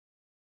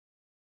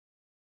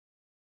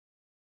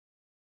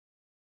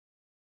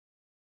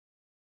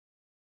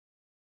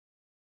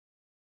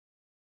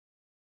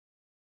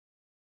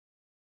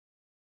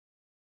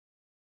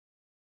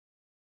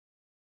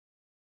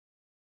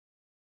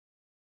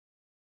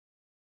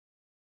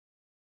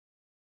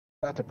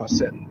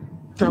30%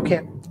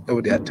 Okay.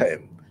 of their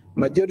time.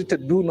 Majority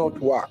do not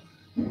work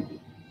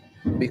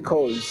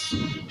because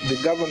the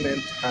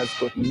government has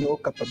got no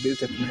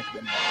capability to make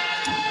them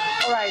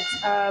work. All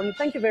right.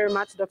 Thank you very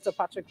much, Dr.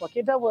 Patrick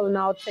Wakida. We'll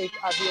now take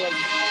our viewers.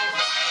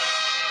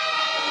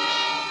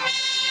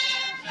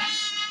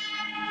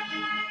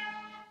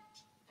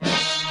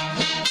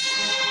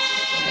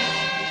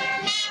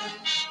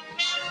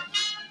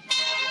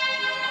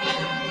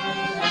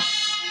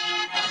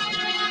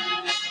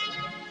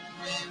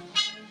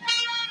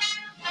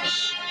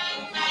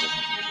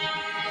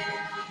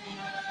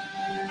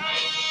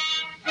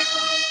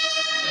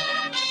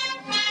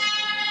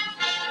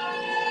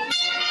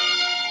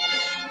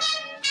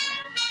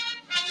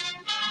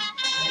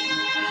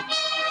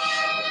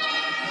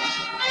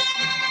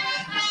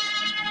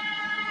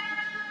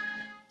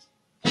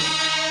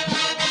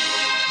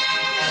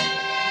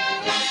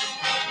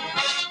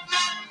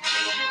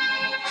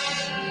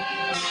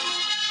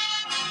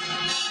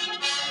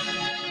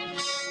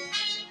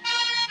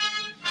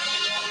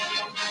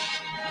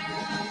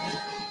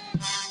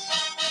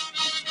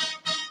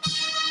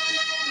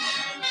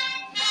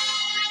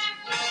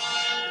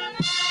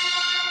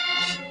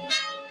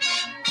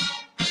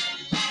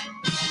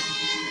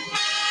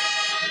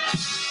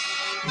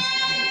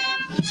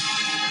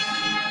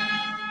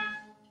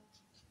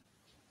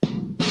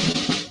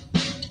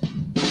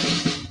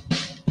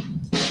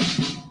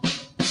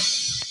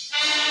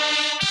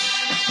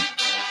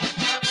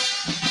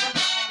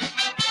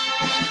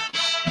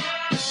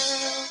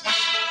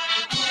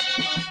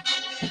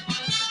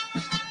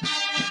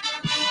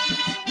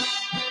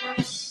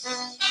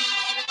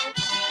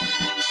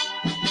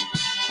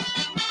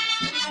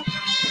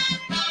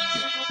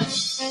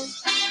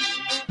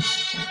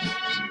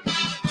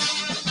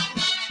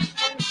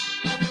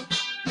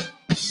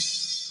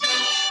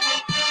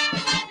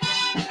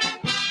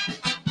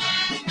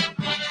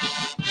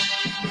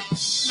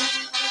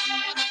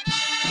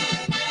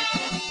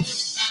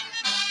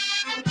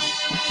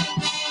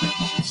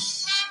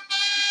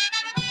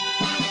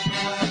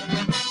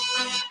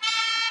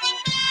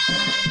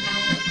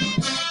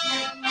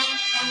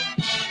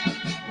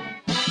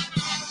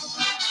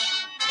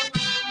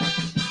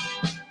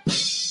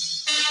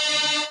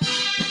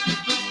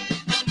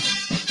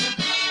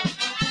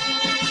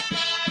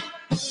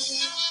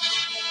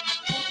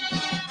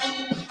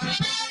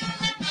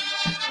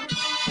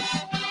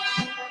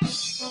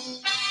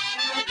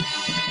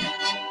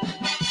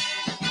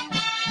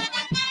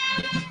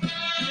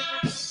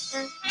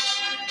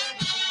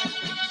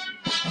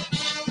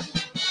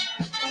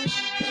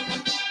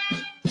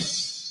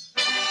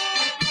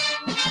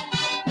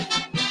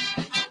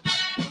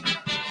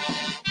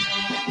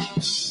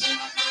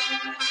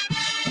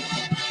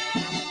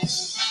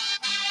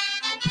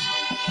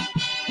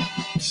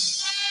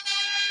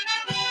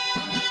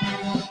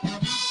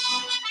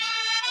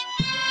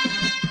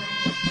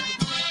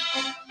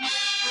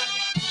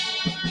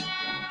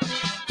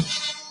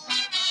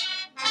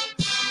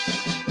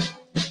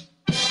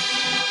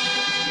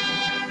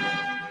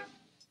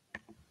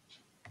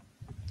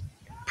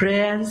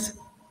 Prayers.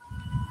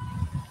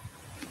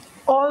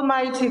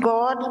 Almighty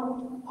God,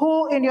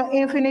 who in your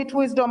infinite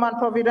wisdom and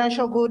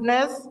providential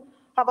goodness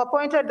have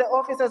appointed the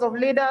offices of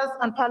leaders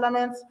and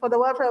parliaments for the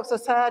welfare of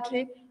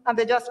society and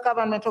the just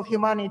government of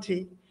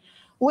humanity,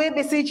 we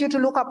beseech you to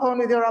look upon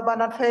with your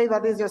abundant favor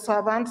these your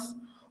servants,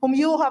 whom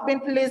you have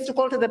been pleased to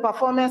call to the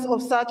performance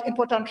of such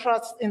important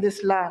trusts in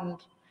this land.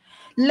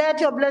 Let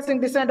your blessing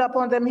descend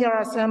upon them here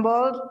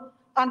assembled,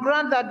 and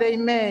grant that they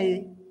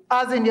may,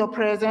 as in your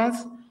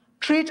presence,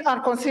 treat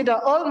and consider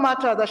all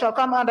matters that shall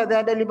come under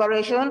their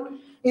deliberation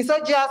in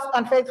so just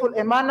and faithful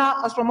a manner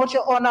as promote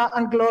your honor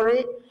and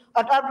glory,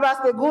 and advance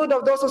the good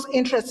of those whose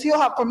interests you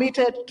have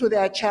committed to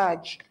their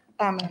charge.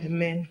 Amen.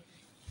 Amen.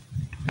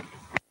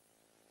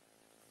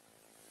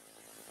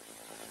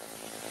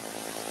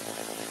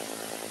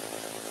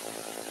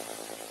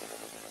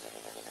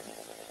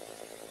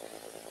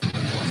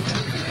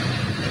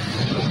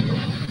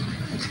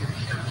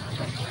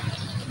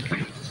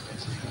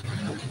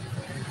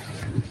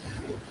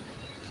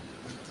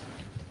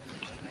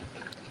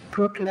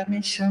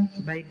 Proclamation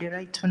by the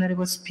Right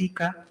Honourable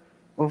Speaker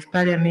of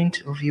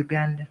Parliament of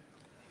Uganda.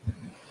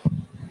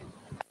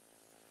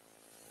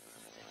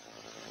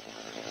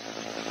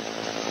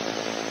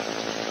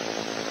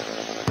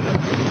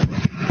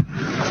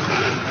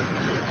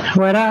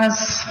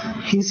 Whereas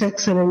His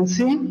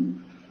Excellency,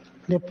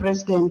 the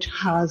President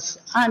has,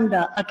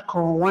 under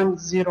Article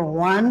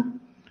 101,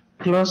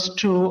 Clause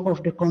 2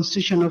 of the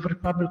Constitution of the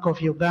Republic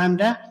of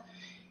Uganda,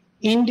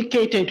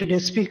 indicated to the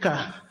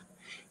Speaker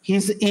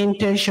his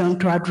intention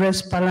to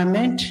address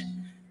Parliament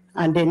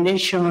and the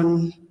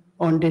nation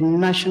on the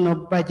national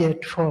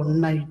budget for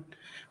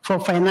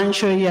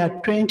financial year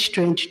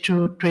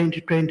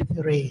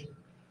 2022-2023.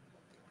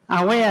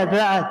 Aware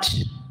that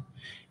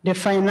the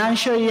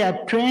financial year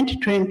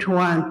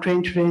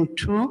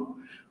 2021-2022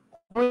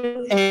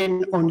 will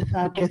end on the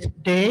 30th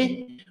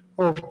day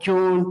of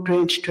June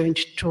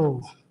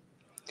 2022.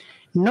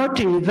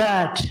 Noting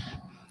that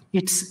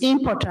it's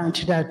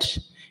important that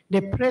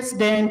the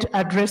President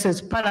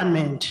addresses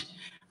Parliament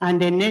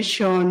and the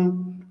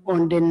nation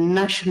on the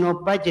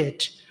national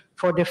budget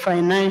for the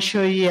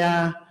financial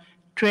year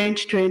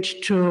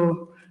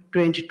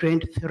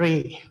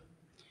 2022-2023.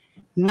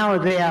 Now,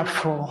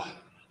 therefore,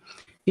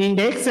 in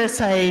the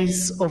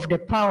exercise of the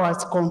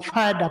powers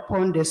conferred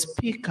upon the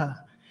Speaker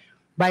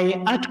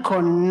by Article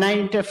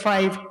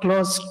 95,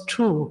 Clause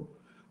 2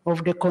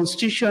 of the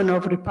Constitution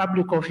of the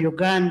Republic of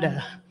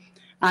Uganda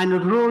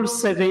and Rule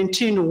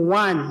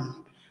 17.1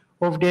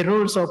 of the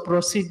Rules of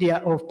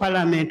Procedure of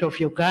Parliament of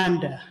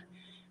Uganda,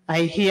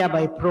 I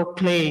hereby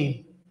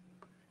proclaim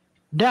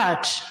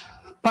that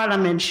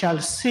Parliament shall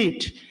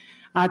sit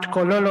at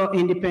Kololo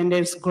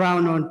Independence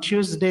Ground on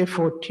Tuesday,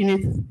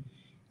 14th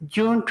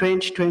June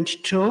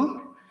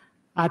 2022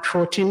 at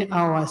 14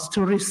 hours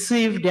to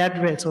receive the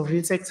address of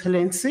His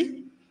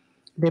Excellency,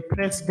 the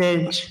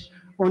President,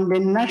 on the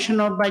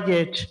national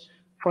budget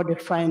for the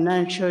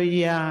financial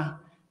year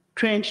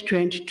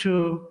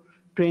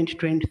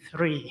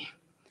 2022-2023,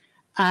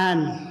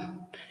 and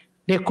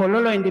the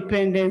Kololo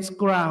Independence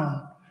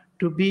Ground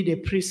to be the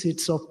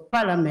precincts of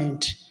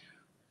Parliament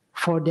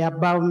for the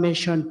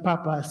above-mentioned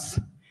purpose,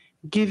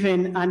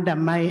 given under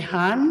my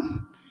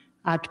hand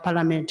at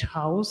Parliament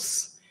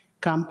House,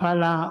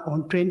 Kampala,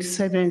 on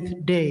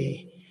 27th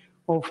day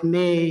of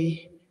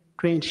May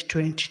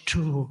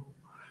 2022.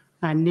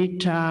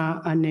 Anita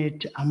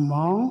Annette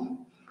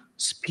Among,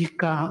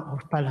 Speaker of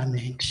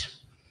Parliament.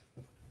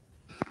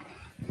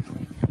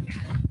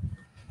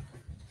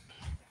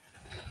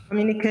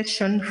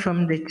 Communication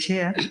from the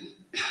Chair.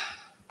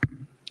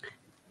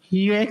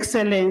 Your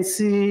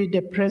Excellency,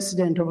 the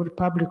President of the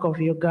Republic of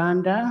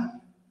Uganda,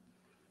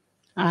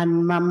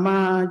 and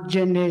Mama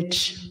Janet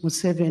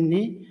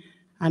Museveni,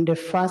 and the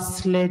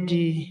First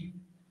Lady,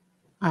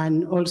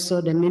 and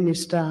also the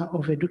Minister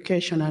of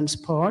Education and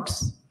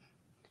Sports,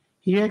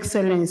 Your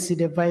Excellency,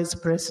 the Vice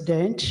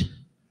President,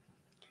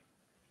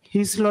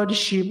 His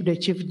Lordship, the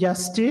Chief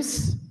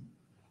Justice,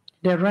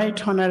 the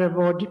Right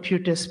Honorable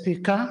Deputy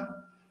Speaker,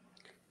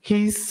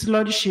 His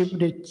Lordship,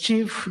 the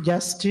Chief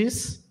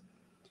Justice,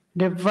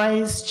 the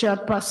Vice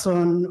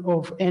Chairperson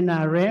of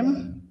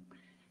NRM,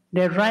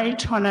 the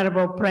Right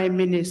Honorable Prime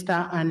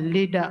Minister and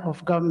Leader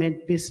of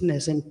Government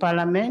Business in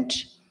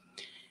Parliament,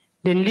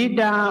 the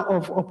Leader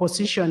of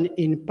Opposition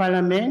in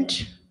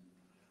Parliament,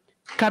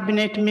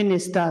 Cabinet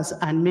Ministers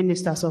and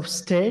Ministers of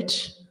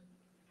State,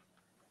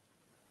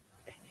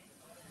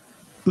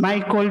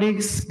 my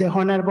colleagues, the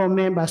Honorable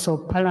Members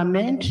of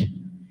Parliament,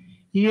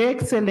 Your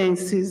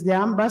Excellencies, the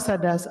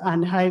Ambassadors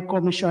and High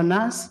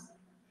Commissioners,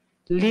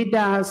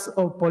 leaders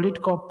of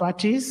political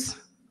parties,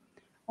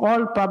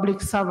 all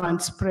public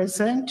servants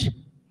present,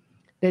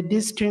 the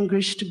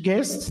distinguished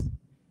guests,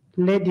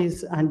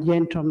 ladies and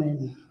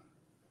gentlemen.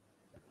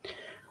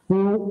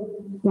 We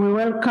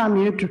welcome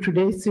you to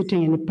today's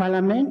sitting in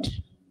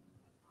Parliament,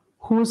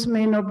 whose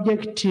main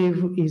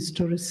objective is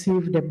to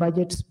receive the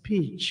budget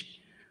speech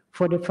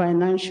for the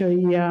financial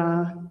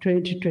year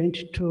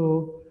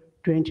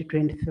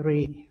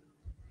 2022-2023.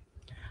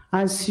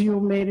 As you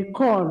may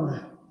recall,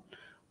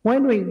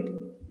 when we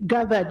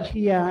gathered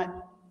here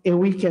a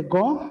week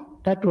ago,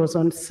 that was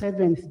on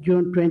 7th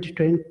June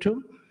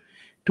 2022,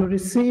 to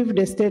receive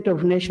the State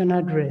of Nation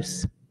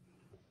address,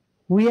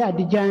 we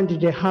adjourned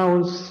the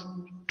House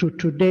to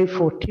today,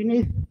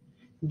 14th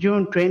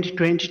June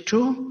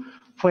 2022,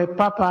 for a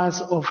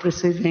purpose of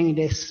receiving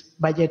this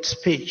budget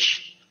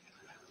speech.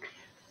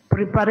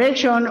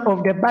 Preparation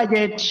of the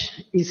budget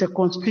is a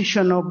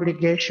constitutional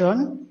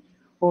obligation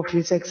of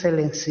His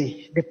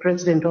Excellency, the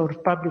President of the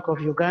Republic of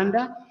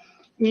Uganda,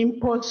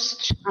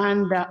 imposed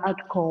under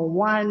Article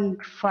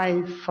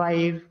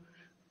 155,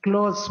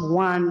 Clause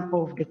 1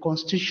 of the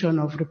Constitution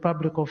of the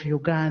Republic of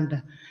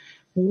Uganda,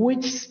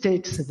 which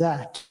states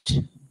that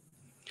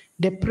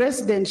the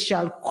President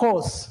shall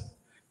cause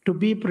to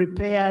be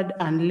prepared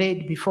and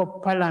laid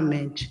before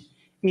Parliament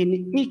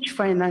in each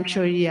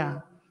financial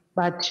year,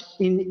 but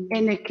in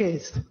any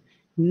case,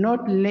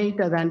 not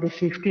later than the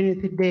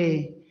 15th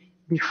day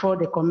before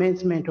the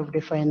commencement of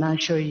the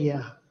financial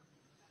year.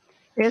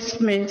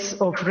 Estimates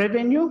of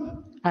revenue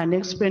and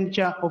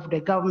expenditure of the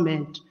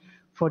government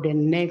for the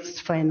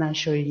next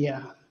financial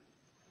year.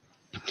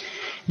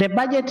 The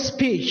budget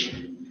speech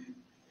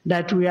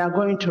that we are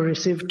going to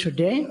receive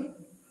today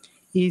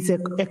is a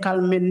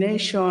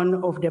culmination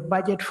of the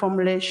budget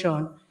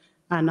formulation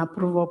and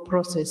approval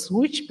process,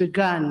 which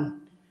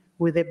began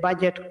with a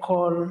budget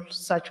call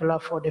circular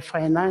for the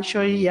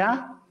financial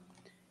year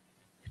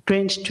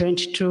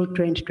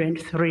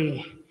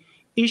 2022-2023,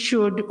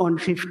 issued on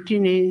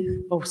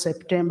 15th of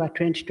September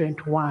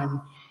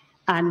 2021,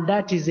 and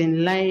that is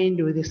in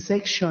line with the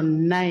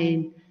Section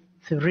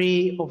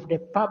 9(3) of the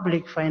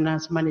Public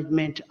Finance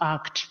Management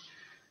Act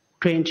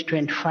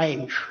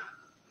 2025.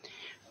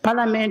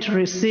 Parliament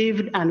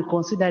received and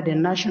considered the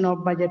National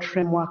Budget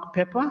Framework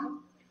Paper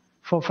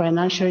for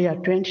financial year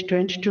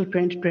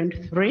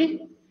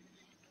 2022-2023,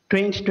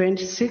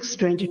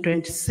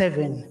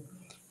 2026-2027,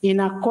 in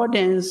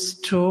accordance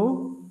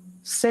to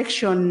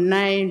Section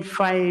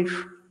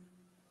 9(5)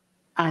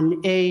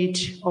 and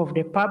 8 of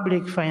the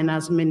Public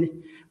Finance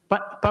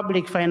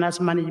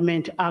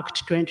Management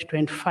Act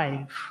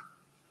 2025.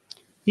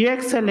 Your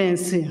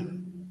Excellency,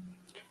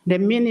 the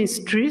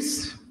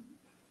ministries,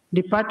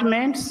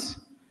 departments,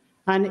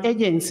 and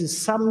agencies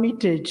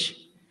submitted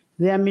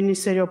their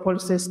ministerial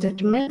policy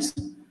statements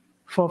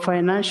for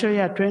financial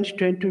year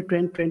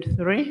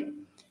 2022-2023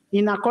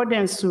 in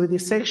accordance with the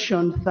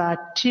section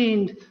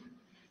 13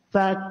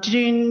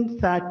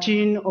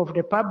 of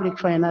the Public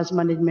Finance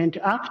Management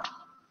Act.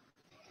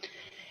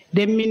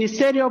 The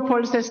ministerial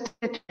policy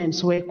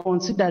statements were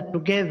considered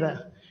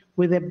together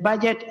with the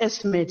budget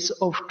estimates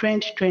of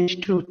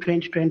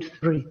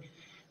 2022-2023,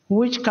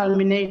 which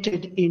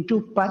culminated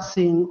into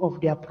passing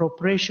of the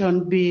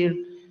Appropriation Bill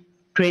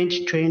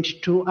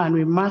 2022, and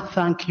we must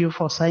thank you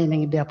for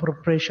signing the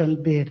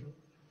Appropriation Bill.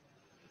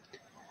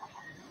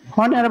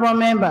 Honorable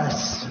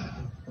members,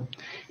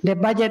 the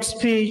budget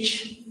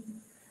speech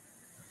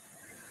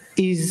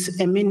is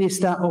a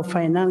Minister of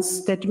Finance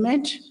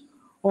statement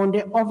on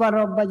the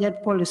overall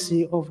budget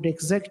policy of the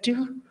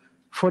executive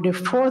for the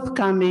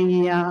forthcoming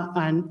year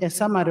and a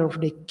summary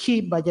of the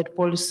key budget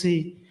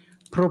policy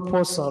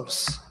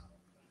proposals.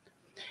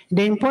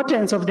 The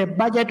importance of the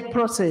budget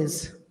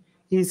process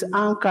is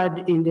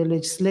anchored in the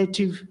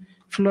legislative,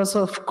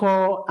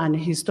 philosophical, and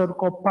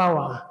historical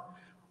power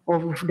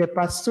of the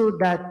pursuit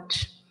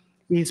that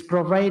is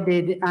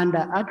provided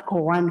under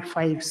Article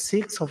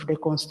 156 of the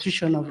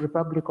Constitution of the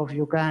Republic of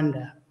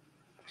Uganda.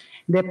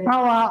 The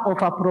power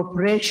of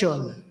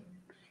appropriation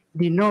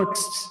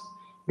denotes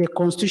the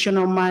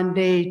constitutional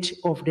mandate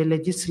of the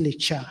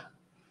legislature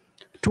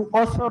to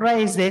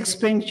authorize the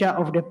expenditure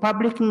of the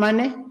public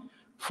money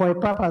for a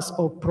purpose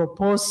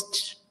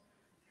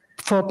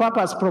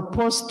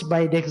proposed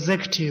by the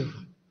executive.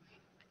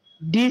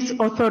 This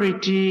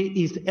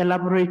authority is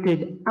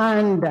elaborated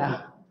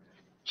under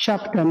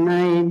Chapter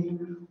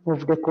 9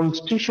 of the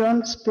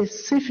Constitution,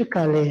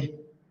 specifically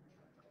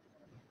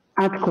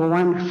Article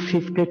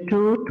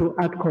 152 to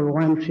Article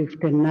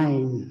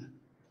 159,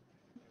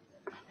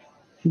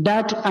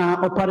 that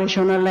are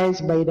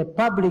operationalized by the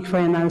Public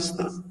Finance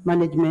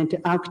Management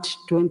Act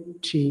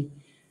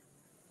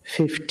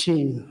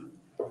 2015.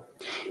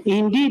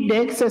 Indeed, the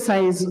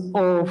exercise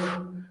of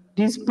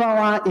this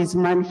power is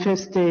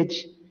manifested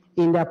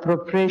in the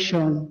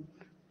appropriation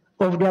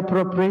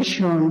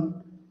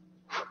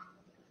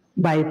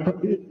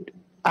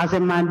as a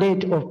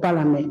mandate of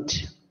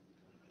Parliament.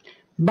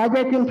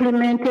 Budget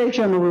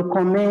implementation will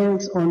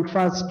commence on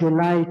 1st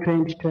July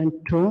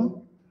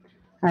 2022.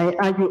 I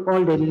urge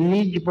all the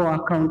eligible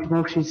accounting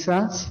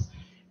officers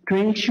to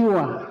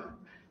ensure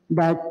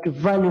that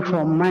value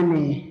for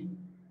money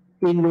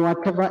in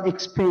whatever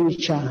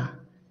expenditure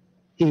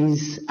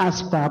is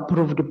as per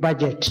approved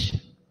budget.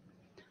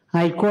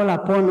 I call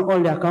upon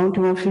all the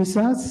accounting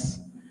officers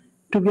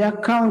to be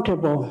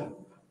accountable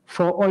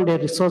for all the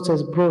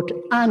resources brought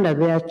under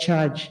their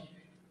charge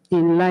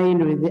in line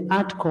with the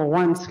Article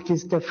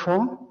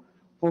 164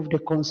 of the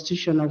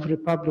Constitution of the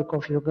Republic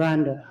of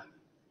Uganda.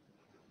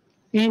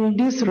 In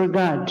this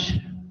regard,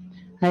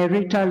 I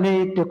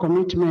reiterate the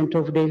commitment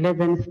of the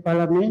 11th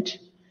Parliament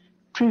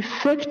to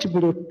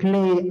effectively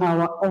play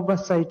our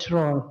oversight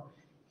role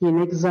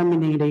in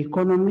examining the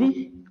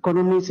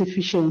economy's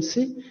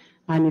efficiency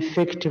and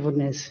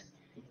effectiveness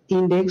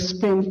in the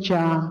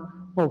expenditure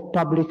of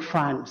public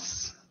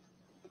funds.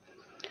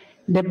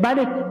 The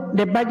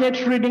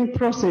budget reading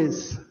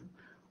process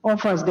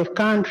offers the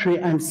country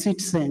and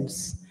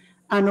citizens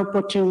an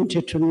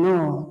opportunity to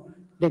know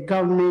the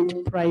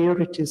government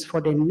priorities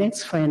for the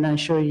next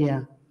financial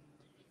year.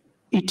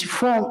 It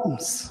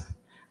informs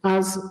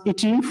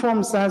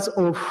us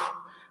of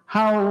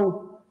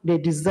how the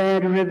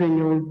desired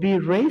revenue will be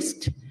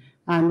raised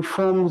and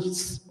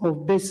forms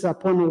of basis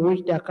upon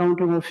which the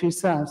accounting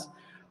officers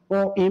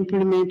or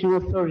implementing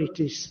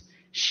authorities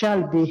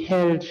shall be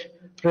held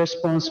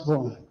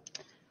responsible.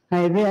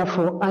 I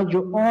therefore urge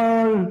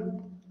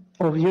all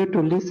of you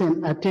to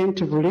listen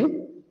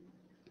attentively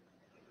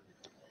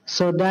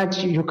so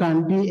that you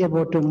can be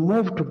able to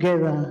move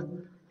together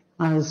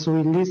as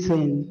we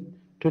listen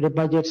to the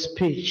budget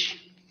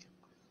speech.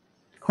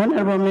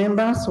 Honorable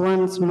members,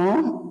 once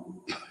more,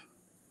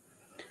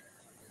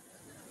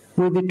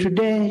 with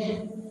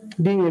today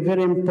being a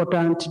very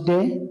important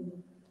day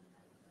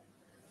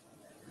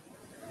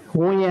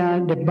where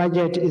the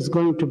budget is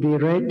going to be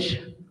read,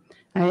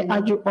 I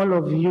urge all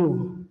of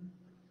you,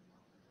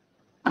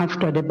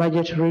 after the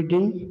budget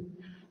reading,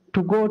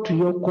 to go to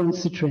your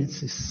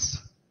constituencies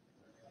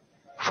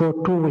for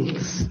 2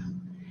 weeks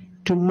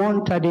to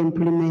monitor the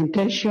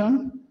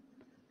implementation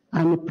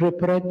and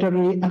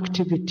preparatory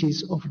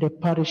activities of the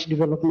parish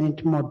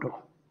development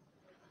model,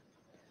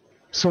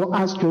 so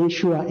as to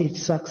ensure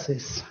its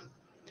success.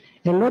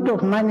 A lot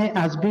of money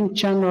has been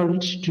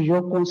channeled to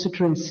your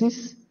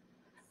constituencies,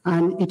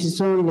 and it is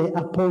only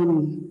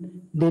upon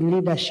the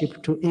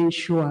leadership to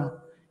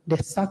ensure the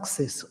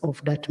success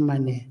of that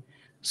money.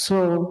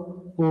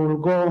 So we will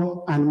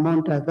go and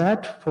monitor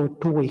that for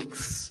 2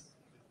 weeks.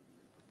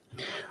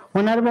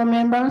 Honorable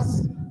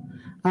members,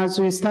 as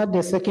we start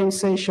the second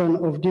session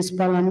of this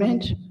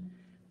Parliament,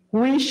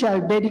 we shall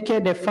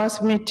dedicate the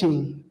first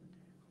meeting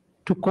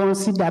to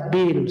consider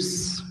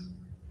bills,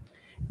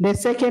 the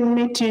second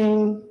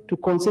meeting to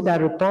consider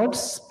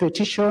reports,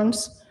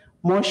 petitions,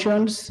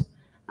 motions,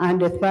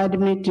 and the third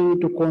meeting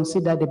to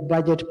consider the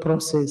budget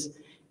process.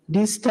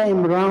 This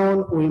time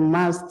round, we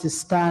must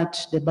start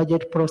the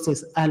budget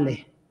process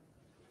early.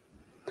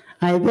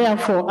 I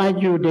therefore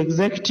urge the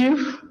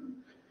executive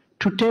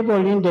to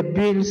table in the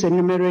bills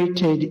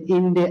enumerated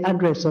in the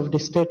address of the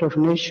State of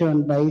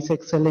Nation by His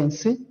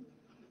Excellency,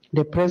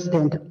 the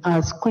President,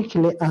 as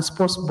quickly as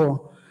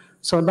possible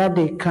so that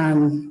they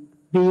can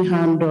be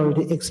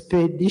handled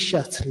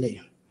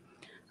expeditiously.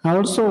 I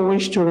also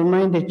wish to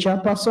remind the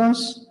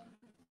chairpersons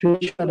to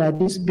ensure that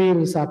these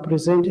bills are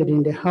presented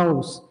in the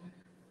House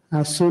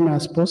as soon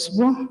as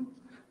possible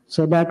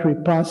so that we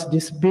pass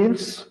these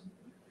bills.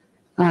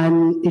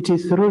 And it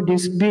is through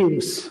these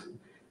bills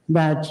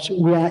that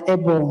we are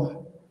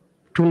able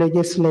to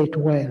legislate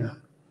well.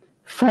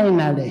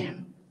 Finally,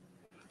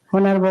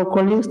 honorable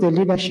colleagues, the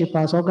leadership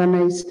has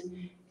organized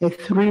a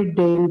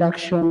 3-day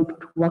induction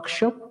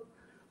workshop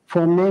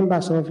for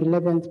members of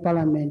 11th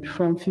Parliament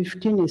from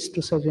 15th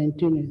to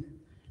 17th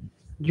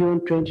June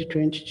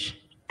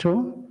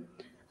 2022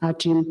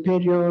 at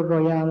Imperial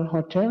Royal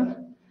Hotel.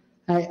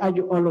 I urge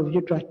all of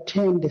you to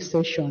attend the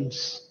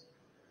sessions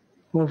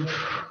of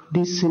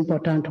this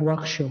important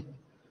workshop.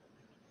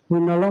 We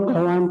no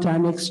longer want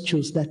an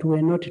excuse that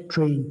we're not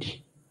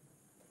trained.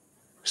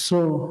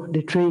 So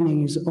the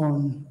training is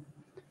on.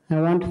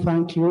 I want to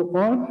thank you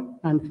all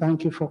and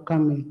thank you for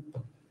coming.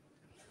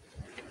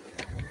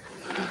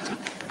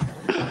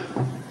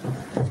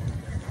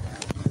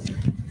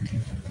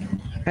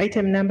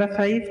 Item number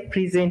 5,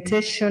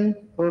 presentation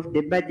of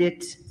the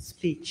budget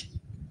speech.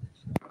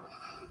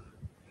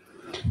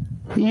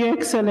 Your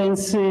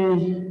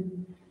Excellency,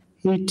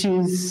 it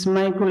is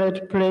my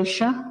great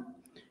pleasure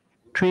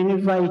to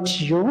invite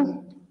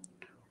you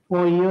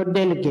or your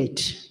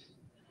delegate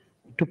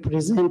to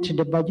present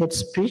the budget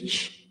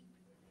speech.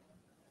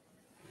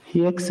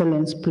 Your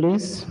Excellency,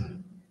 please.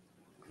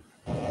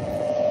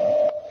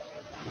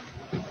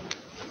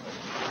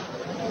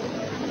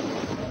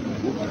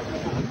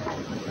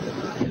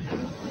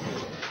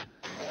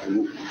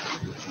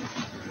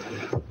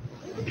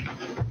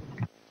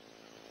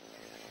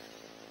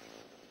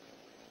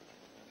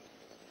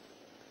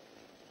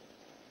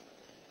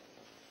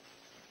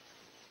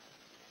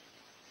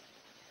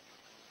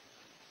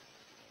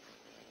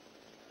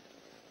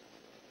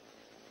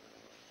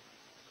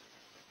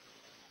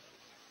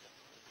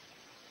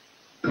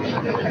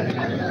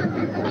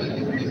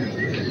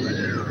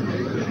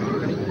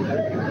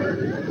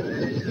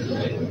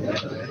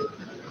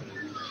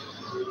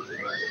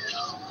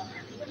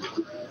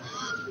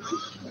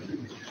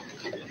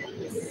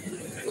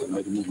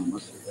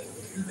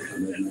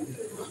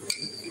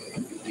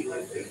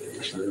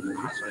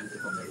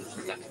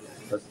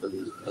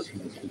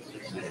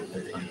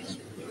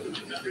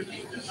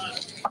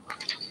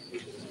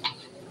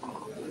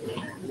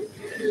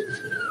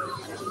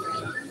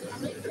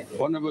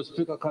 Honorable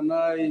Speaker, can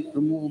I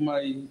remove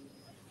my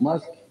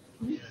mask?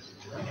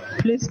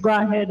 Please go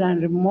ahead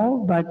and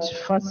remove, but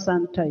first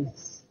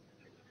sanitize.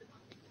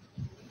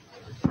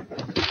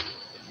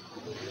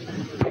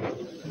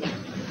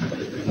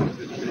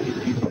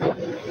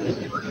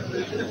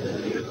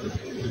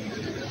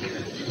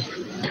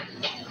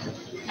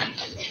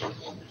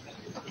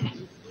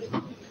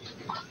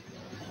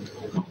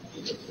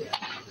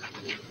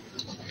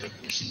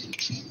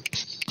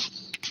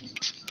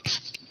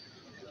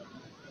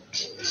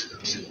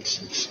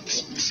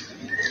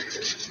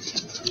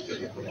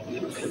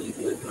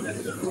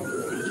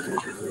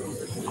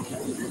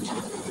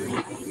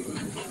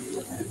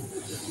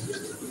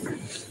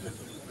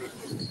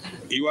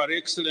 Your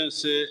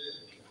Excellency,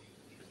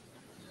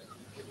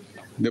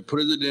 the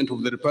President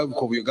of the Republic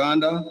of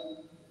Uganda,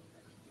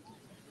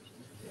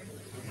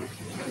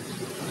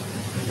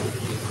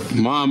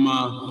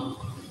 Mama,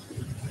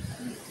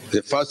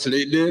 the First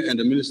Lady and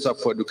the Minister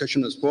for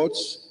Education and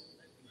Sports,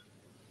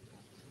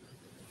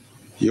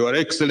 Your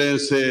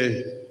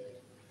Excellency,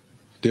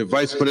 the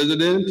Vice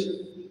President,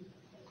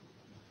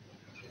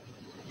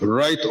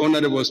 Right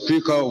Honorable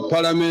Speaker of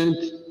Parliament,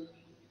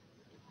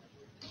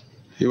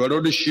 Your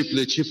Lordship,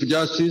 the Chief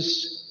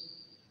Justice,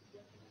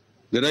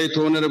 the Right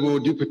Honorable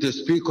Deputy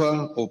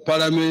Speaker of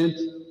Parliament,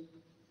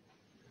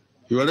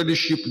 Your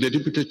Lordship, the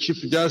Deputy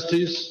Chief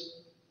Justice,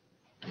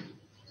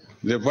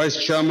 the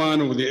Vice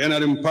Chairman of the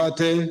NRM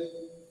Party,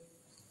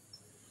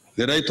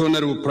 the Right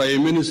Honorable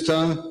Prime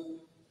Minister,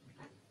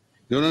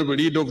 the Honorable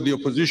Leader of the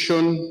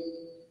Opposition,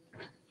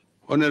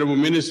 Honorable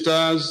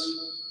Ministers,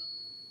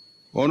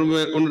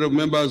 Honorable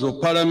Members of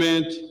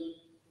Parliament,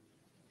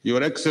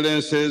 Your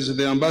Excellencies,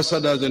 the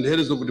ambassadors and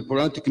heads of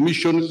diplomatic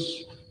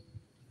missions,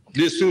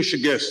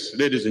 distinguished guests,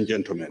 ladies and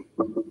gentlemen.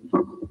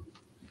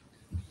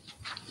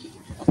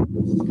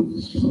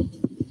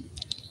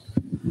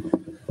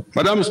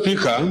 Madam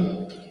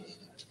Speaker,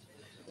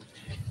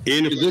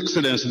 in His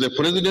Excellency the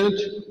President,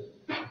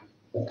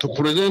 to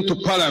present to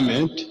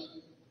Parliament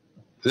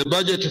the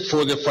budget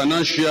for the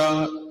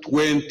financial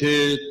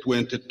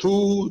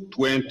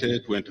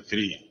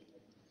 2022-2023.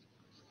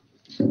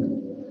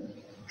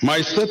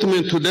 My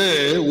statement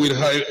today will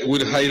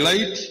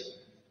highlight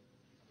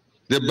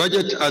the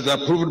budget as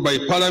approved by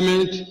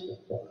Parliament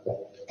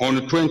on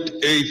the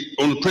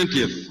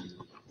 20th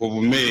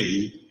of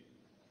May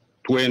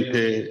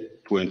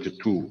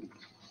 2022.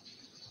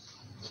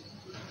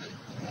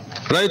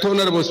 Right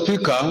Honorable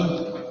Speaker,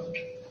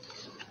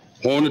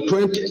 on the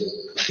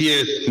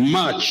 20th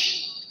March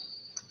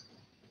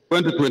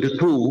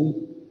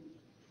 2022,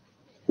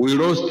 we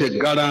lost a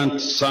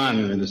gallant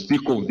son and the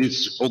Speaker of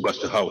this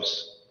August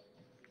House,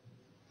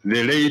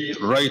 the late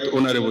Right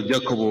Honorable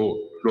Jacobo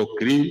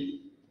Lokri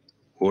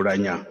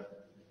Oranya.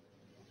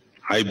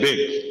 I beg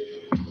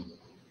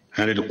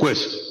and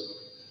request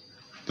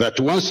that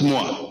once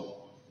more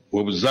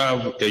we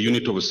observe a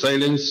unit of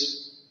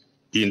silence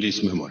in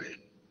this memory.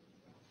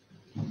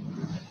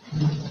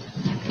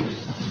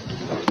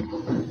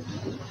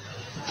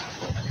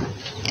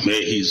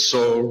 May his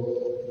soul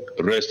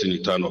rest in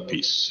eternal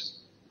peace.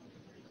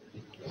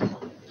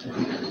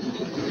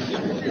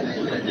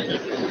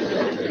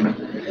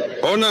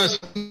 Honored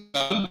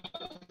Speaker,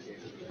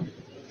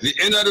 the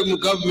NRM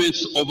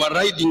government's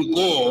overriding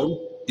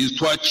goal is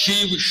to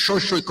achieve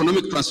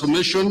socio-economic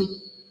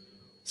transformation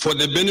for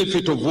the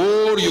benefit of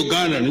all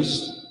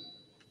Ugandans,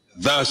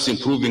 thus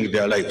improving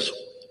their lives.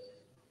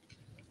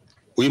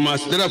 We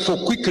must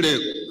therefore quickly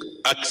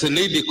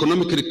accelerate the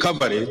economic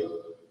recovery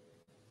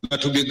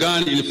that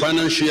began in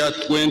financial year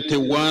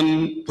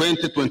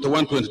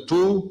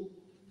 2021-22,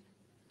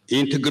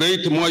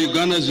 integrate more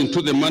Ugandans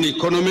into the money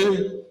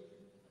economy,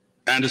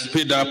 and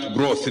speed up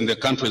growth in the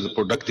country's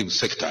productive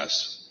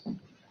sectors.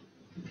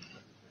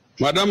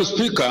 Madam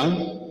Speaker,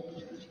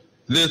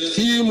 the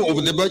theme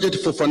of the budget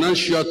for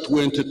financial year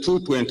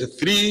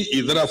 22-23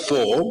 is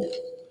therefore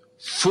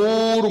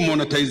full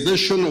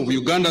monetization of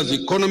Uganda's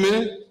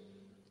economy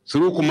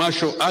through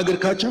commercial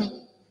agriculture,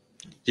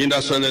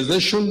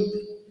 industrialization,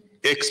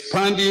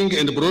 expanding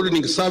and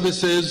broadening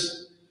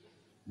services,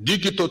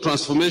 digital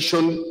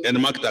transformation, and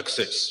market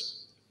access.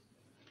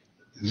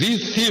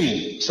 This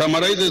theme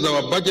summarizes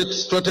our budget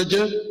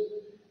strategy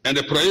and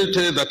a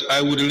priority that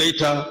I will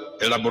later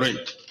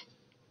elaborate.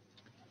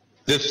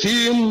 The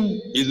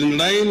theme is in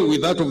line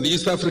with that of the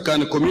East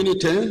African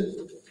community,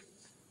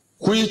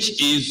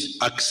 which is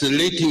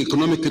accelerating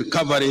economic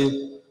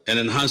recovery and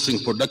enhancing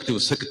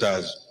productive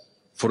sectors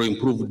for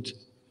improved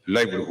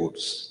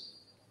livelihoods.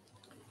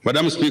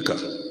 Madam Speaker,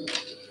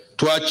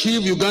 to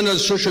achieve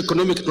Uganda's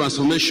socio-economic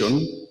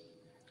transformation,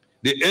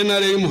 the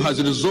NRM has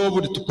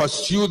resolved to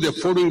pursue the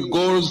following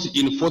goals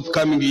in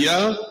forthcoming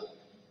year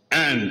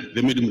and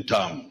the medium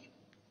term.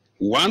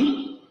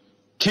 1,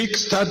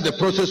 kickstart the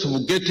process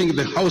of getting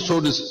the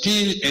households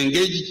still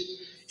engaged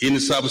in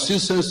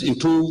subsistence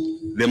into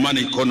the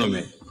money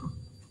economy.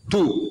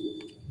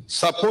 2,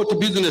 support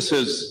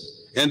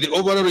businesses and the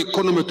overall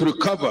economy to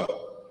recover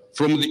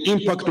from the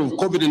impact of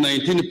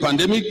COVID-19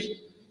 pandemic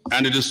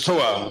and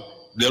restore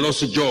the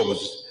lost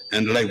jobs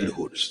and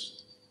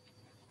livelihoods.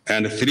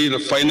 And 3,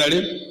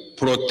 finally,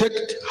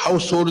 protect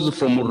households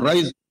from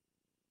rising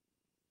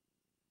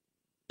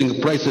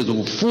prices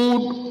of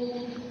food,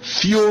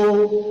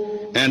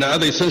 fuel, and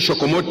other essential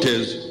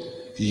commodities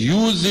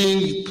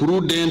using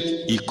prudent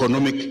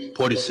economic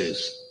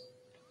policies.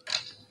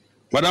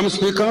 Madam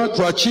Speaker,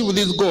 to achieve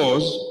these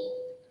goals,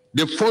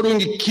 the following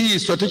key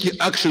strategic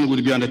actions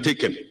will be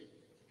undertaken.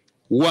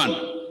 1,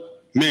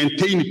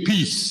 maintain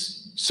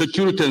peace,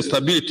 security, and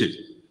stability,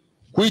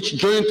 which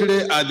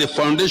jointly are the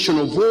foundation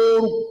of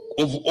all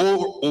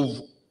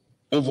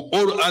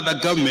other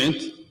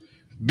government,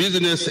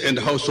 business, and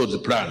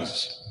household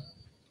plans.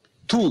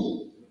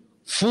 2,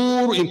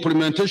 full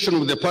implementation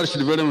of the parish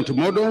development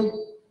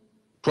model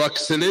to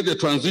accelerate the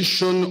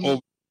transition of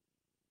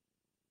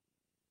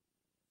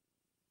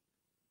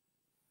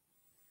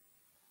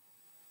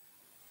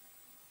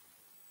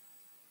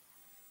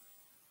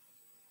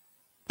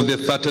the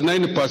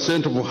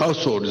 39% of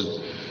households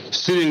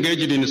still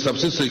engaged in the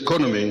subsistence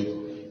economy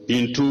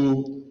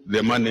into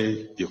the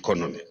money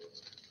economy.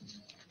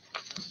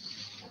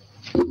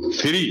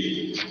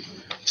 3,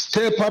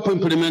 step up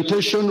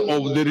implementation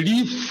of the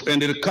relief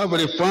and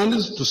recovery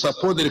funds to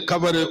support the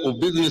recovery of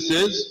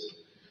businesses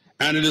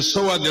and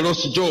restore the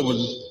lost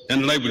jobs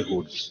and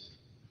livelihoods.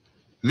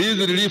 These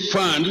relief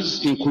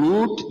funds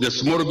include the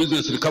Small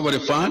Business Recovery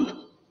Fund,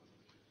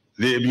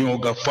 the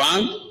Myoga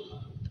Fund,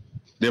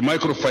 the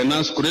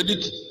Microfinance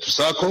Credit to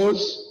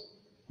SACCOs,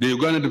 the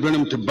Uganda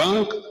Development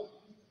Bank,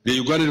 the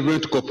Uganda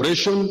Development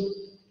Corporation,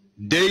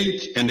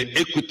 debt and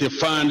equity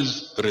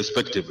funds,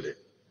 respectively.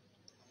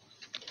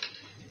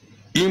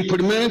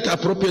 Implement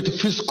appropriate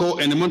fiscal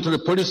and monetary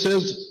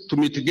policies to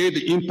mitigate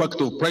the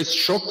impact of price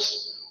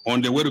shocks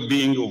on the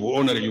well-being of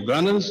ordinary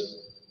Ugandans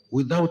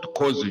without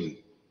causing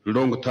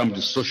long-term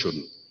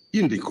distortion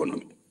in the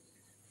economy.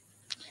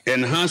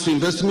 Enhance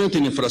investment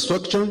in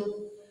infrastructure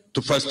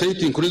to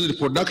facilitate increased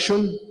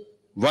production,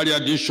 value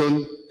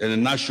addition,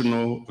 and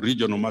national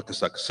regional market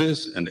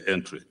success and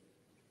entry.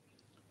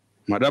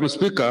 Madam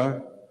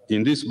Speaker,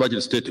 in this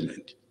budget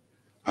statement,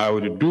 I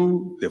will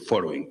do the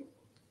following.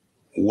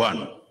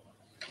 1,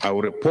 I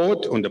will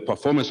report on the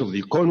performance of the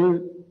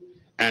economy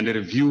and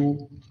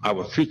review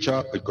our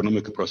future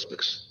economic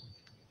prospects.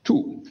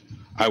 2,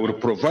 I will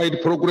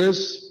provide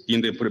progress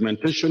in the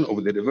implementation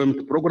of the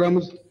development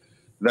programs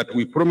that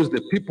we promised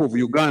the people of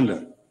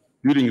Uganda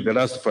during the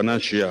last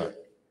financial year,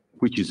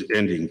 which is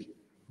ending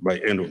by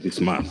end of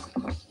this month,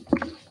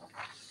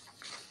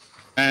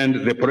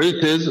 and the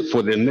priorities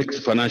for the next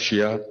financial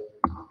year,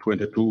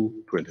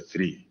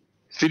 22-23.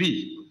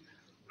 3,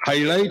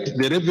 highlight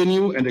the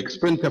revenue and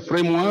expenditure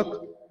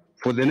framework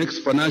for the next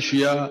financial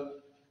year,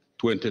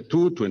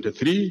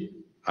 22-23,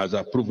 as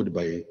approved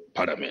by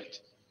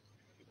Parliament.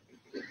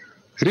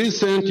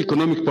 Recent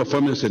economic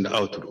performance and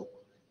outlook.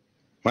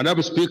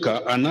 Madam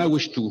Speaker, I now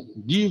wish to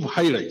give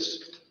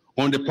highlights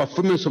on the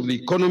performance of the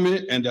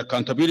economy and the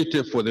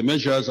accountability for the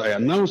measures I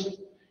announced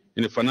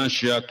in the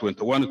financial year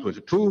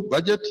 21-22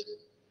 budget.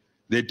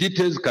 The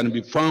details can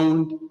be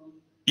found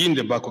in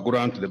the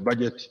background to the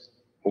budget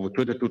of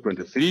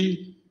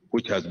 22-23,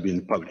 which has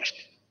been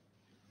published.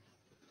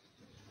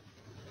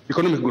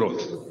 Economic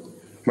growth.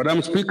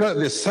 Madam Speaker,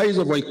 the size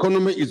of our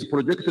economy is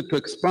projected to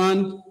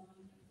expand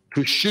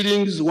to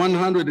shillings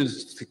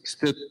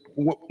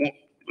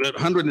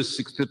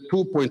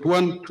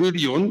 162.1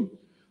 trillion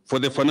for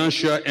the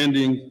financial year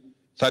ending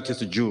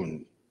 30th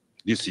June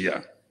this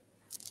year.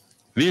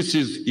 This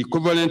is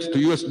equivalent to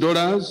US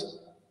dollars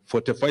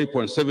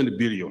 45.7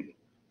 billion.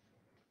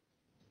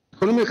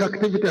 Economic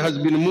activity has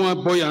been more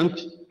buoyant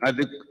at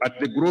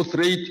the growth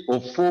rate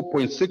of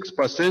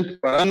 4.6%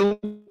 per annum,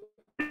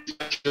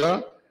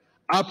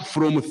 up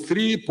from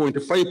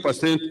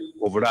 3.5%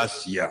 of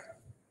last year.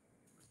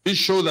 This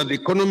shows that the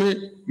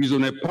economy is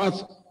on a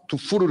path to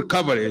full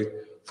recovery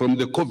from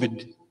the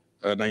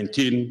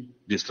COVID-19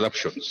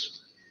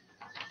 disruptions.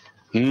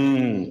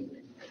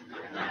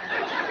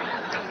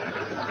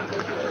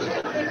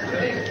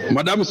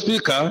 Madam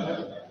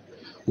Speaker,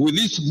 with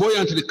this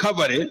buoyant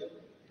recovery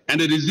and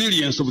the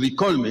resilience of the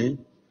economy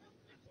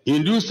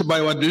induced by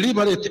our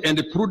deliberate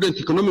and prudent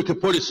economic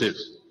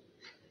policies,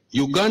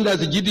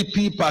 Uganda's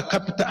GDP per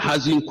capita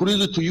has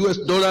increased to US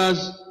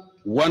dollars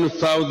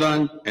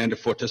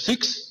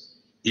 1,046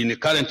 in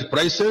current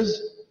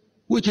prices,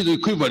 which is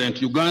equivalent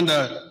to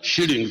Uganda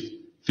shillings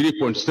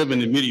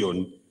 3.7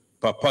 million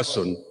per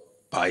person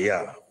per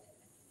year.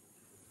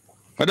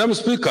 Madam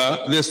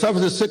Speaker, the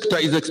services sector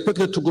is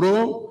expected to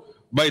grow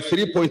by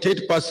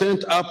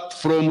 3.8%, up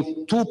from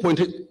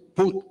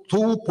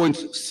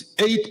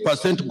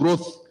 2.8%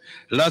 growth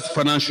last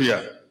financial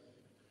year.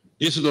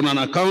 This is on an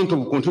account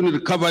of continued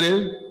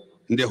recovery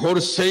in the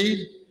wholesale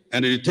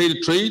and retail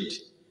trade,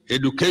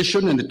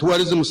 education and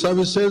tourism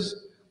services,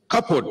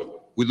 coupled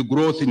with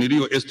growth in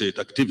real estate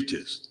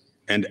activities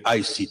and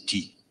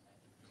ICT.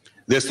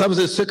 The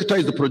services sector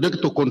is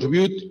projected to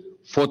contribute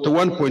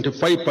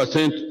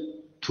 41.5%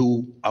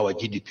 to our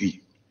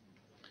GDP.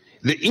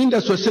 The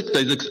industrial sector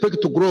is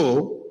expected to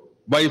grow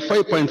by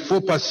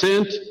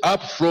 5.4%,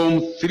 up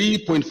from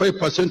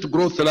 3.5%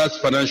 growth last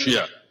financial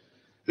year,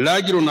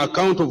 largely on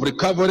account of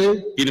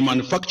recovery in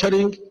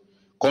manufacturing,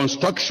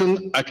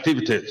 construction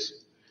activities.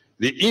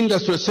 The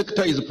industrial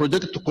sector is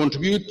projected to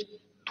contribute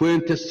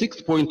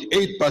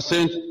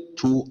 26.8%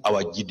 to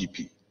our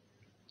GDP.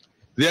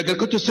 The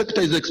agriculture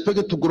sector is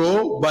expected to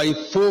grow by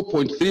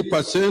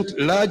 4.3%,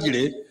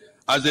 largely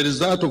as a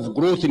result of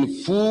growth in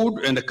food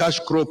and cash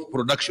crop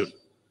production,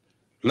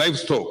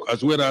 livestock,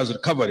 as well as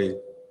recovery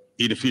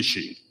in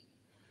fishing.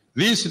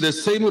 This is the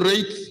same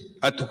rate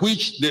at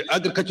which the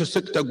agriculture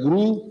sector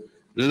grew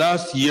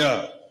last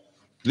year.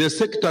 The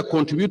sector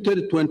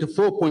contributed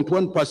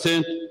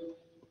 24.1%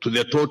 to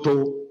the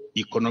total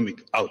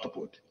economic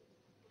output.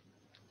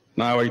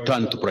 Now I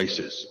turn to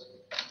prices.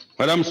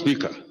 Madam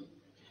Speaker,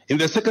 in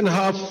the second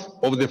half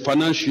of the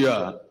financial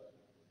year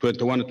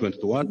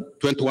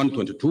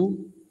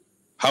 21-22,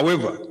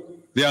 however,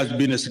 there has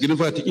been a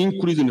significant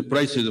increase in the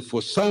prices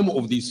for some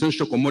of the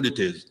essential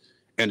commodities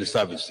and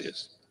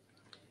services.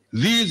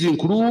 These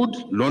include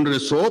laundry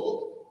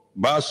soap,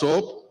 bar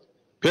soap,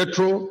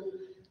 petrol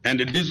and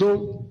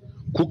diesel,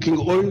 cooking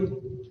oil,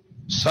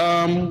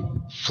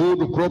 some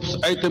food crops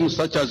items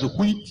such as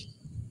wheat,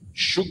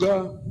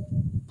 sugar,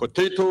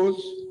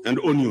 potatoes, and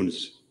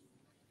onions.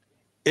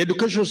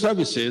 Educational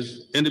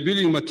services and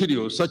building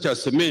materials such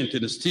as cement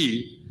and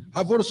steel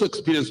have also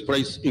experienced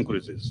price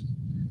increases.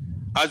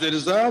 As a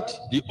result,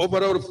 the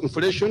overall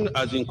inflation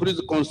has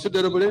increased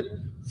considerably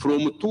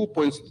from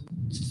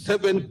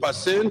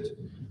 2.7%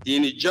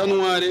 in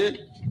January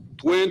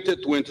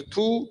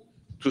 2022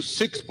 to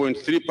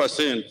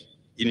 6.3%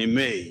 in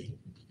May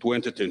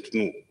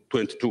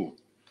 2022,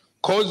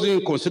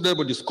 causing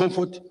considerable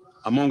discomfort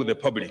among the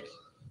public.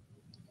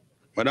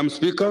 Madam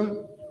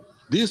Speaker,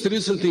 this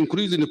recent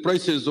increase in the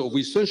prices of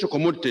essential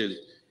commodities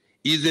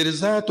is a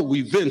result of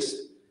events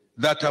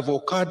that have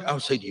occurred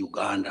outside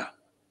Uganda.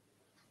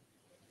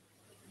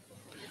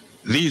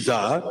 These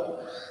are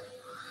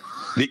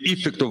the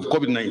effect of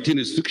COVID-19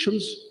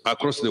 restrictions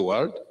across the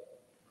world,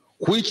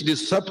 which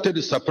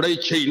disrupted supply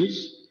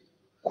chains,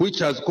 which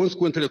has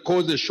consequently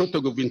caused a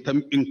shortage of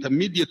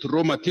intermediate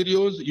raw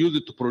materials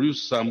used to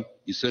produce some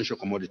essential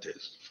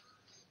commodities.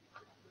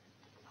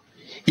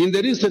 In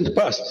the recent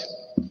past,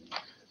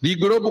 the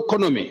global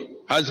economy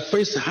has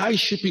faced high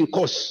shipping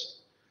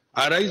costs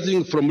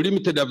arising from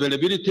limited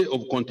availability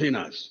of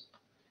containers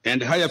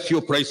and higher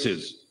fuel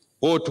prices,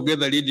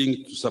 altogether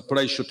leading to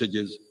supply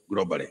shortages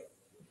globally.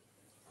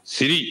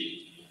 3.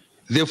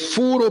 The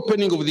full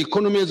opening of the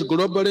economies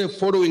globally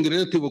following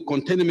relative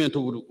containment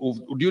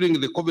during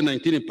the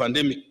COVID-19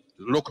 pandemic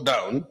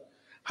lockdown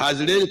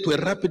has led to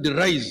a rapid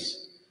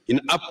rise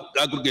in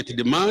aggregate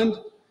demand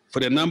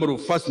for a number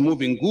of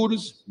fast-moving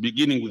goods,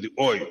 beginning with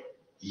oil.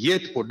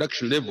 Yet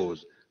production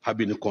levels have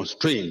been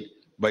constrained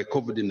by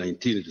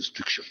COVID-19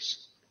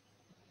 restrictions.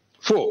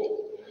 4.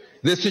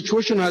 The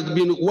situation has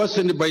been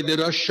worsened by the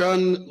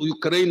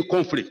Russian-Ukraine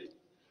conflict,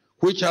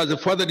 which has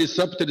further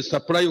disrupted the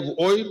supply of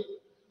oil,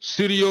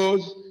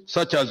 cereals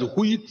such as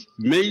wheat,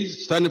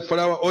 maize,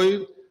 sunflower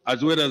oil,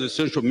 as well as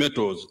essential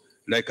metals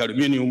like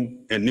aluminum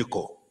and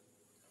nickel.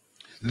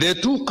 The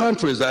two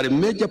countries are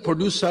major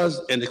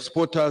producers and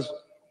exporters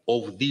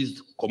of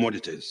these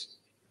commodities.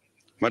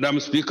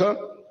 Madam Speaker,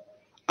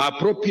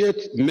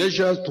 appropriate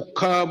measures to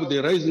curb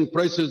the rising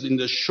prices in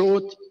the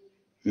short,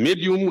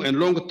 medium, and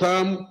long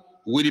term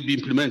will be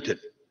implemented.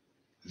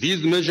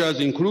 These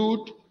measures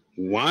include: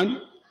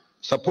 1.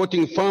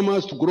 Supporting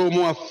farmers to grow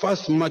more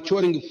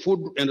fast-maturing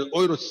food and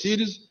oil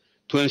seeds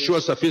to ensure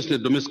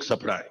sufficient domestic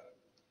supply.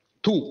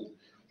 2.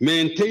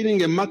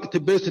 Maintaining a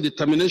market-based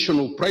determination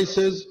of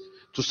prices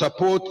to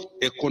support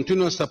a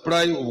continuous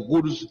supply of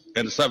goods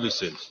and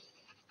services.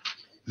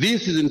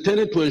 This is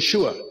intended to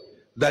ensure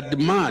that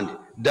demand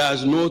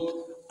does not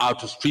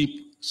outstrip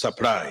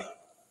supply.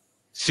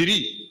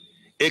 3.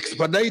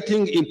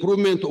 Expediting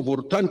improvement of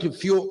alternative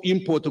fuel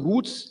import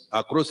routes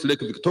across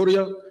Lake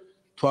Victoria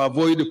to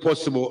avoid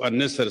possible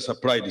unnecessary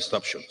supply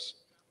disruptions.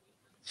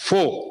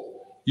 4.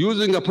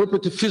 Using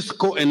appropriate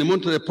fiscal and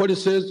monetary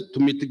policies to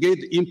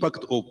mitigate the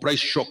impact of price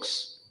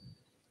shocks.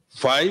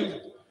 5.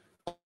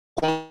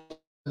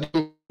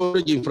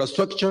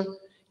 Infrastructure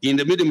in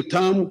the medium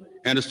term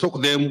and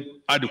stock them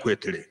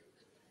adequately.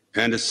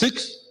 And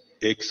 6.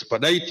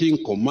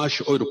 Expediting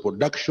commercial oil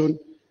production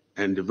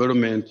and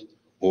development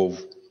of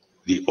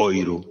the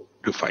oil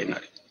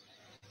refinery.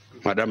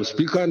 Madam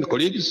Speaker and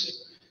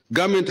colleagues,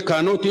 government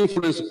cannot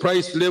influence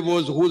price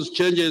levels whose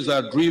changes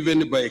are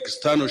driven by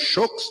external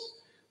shocks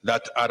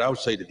that are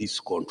outside this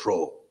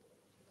control.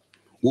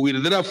 We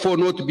will therefore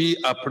not be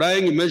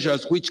applying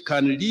measures which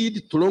can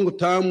lead to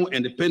long-term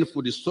and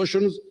painful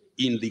distortions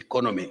in the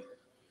economy.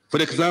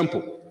 For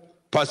example,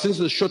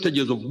 persistent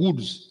shortages of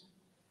goods,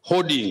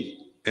 hoarding,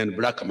 and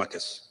black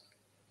markets.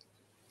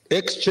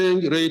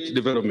 Exchange rate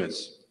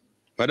developments.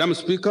 Madam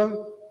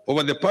Speaker,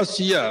 over the past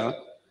year,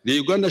 the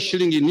Uganda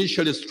shilling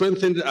initially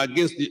strengthened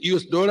against the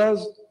US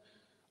dollars,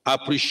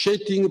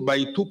 appreciating by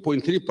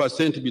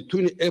 2.3%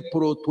 between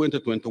April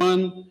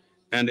 2021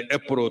 and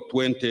April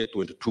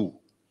 2022.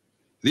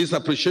 This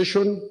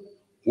appreciation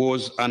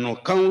was on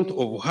account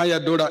of higher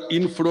dollar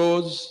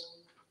inflows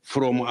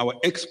from our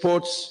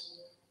exports,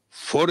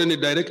 foreign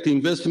direct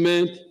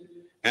investment,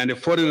 and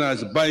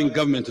foreigners buying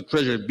government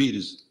treasury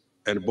bills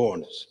and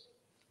bonds.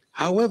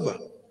 However,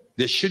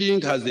 the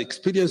shilling has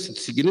experienced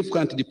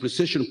significant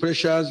depreciation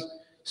pressures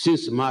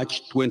since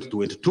March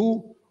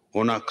 2022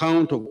 on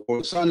account of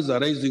concerns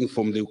arising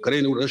from the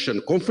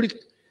Ukraine-Russian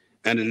conflict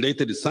and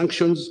related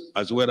sanctions,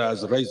 as well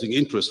as rising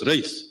interest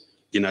rates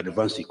in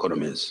advanced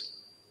economies.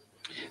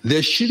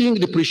 The shilling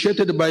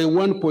depreciated by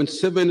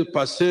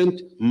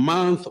 1.7%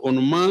 month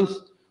on month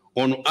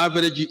on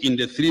average in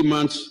the 3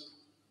 months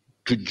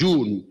to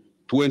June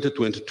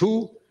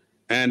 2022,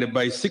 and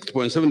by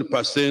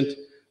 6.7%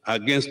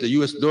 against the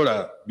US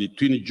dollar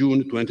between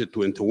June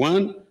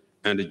 2021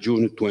 and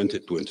June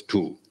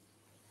 2022.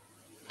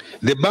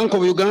 The Bank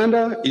of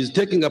Uganda is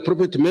taking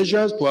appropriate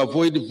measures to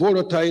avoid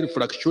volatile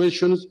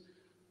fluctuations,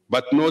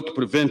 but not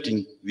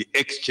preventing the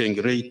exchange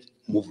rate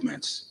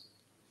movements.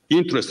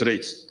 Interest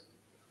rates.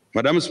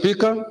 Madam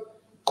Speaker,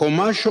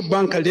 commercial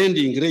bank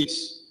lending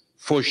rates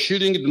for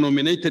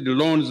shilling-denominated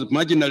loans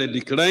marginally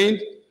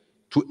declined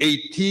to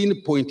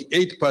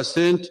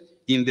 18.8%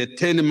 in the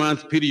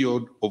 10-month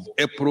period of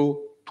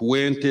April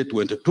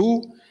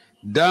 2022,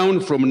 down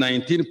from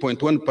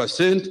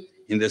 19.1%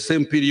 in the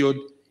same period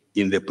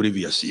in the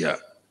previous year.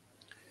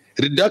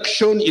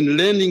 Reduction in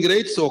lending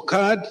rates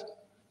occurred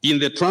in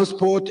the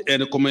transport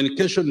and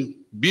communication,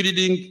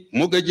 building,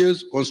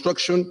 mortgages,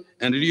 construction,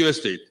 and real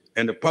estate,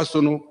 and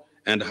personal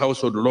and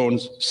household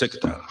loans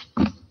sector.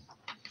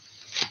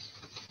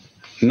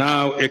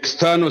 Now,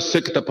 external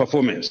sector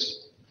performance.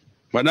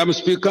 Madam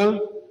Speaker,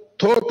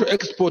 total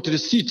export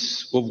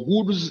receipts of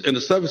goods and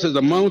services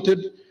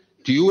amounted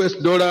to US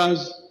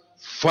dollars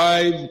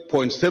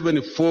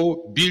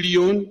 5.74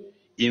 billion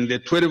in the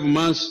 12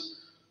 months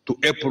to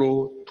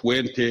April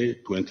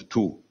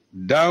 2022,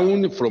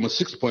 down from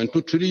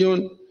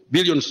 6.2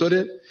 billion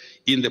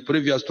in the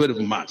previous 12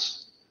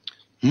 months.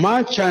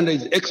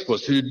 Merchandise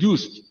exports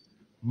reduced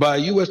by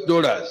US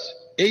dollars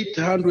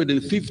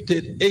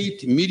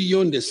 $858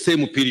 million the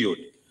same period.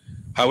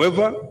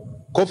 However,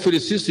 coffee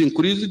receipts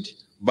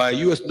increased by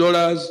US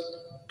dollars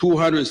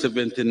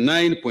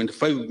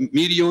 $279.5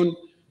 million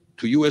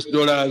to US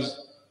dollars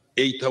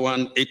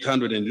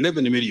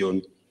 811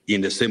 million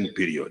in the same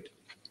period.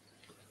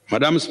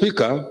 Madam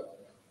Speaker,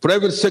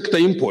 private sector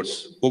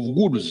imports of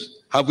goods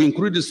have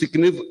increased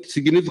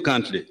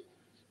significantly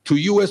to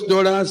US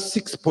dollars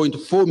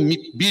 $6.4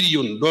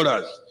 billion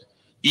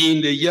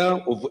in the year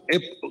of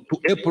to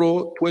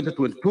April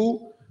 2022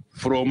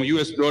 from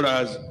US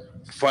dollars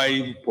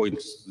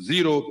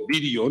 5.0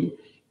 billion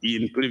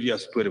in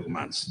previous 12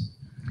 months.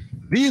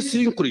 This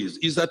increase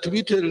is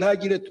attributed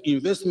largely to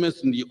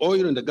investments in the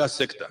oil and the gas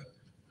sector.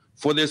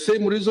 For the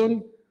same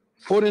reason,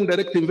 foreign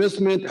direct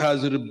investment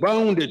has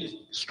rebounded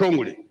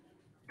strongly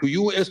to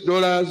US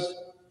dollars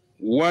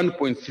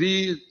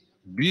 1.3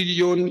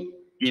 billion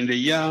in the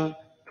year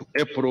to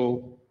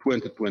April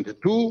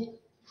 2022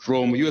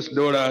 from US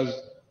dollars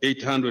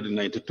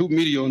 892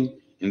 million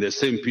in the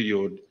same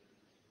period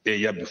a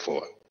year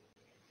before.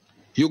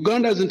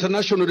 Uganda's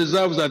international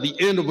reserves at the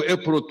end of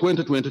April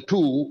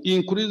 2022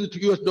 increased to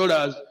US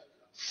dollars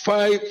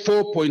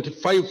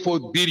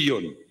 4.54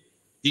 billion,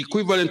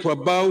 equivalent to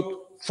about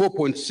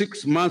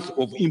 4.6 months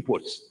of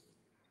imports.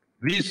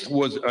 This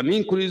was an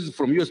increase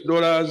from US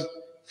dollars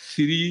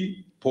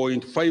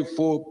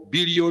 3.54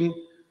 billion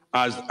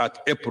as at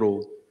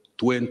April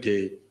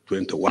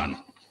 2021.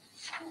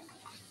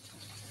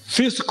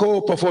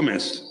 Fiscal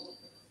performance.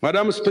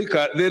 Madam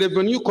Speaker, the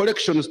revenue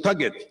collections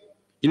target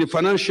in the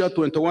financial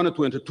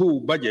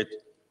 21-22 budget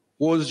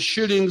was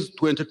shillings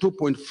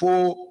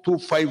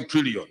 22.425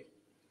 trillion.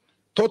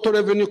 Total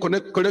revenue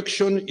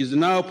collection is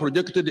now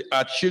projected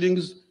at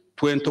shillings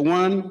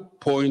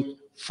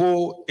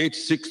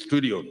 21.486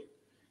 trillion.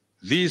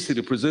 This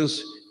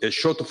represents a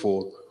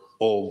shortfall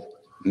of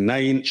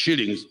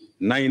shillings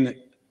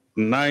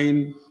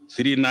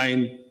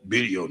 939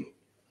 billion.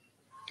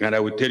 And I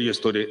will tell you a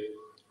story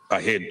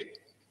ahead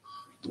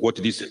what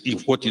this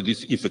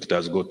effect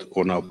has got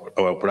on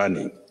our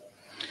planning.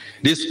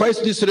 Despite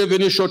this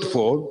revenue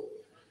shortfall,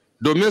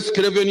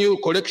 domestic revenue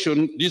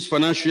collection this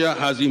financial year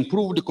has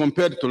improved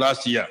compared to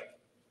last year.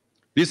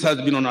 This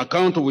has been on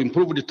account of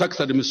improved tax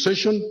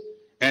administration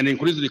and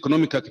increased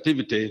economic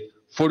activity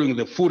following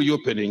the full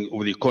reopening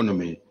of the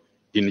economy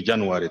in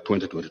January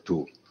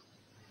 2022.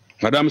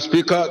 Madam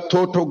Speaker,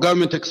 total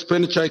government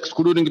expenditure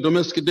excluding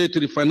domestic debt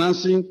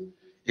refinancing,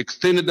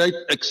 external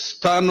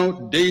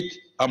debt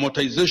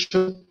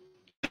amortization,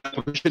 and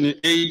appropriation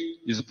aid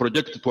is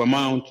projected to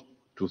amount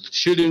to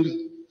shillings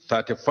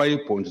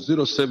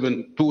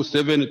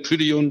 35.0727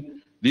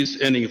 trillion this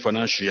ending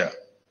financial year.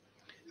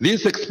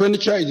 This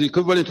expenditure is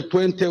equivalent to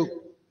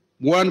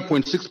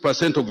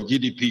 21.6% of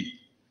GDP.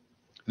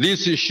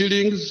 This is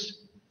shillings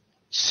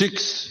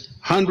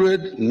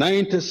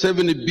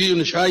 697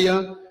 billion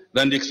higher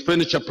than the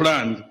expenditure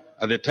planned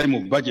at the time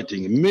of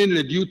budgeting,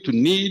 mainly due to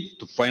need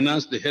to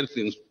finance the health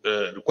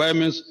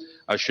requirements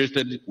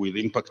associated with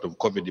the impact of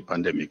COVID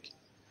pandemic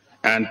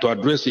and to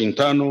address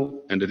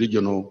internal and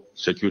regional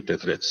security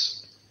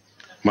threats.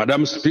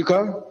 Madam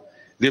Speaker,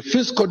 the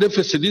fiscal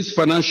deficit this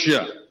financial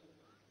year,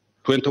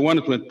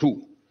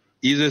 21-22,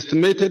 is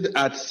estimated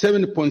at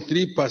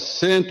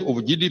 7.3%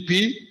 of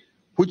GDP,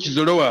 which is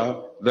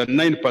lower than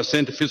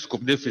 9% fiscal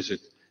deficit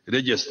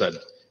registered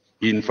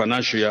in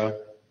financial year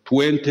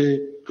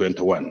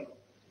 2021.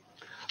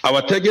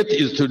 Our target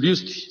is to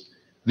reduce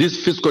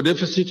this fiscal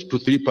deficit to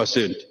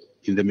 3%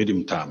 in the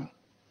medium term.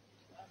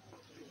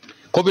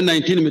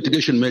 COVID-19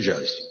 mitigation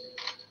measures.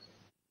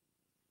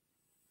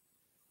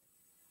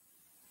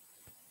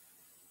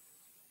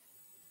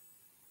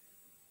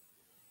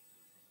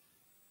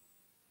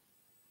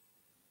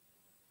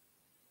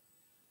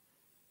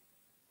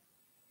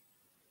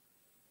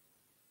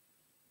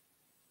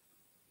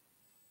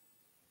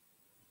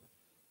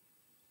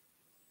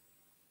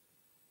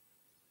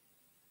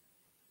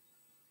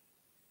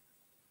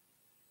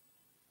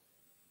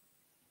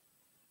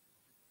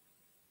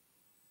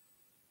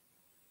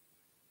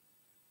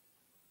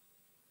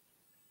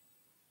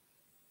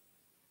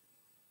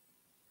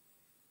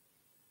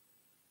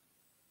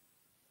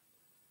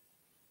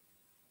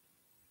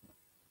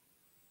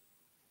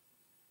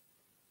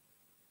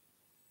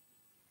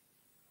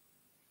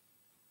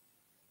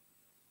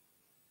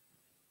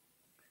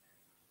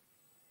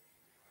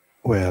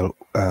 Well,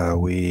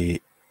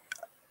 we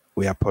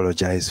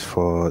apologize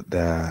for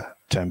the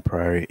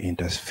temporary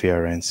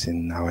interference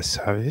in our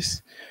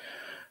service.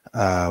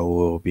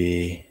 We'll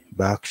be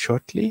back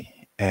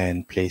shortly,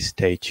 and please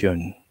stay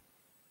tuned.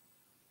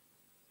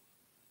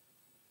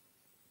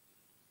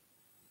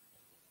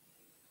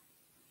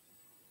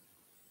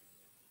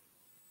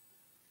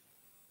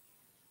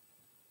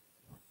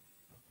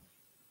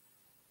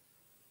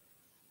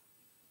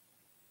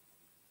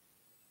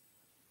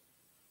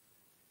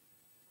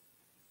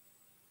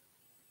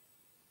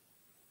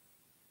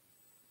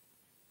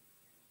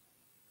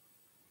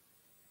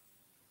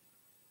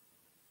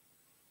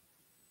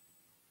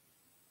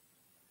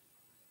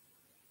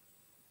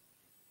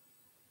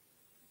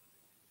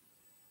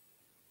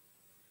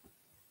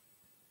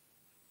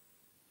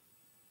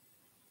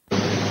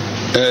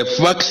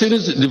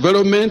 vaccines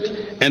development,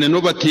 and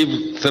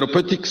innovative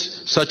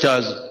therapeutics such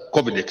as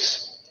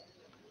COVID-19.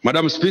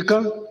 Madam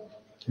Speaker,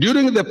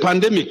 during the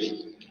pandemic,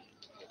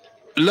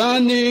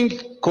 learning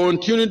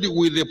continued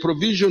with the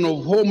provision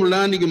of home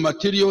learning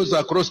materials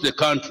across the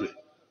country.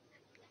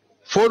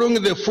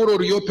 Following the full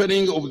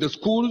reopening of the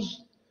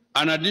schools,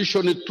 an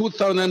additional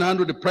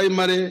 2,900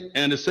 primary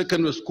and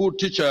secondary school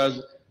teachers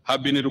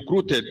have been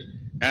recruited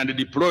and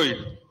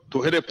deployed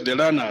to help the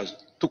learners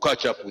to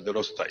catch up with the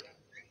lost time.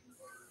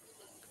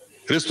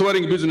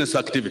 Restoring business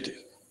activity.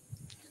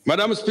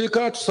 Madam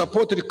Speaker, to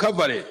support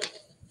recovery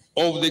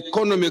of the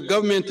economy,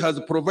 government has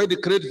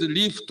provided credit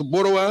relief to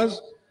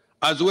borrowers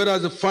as well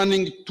as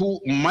funding to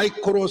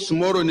micro,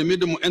 small, and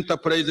medium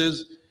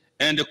enterprises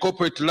and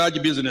corporate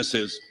large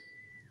businesses.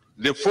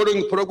 The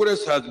following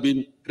progress has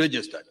been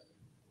registered.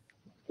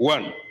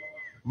 1.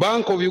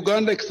 Bank of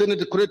Uganda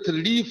extended credit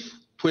relief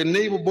to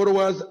enable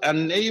borrowers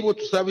unable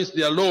to service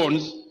their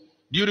loans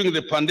during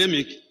the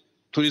pandemic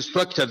to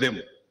restructure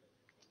them.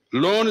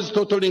 Loans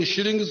totaling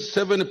shillings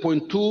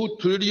 7.2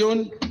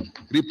 trillion,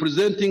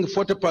 representing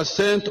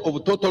 40%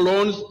 of total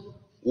loans,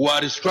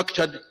 were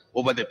restructured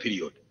over the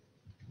period.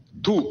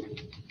 2.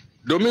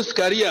 Domestic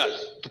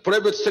arrears to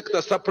private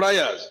sector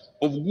suppliers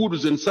of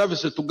goods and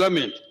services to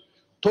government,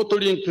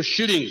 totaling to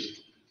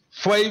shillings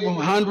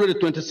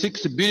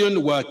 526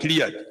 billion were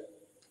cleared.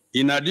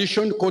 In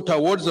addition, court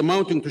awards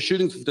amounting to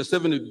shillings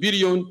 57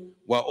 billion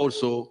were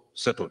also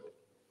settled.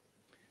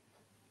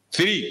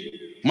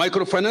 3.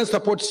 Microfinance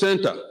Support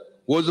Center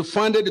was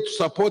funded to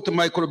support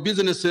micro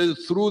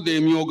businesses through the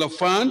Myoga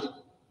Fund,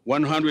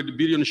 100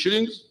 billion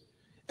shillings,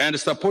 and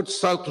support to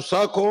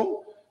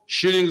SACCO,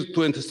 shillings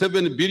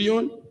 27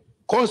 billion.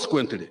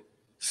 Consequently,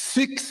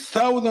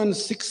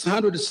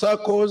 6,600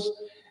 SACCOs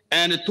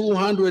and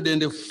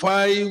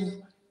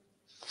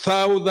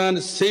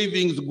 205,000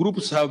 savings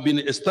groups have been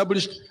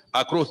established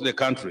across the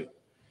country.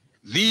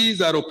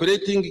 These are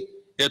operating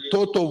a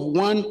total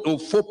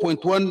of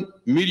 4.1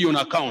 million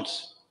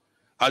accounts.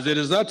 As a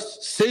result,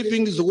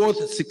 savings worth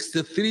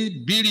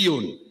 63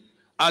 billion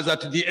as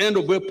at the end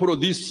of April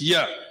this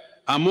year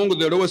among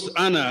the lowest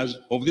earners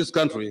of this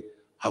country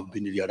have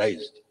been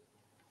realized.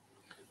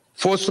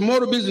 For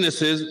small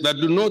businesses that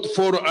do not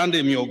fall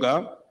under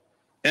Myoga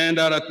and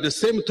are at the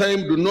same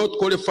time do not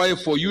qualify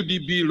for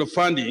UDB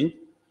funding,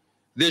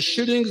 the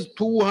shillings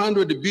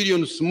 200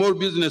 billion Small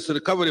Business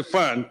Recovery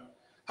Fund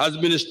has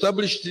been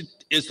established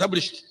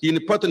in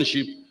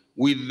partnership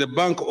with the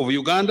Bank of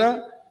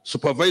Uganda,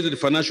 supervised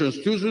financial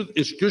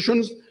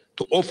institutions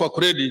to offer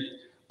credit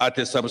at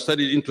a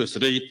subsidized interest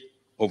rate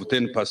of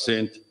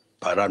 10%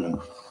 per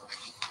annum.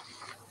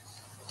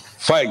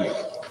 5.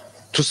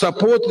 To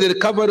support the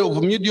recovery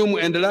of medium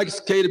and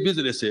large-scale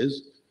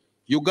businesses,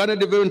 Uganda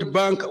Development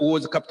Bank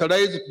was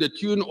capitalized to the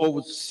tune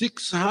of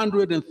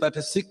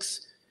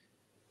 636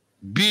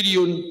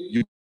 billion,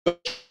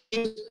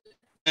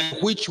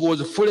 which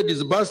was fully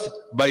disbursed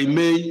by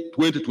May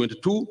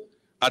 2022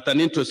 at an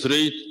interest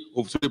rate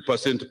of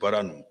 3% per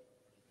annum.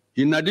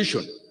 In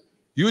addition,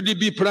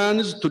 UDB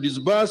plans to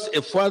disburse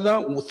a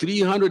further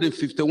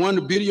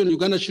 351 billion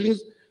Uganda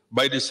shillings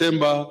by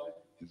December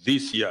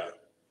this year.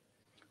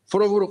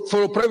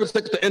 For private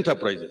sector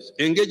enterprises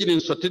engaged in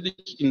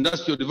strategic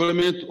industrial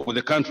development of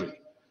the country,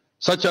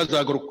 such as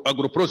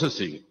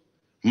agro-processing,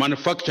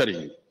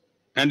 manufacturing,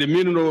 and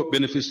mineral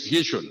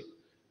beneficiation,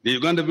 the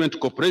Uganda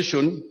Development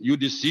Corporation,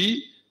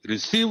 UDC,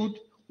 received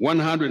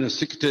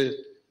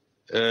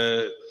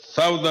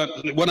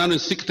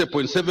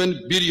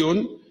 160.7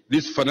 billion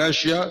this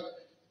financial year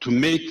to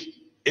make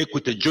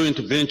equity joint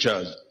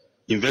ventures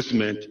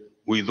investment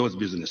with those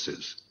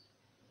businesses.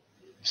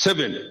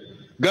 7.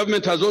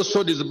 Government has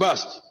also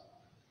disbursed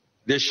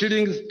the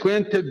shillings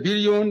 20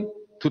 billion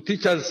to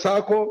Teachers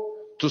SACCO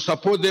to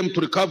support them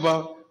to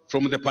recover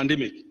from the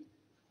pandemic.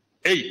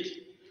 8.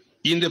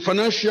 In the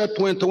financial year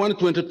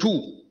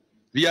 21-22,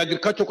 the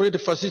Agricultural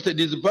Credit Facility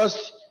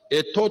disbursed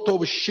a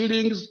total of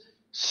shillings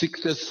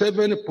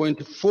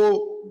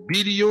 67.4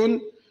 billion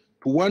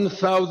to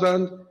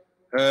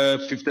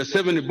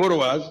 1,057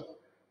 borrowers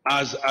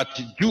as at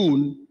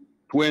June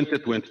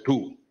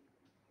 2022.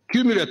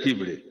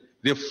 Cumulatively,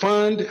 the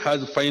fund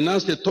has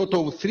financed a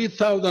total of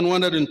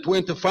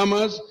 3,120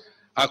 farmers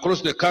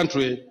across the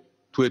country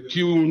to a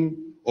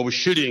tune of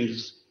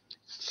shillings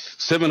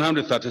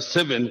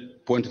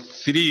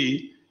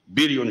 737.3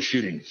 billion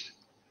shillings.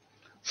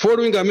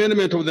 Following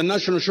amendment of the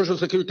National Social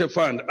Security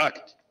Fund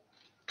Act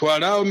to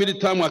allow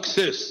mid-term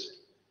access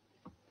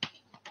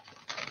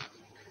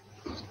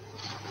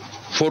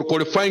for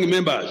qualifying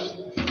members,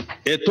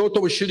 a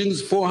total of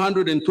shillings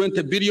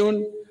 420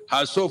 billion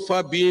has so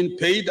far been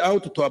paid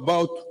out to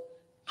about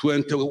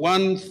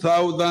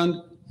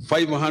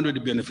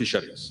 21,500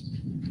 beneficiaries.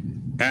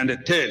 And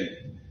 10,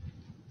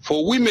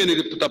 for women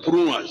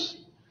entrepreneurs,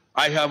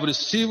 I have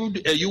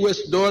received a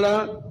US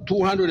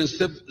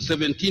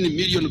 $217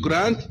 million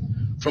grant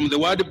from the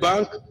World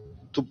Bank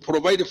to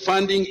provide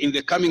funding in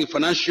the coming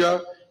financial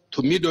year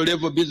to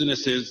middle-level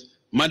businesses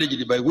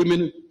managed by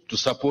women to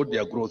support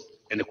their growth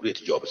and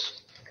create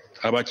jobs.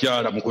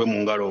 Abakyala mukwe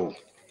mu ngalo.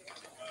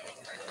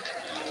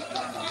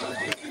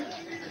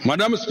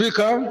 Madam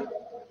Speaker,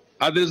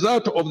 as a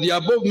result of the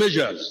above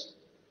measures,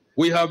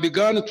 we have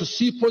begun to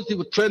see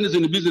positive trends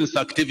in business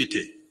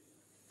activity.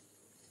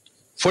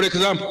 For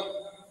example,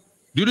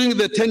 during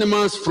the 10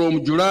 months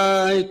from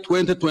July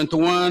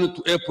 2021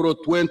 to April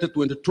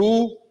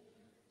 2022,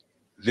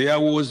 there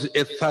was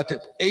a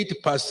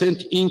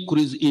 38%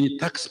 increase in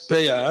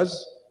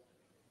taxpayers,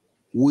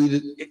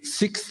 with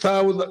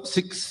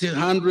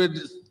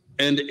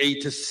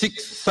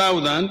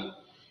 686,000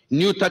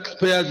 new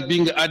taxpayers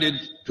being added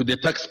to the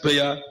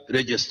taxpayer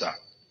register.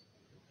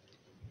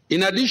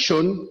 In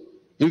addition,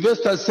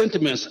 investors'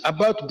 sentiments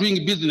about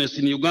doing business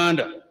in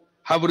Uganda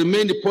have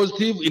remained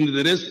positive in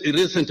the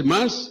recent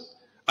months,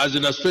 as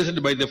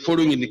illustrated by the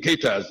following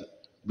indicators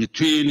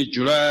between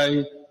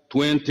July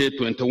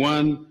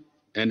 2021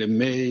 and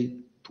May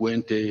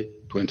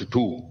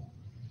 2022.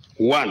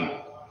 1.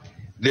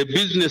 The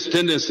Business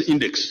Tendency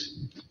Index,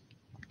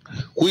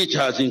 which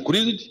has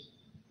increased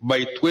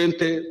by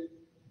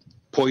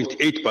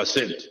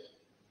 20.8%.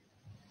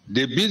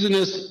 The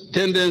Business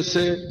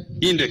Tendency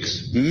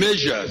Index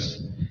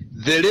measures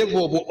the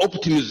level of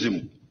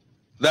optimism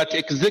that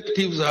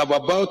executives have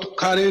about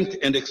current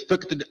and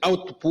expected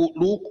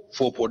outlook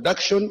for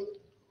production,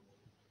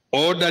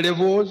 order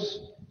levels,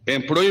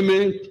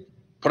 employment,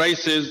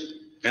 prices,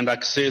 and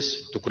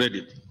access to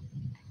credit.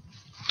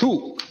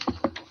 2,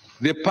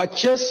 the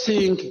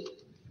Purchasing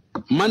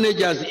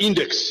Managers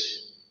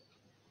Index,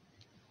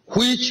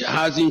 which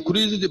has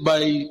increased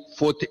by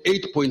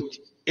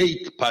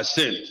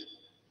 48.8%.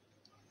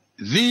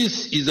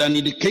 This is an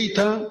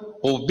indicator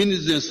of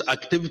business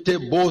activity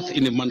both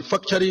in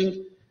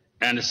manufacturing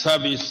and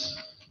service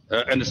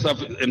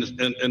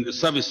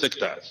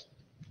sectors.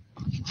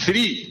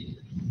 3,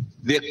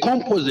 the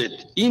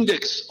Composite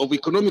Index of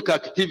Economic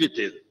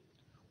Activity,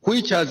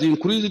 which has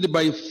increased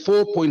by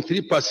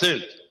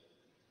 4.3%.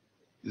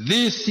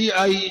 This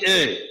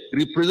CIA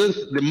represents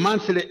the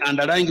monthly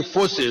underlying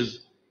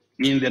forces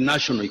in the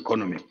national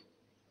economy.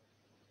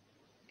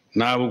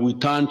 Now we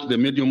turn to the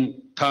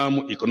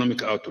medium-term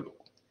economic outlook.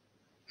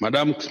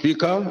 Madam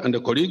Speaker and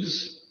the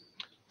colleagues,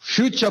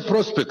 future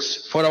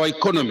prospects for our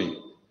economy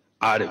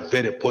are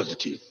very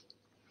positive,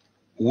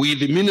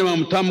 with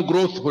minimum term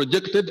growth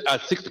projected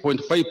at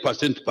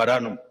 6.5% per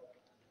annum.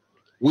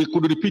 We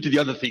could repeat the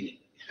other thing.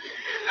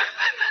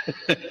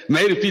 May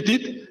I repeat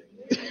it?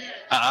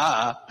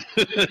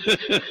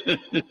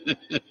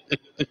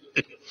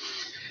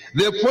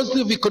 The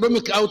positive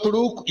economic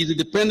outlook is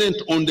dependent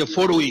on the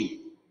following.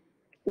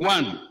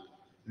 1,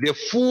 the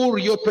full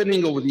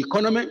reopening of the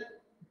economy.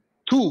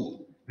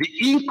 2, the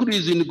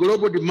increase in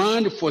global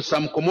demand for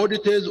some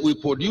commodities we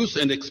produce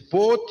and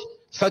export,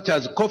 such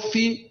as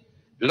coffee,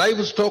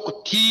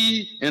 livestock,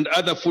 tea, and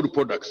other food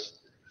products.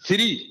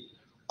 3,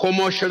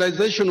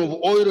 commercialization of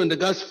oil and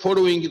gas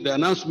following the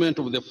announcement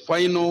of the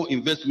final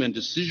investment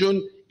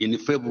decision in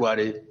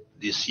February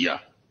this year.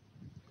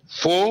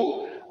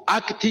 4,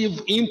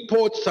 active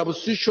import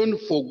substitution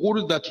for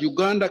goods that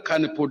Uganda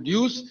can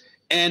produce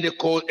and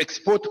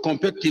export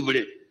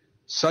competitively,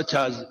 such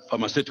as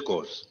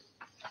pharmaceuticals.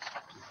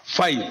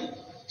 5,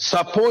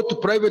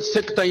 support private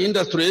sector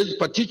industries,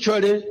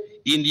 particularly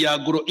in the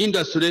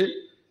agro-industry,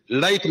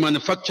 light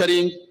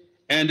manufacturing,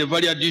 and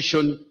value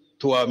addition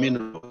to our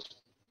minerals.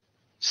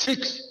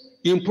 6,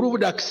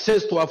 improved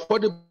access to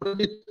affordable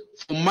credit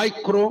for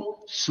micro,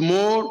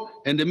 small,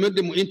 and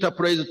medium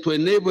enterprises to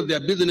enable their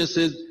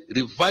businesses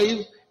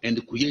revive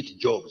and create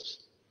jobs.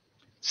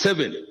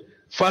 7,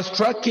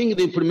 fast-tracking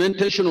the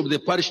implementation of the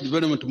parish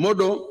development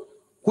model,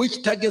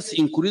 which targets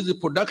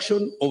increased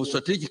production of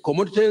strategic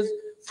commodities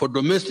for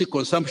domestic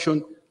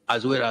consumption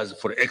as well as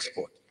for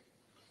export.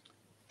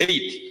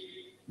 8,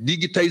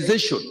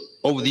 digitization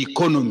of the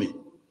economy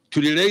to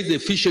realize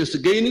efficiency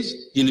gains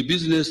in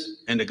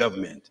business and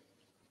government.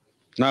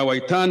 Now I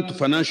turn to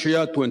financial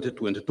year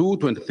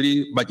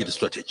 2022-23 budget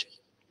strategy.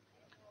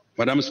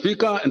 Madam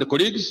Speaker and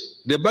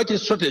colleagues, the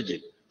budget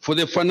strategy for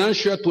the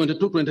financial year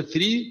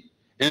 22-23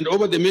 and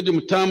over the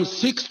medium term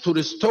seeks to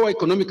restore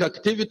economic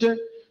activity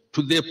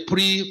to the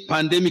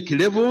pre-pandemic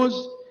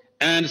levels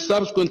and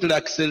subsequently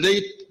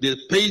accelerate the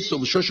pace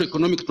of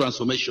socio-economic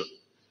transformation.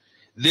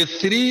 The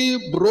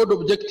 3 broad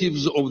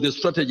objectives of the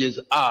strategies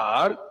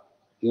are: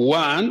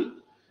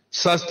 1,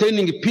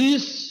 sustaining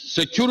peace,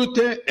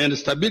 security, and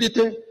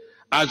stability,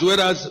 as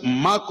well as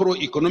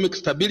macroeconomic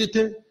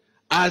stability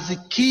as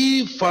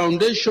key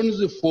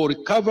foundations for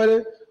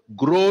recovery,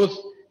 growth,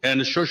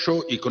 and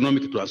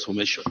socio-economic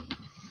transformation.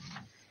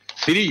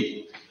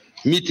 3,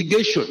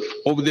 mitigation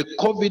of the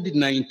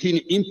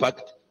COVID-19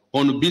 impact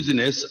on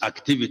business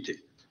activity,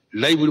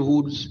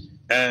 livelihoods,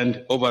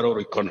 and overall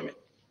economy.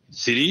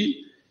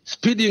 3,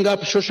 speeding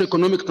up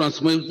socio-economic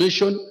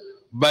transformation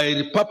by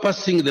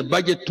repurposing the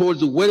budget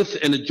towards wealth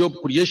and job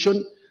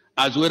creation,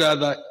 as well as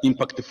other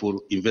impactful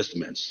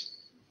investments.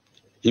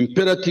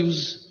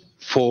 Imperatives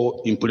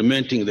for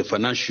implementing the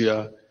financial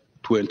year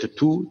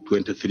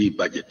 22-23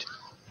 budget.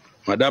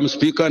 Madam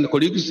Speaker and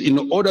colleagues, in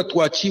order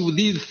to achieve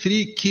these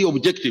 3 key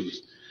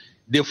objectives,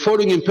 the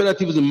following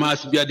imperatives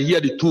must be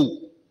adhered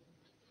to.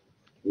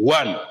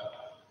 1,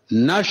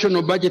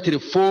 national budget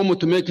reform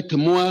to make it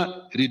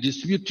more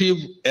redistributive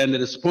and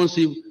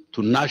responsive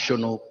to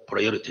national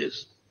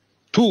priorities.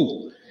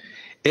 2,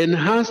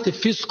 enhanced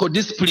fiscal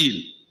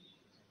discipline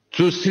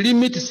to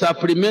limit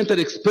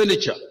supplementary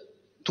expenditure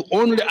to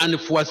only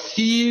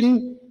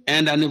unforeseen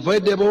and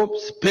unavoidable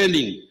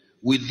spending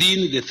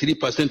within the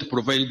 3%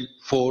 provided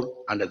for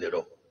under the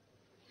law.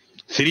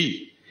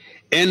 3,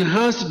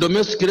 enhance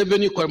domestic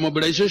revenue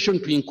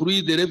mobilization to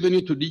increase the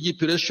revenue to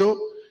GDP ratio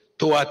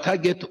to a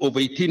target of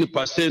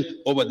 18%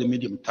 over the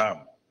medium term.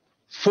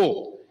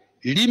 4,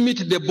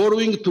 limit the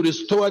borrowing to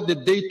restore the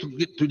debt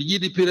to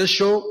GDP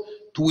ratio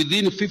to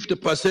within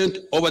 50%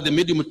 over the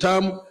medium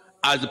term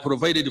as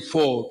provided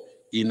for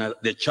in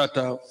the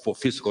Charter for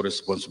Fiscal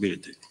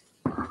Responsibility.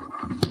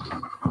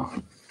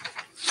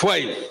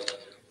 5,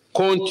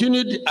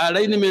 continued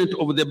alignment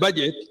of the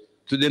budget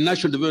to the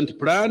National Development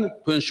Plan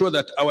to ensure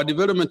that our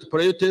development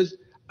priorities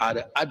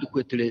are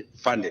adequately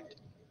funded.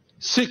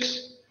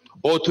 6,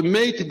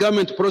 automate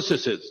government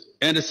processes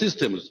and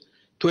systems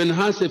to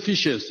enhance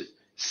efficiency,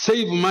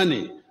 save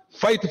money,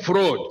 fight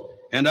fraud,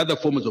 and other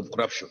forms of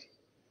corruption.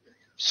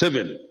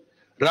 7,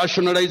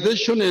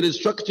 rationalization and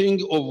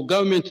restructuring of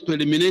government to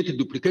eliminate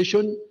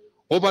duplication,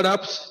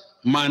 overlaps,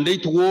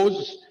 mandate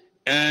wars,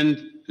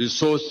 and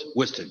resource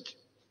wastage.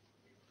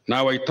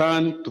 Now I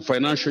turn to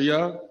financial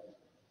year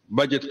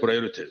budget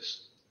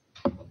priorities.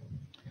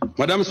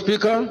 Madam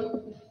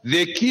Speaker,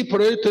 the key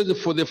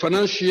priorities for the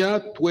financial year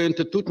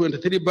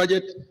 22-23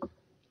 budget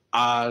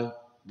are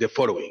the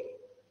following.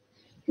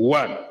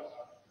 1,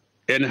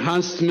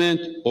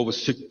 enhancement of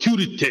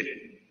security,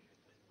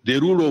 the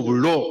rule of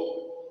law,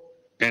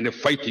 and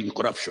fighting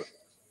corruption.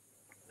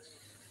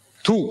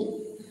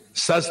 2,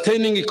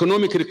 sustaining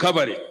economic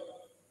recovery.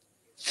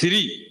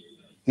 3,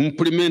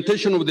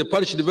 implementation of the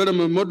parish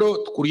development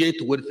model to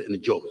create wealth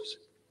and jobs.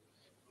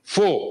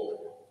 4,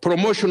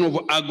 promotion of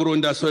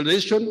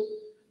agro-industrialization,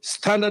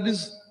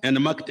 standards, and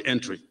market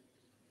entry.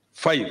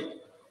 5,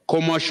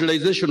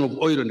 commercialization of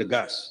oil and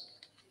gas.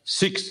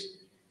 6,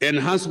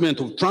 enhancement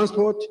of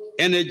transport,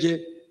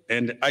 energy,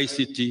 and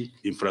ICT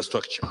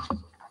infrastructure.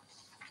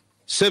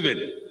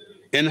 7,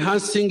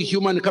 enhancing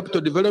human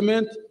capital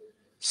development,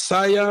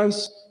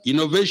 science,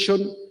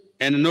 innovation,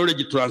 and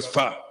knowledge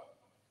transfer.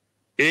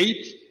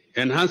 8,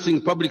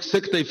 enhancing public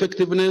sector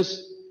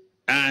effectiveness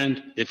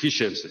and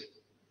efficiency.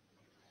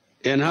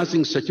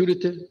 Enhancing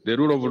security, the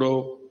rule of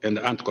law, and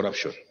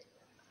anti-corruption.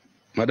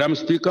 Madam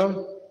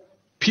Speaker,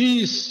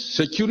 peace,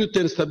 security,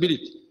 and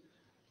stability,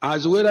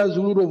 as well as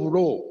rule of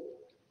law,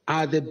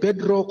 are the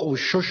bedrock of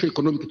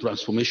socio-economic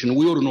transformation.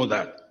 We all know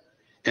that.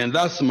 And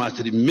thus must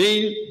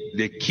remain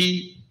the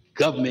key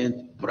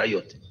government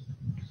priority.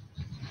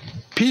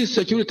 Peace,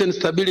 security, and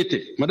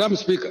stability. Madam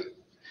Speaker,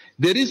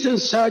 the recent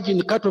surge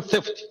in cattle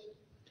theft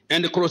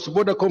and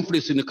cross-border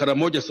conflicts in the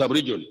Karamoja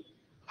sub-region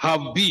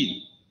have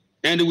been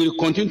and will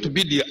continue to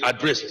be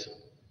addressed.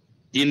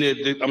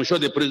 I'm sure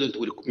the President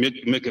will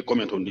make a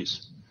comment on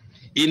this.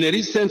 In a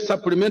recent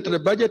supplementary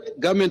budget,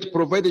 government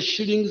provided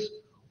shillings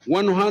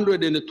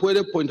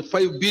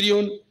 112.5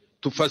 billion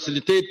to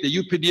facilitate the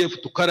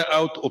UPDF to carry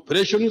out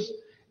operations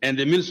and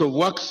the Ministry of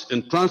Works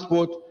and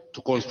Transport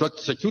to construct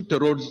security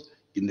roads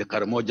in the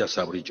Karamoja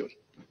sub-region.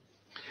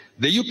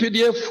 The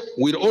UPDF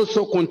will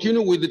also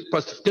continue with the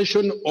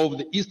pacification of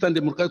the Eastern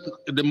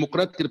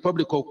Democratic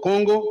Republic of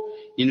Congo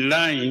in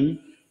line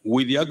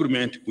with the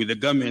agreement with the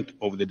government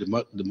of the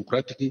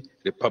Democratic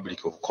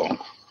Republic of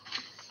Congo.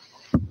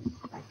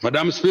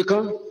 Madam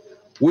Speaker,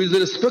 with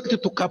respect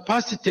to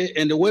capacity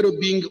and the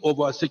well-being of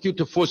our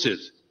security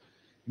forces,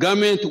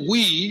 government,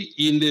 we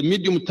in the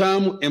medium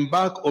term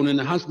embark on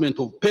enhancement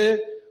of pay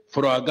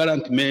for our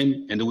gallant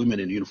men and women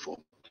in uniform.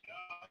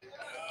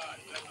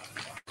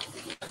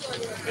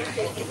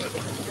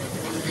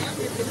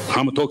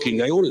 I'm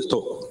talking, I always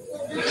talk.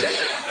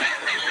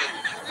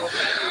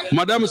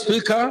 Madam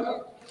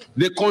Speaker,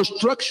 the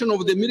construction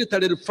of the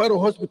military referral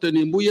hospital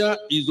in Mbuya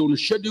is on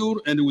schedule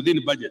and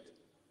within budget.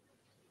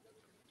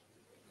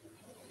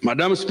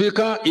 Madam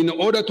Speaker, in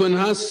order to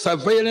enhance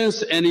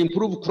surveillance and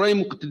improve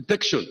crime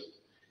detection,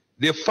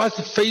 the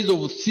first phase of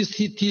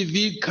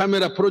CCTV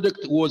camera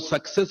project was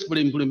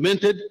successfully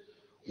implemented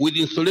with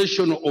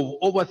installation of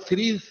over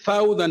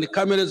 3,000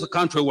 cameras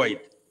countrywide.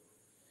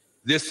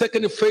 The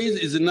second phase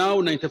is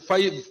now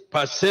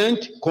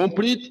 95%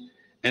 complete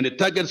and it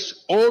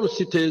targets all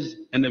cities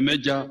and the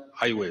major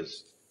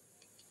highways.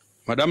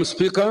 Madam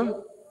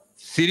Speaker,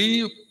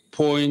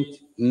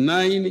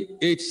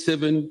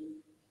 3.987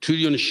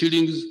 trillion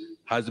shillings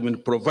has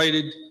been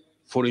provided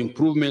for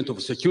improvement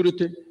of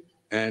security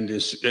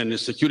and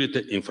security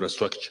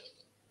infrastructure.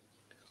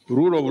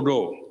 Rule of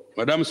law,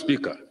 Madam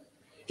Speaker,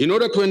 in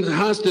order to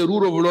enhance the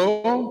rule of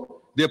law,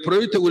 the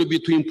priority will be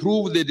to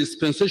improve the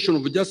dispensation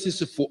of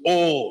justice for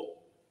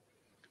all.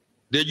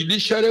 The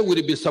judiciary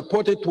will be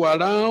supported to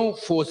allow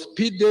for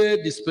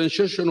speedy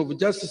dispensation of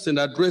justice and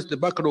address the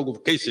backlog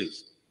of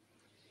cases.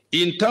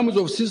 In terms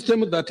of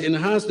systems that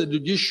enhance the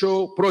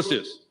judicial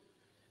process,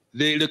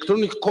 the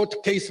electronic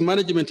court case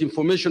management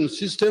information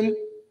system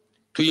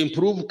to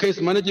improve case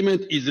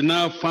management is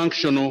now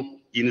functional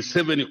in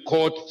 7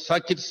 court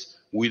circuits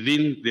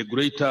within the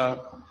Greater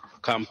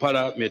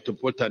Kampala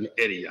metropolitan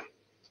area.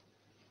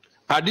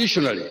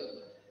 Additionally,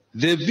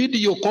 the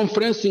video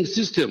conferencing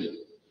system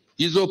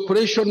is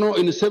operational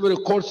in several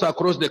courts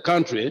across the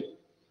country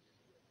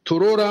to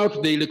roll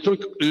out the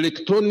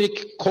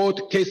electronic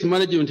court case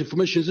management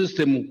information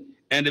system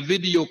and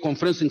video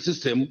conferencing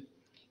system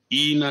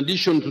in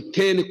addition to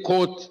 10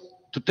 courts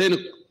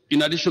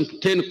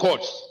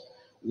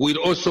will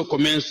also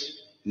commence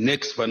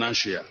next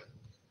financial year.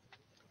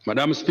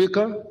 Madam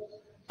Speaker,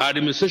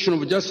 administration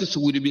of justice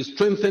will be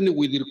strengthened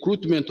with the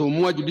recruitment of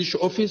more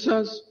judicial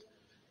officers,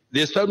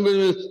 the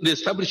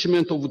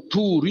establishment of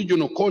 2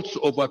 regional courts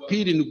of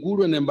appeal in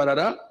Gulu and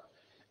Mbarara,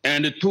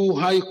 and 2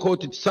 high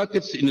court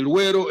circuits in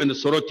Luwero and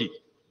Soroti.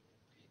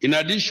 In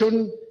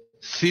addition,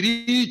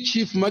 3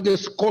 chief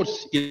magistrates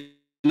courts in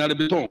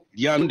Albeton,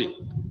 Yande,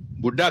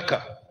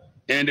 Budaka,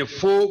 and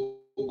 4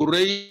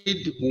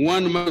 grade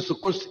 1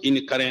 magistrate courts in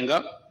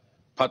Karenga,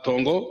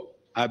 Patongo,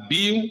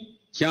 Abim,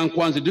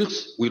 Kyankwanzi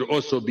Dukes will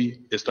also be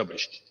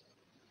established.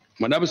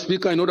 Madam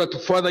Speaker, in order to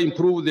further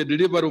improve the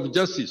delivery of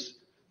justice,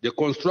 the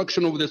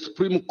construction of the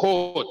Supreme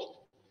Court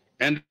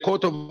and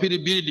Court of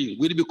Appeal building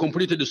will be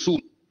completed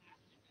soon.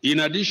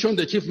 In addition,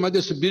 the Chief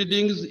Magistrate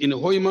buildings in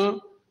Hoima,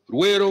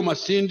 Ruero,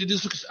 Masindi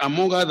districts,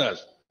 among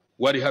others,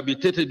 were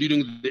rehabilitated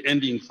during the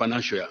ending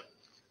financial year.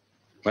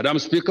 Madam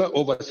Speaker,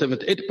 over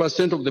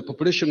 78% of the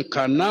population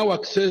can now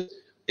access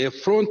a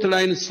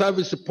frontline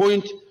service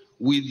point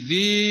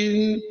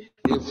within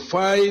a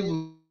 5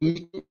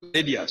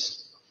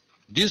 radius.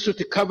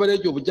 District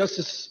coverage of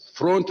justice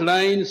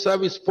frontline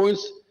service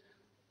points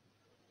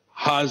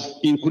has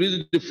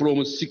increased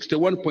from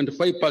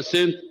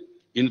 61.5%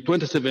 in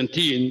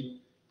 2017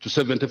 to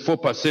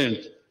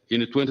 74%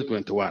 in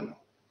 2021.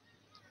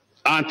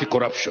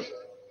 Anti-corruption.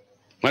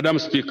 Madam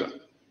Speaker,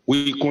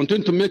 we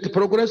continue to make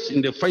progress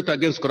in the fight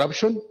against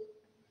corruption.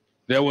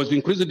 There was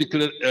increased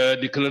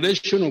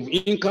declaration of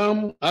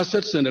income,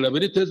 assets, and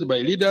liabilities by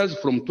leaders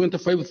from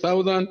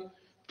 25,000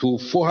 to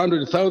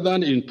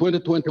 400,000 in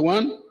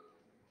 2021,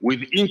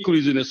 with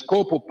increase in the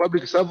scope of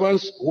public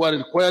servants who are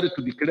required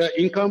to declare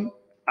income,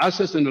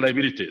 assets, and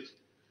liabilities.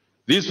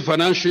 This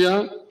financial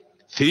year,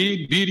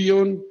 3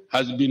 billion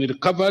has been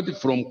recovered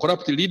from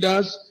corrupt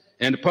leaders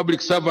and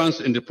public servants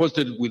and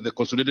deposited with the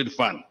consolidated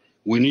fund.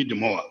 We need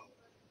more.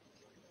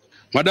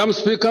 Madam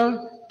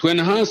Speaker, to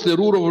enhance the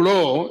rule of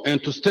law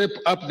and to step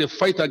up the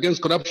fight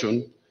against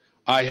corruption,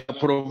 I have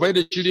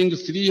provided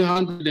shillings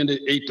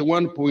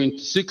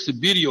 381.6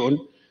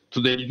 billion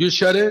to the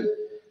judiciary,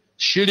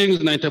 shillings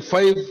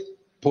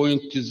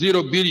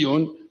 95.0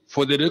 billion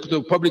for the Directorate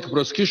of Public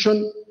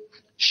Prosecution,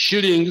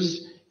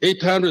 shillings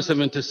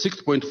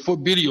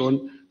 876.4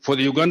 billion for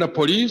the Uganda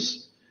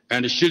Police,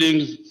 and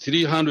shillings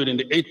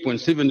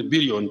 308.7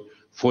 billion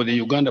for the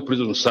Uganda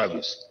Prison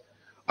Service.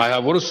 I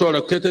have also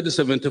allocated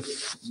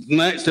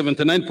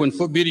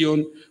 79.4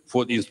 billion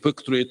for the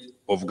Inspectorate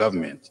of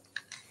Government.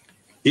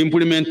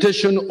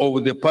 Implementation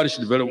of the parish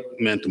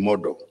development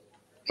model.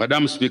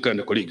 Madam Speaker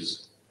and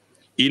colleagues,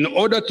 in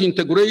order to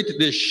integrate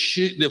the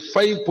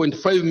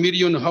 5.5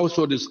 million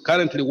households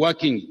currently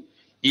working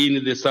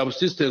in the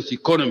subsistence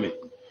economy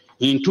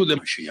into the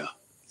share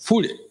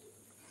fully.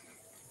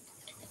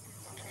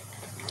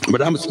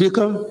 Madam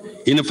Speaker,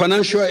 in the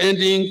financial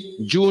ending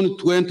June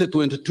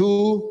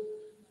 2022,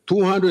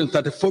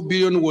 234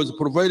 billion was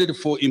provided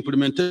for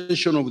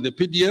implementation of the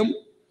PDM.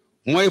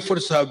 More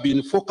efforts have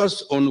been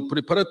focused on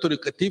preparatory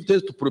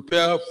activities to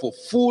prepare for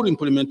full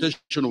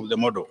implementation of the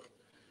model.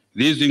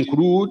 These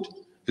include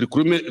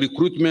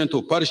recruitment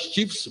of parish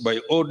chiefs by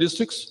all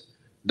districts,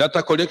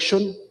 data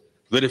collection,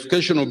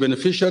 verification of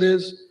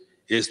beneficiaries,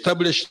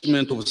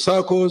 establishment of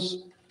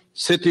circles,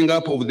 setting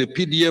up of the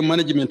PDM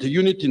management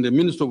unit in the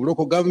Ministry of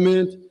Local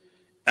Government,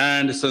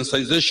 and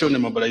sensitization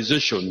and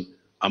mobilization,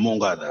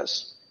 among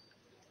others.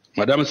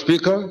 Madam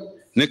Speaker,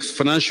 next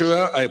financial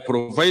year, I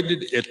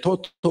provided a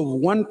total of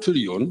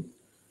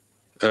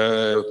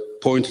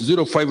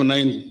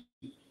 1,000,000,059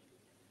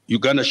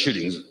 Uganda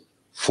shillings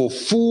for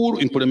full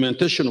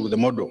implementation of the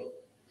model.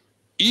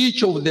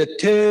 Each of the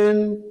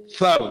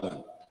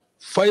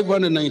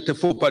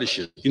 10,594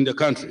 parishes in the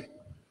country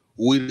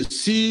will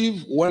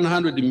receive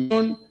 100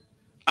 million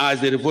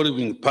as a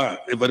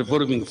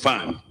revolving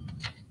fund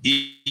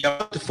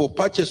for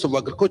purchase of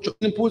agricultural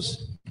inputs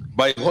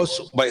by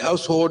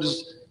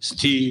households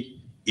still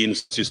in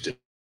system.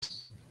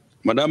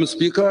 Madam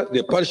Speaker,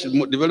 the parish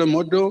development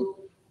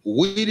model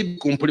will be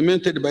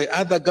complemented by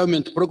other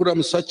government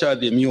programs such as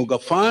the Myoga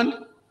Fund,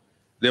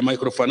 the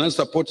Microfinance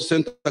Support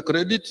Center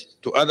credit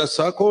to other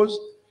circles,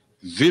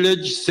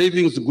 village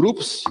savings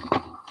groups,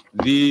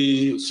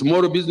 the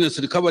Small Business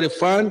Recovery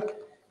Fund,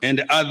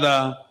 and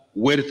other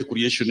wealth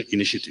creation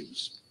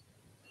initiatives.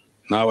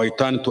 Now I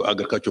turn to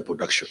agricultural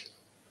production.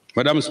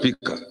 Madam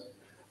Speaker,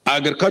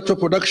 agricultural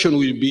production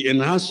will be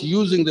enhanced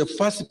using the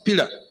first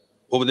pillar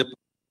of the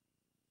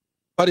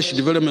parish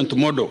development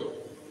model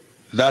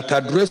that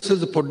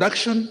addresses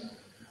production,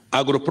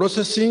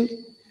 agro-processing,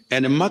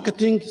 and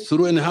marketing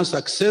through enhanced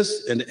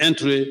access and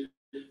entry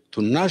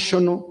to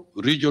national,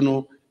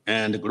 regional,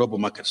 and global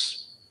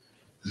markets.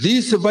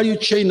 This value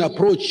chain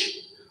approach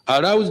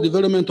allows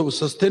development of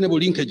sustainable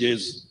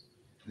linkages.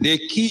 The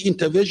key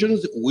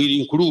interventions will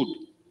include: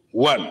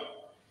 1,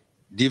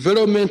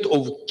 development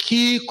of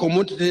key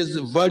commodities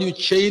value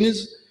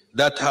chains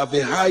that have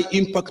a high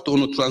impact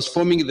on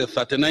transforming the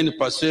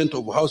 39%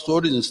 of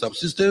households in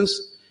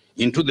subsistence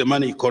into the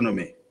money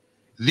economy.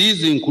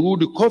 These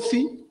include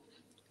coffee,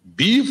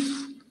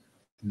 beef,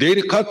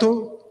 dairy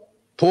cattle,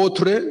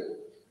 poultry,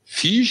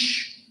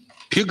 fish,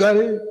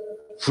 piggery,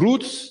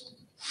 fruits,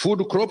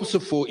 food crops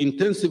for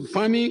intensive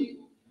farming,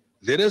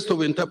 the rest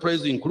of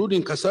enterprise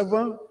including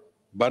cassava,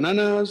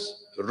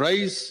 bananas,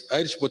 rice,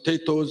 Irish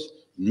potatoes,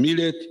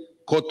 millet,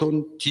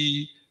 cotton,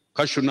 tea,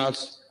 cashew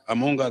nuts,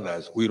 among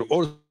others, will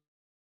also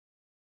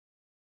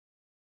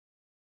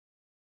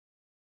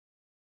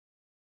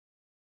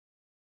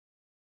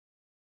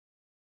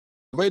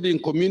providing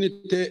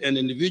community and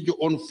individual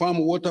on-farm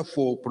water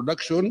for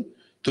production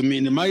to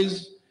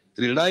minimize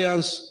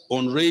reliance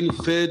on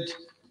rain-fed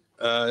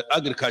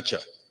agriculture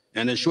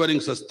and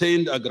ensuring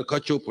sustained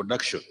agricultural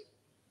production.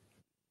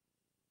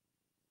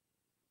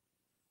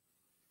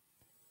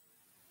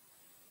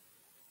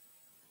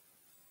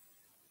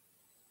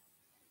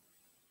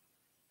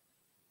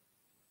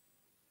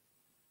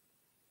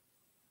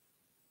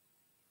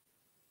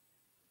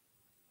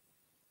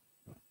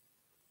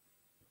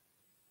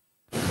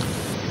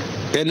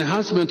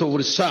 Enhancement of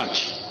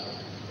research,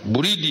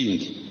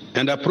 breeding,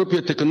 and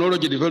appropriate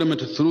technology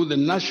development through the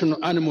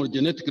National Animal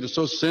Genetic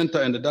Resource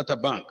Center and Data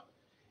Bank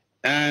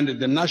and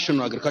the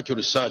National Agricultural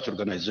Research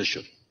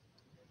Organization.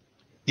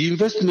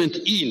 Investment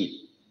in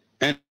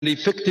and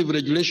effective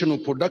regulation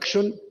of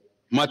production,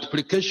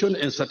 multiplication,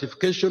 and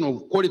certification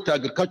of quality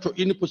agricultural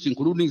inputs,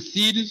 including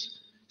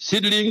seeds,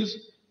 seedlings,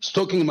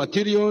 stocking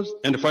materials,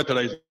 and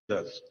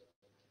fertilizers.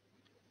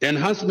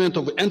 Enhancement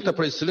of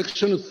enterprise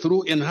selection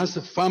through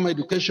enhanced farmer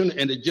education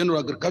and general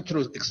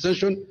agricultural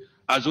extension,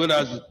 as well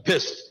as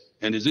pest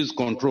and disease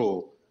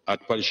control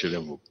at parish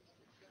level.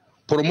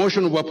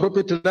 Promotion of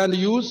appropriate land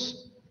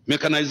use,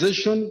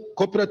 mechanization,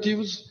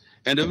 cooperatives,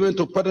 and development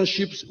of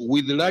partnerships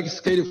with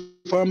large-scale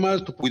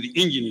farmers with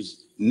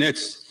engines,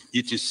 nets,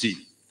 etc.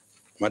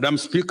 Madam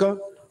Speaker,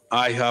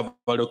 I have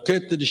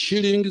allocated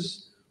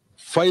shillings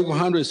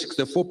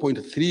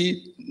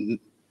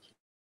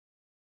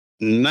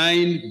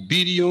 564.39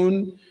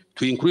 billion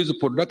to increase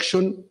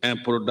production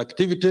and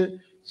productivity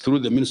through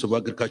the Ministry of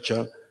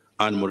Agriculture,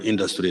 Animal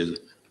Industries,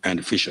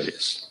 and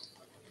Fisheries.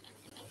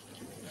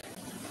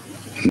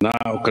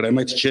 Now,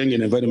 climate change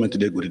and environment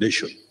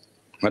degradation.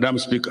 Madam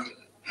Speaker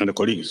and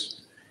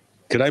colleagues,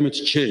 climate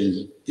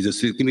change is a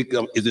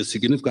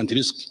significant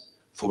risk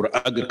for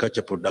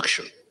agriculture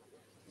production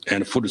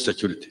and food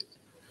security.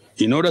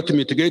 In order to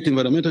mitigate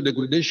environmental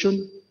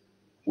degradation,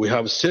 we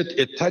have set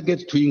a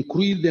target to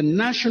increase the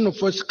national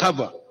forest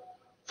cover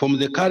from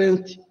the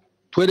current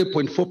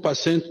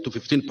 20.4% to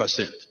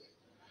 15%.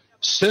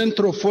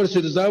 Central forest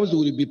reserves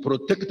will be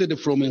protected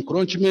from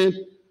encroachment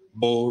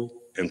by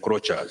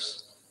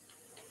encroachers.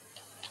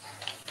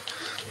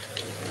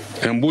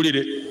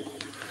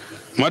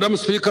 Madam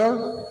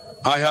Speaker,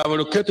 I have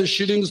allocated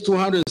shillings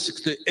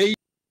 268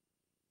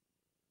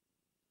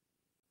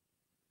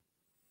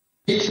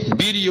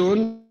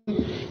 billion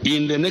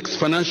in the next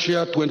financial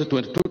year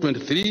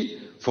 2022-23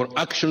 for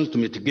actions to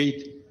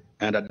mitigate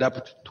and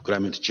adapt to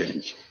climate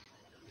change.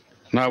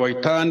 Now I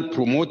turn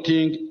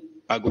promoting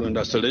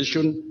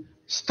agro-industrialization,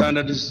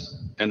 standards,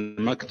 and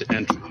market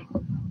entry.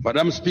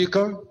 Madam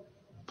Speaker,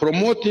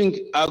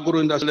 promoting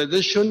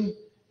agro-industrialization,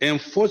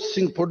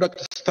 enforcing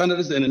product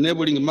standards, and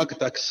enabling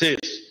market access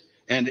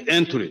and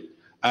entry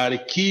are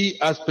key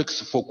aspects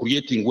for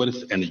creating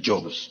wealth and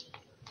jobs.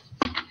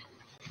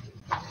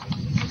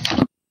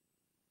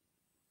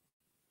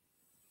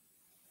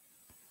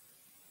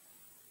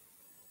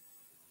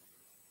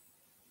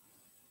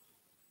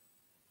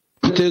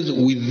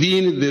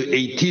 Within the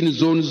 18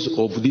 zones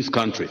of this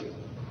country.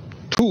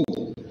 2,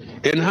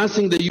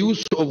 enhancing the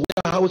use of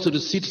warehouse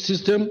receipt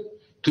system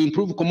to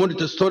improve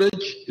commodity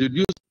storage,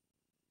 reduce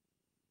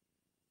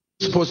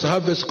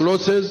post-harvest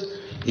losses,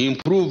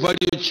 improve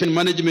value chain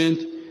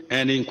management,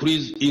 and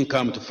increase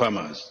income to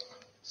farmers.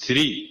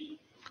 3,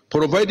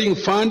 providing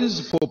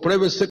funds for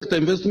private sector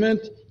investment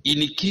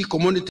in key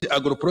commodity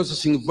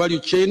agro-processing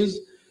value chains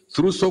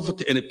through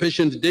soft and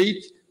patient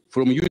debt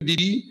from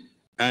UDD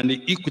and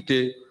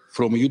equity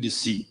from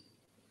UDC.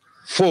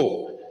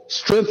 4,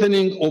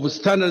 strengthening of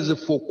standards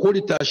for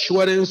quality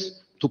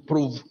assurance to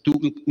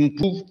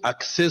improve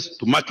access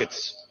to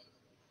markets.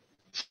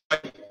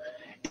 5,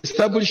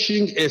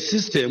 establishing a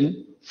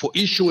system for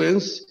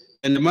issuance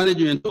and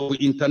management of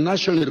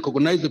internationally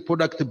recognized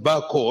product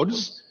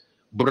barcodes,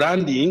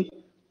 branding,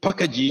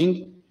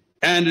 packaging,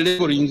 and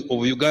labeling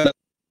of Uganda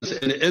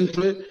and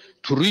entry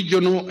to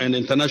regional and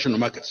international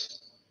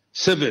markets.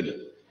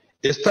 7,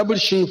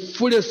 establishing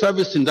fully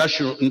serviced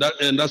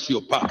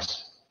industrial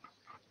parks.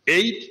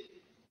 8,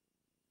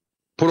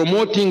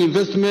 promoting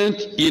investment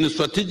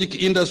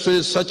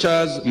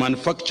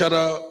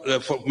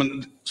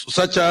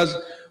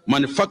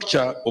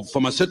manufacture of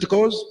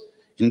pharmaceuticals,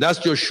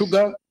 industrial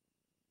sugar,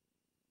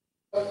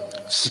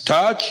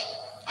 starch,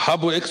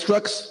 herbal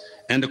extracts,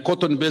 and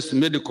cotton-based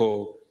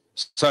medical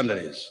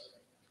sundries.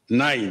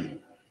 9,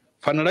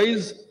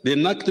 finalize the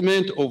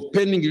enactment of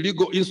pending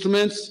legal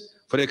instruments,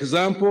 for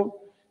example,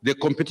 the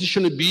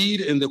competition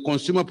bill and the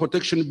consumer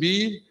protection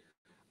bill,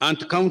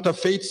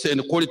 anti-counterfeits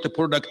and quality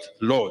product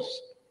laws.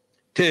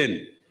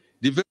 10,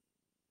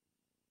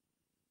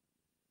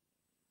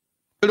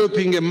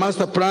 developing a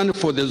master plan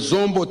for the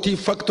Zombo tea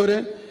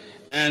factory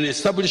and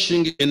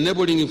establishing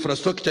enabling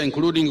infrastructure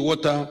including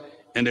water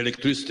and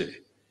electricity.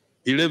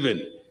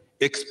 11,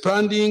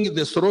 expanding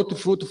the Soroti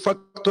fruit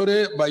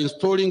factory by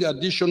installing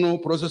additional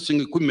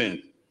processing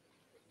equipment,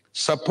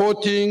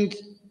 supporting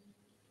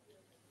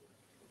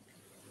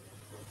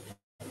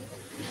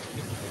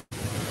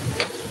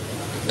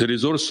there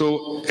is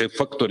also a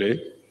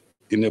factory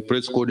in a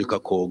place called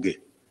Kakoge,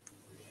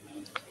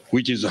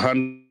 which is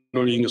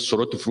handling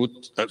Soroti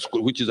fruit,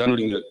 which is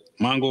handling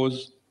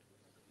mangoes,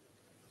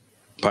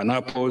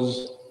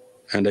 pineapples,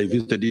 and I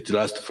visited it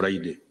last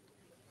Friday.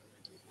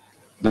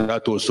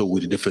 That also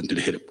will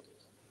definitely help.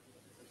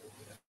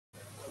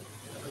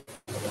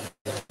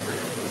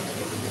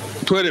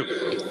 12,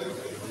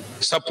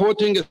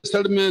 supporting a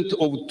settlement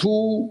of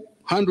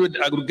 200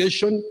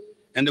 aggregation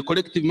and the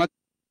collective marketing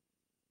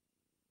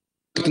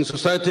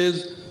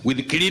societies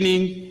with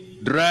cleaning,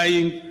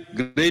 drying,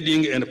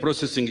 grading, and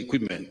processing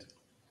equipment.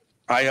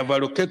 I have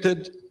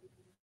allocated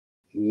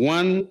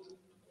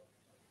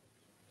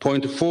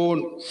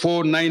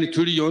 1.449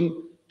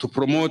 trillion to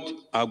promote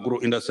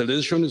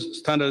agro-industrialization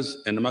standards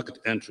and market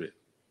entry.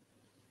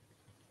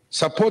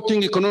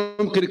 Supporting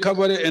economic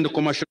recovery and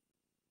commercial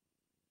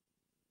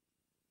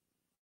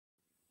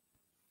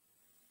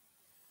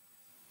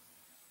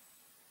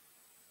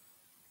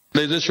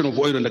of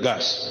oil and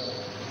gas.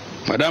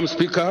 Madam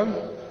Speaker,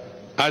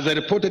 as I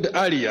reported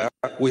earlier,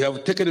 we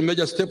have taken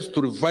major steps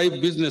to revive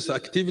business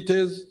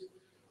activities,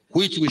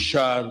 which we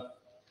shall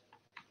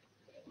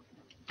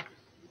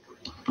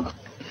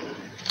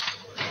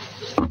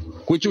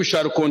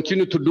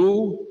continue to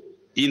do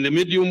in the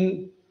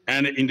medium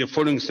and in the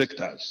following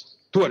sectors.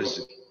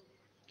 Tourism.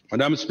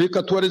 Madam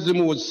Speaker,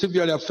 tourism was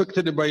severely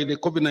affected by the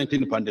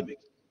COVID-19 pandemic.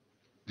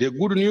 The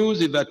good news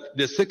is that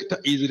the sector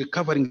is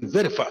recovering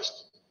very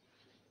fast.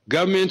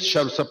 Government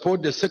shall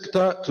support the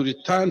sector to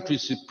return to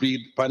its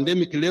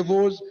pre-pandemic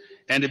levels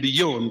and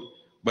beyond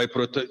by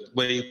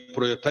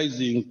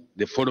prioritizing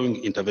the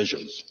following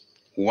interventions.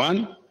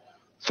 1,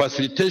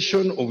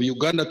 facilitation of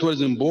Uganda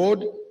Tourism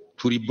Board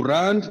to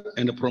rebrand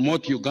and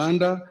promote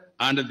Uganda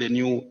under the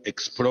new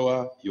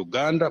Explore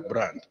Uganda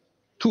brand.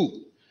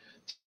 2,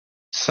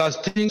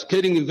 sustaining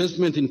scaling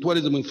investment in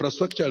tourism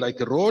infrastructure like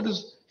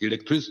roads,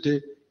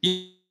 electricity,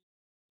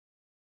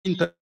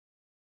 internet,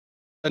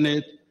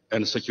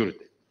 and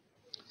security.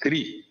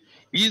 3,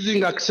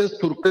 easing access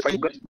to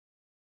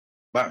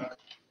bank.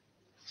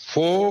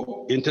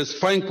 4,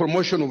 intensifying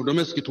promotion of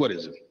domestic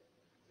tourism.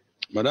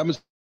 Madam,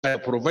 I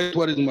provide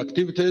tourism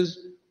activities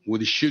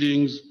with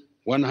shillings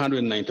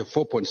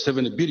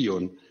 194.7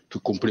 billion to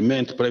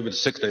complement private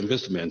sector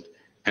investment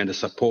and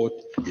support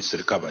its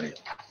recovery.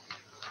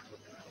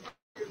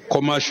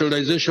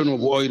 Commercialization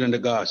of oil and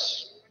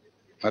gas.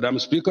 Madam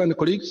Speaker and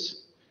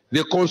colleagues,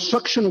 the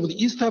construction of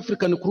the East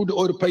African crude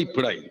oil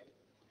pipeline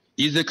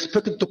is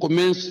expected to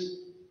commence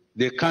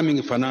the coming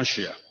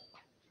financial year.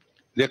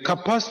 The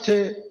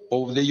capacity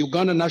of the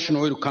Uganda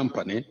National Oil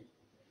Company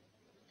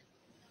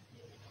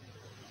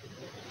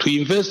to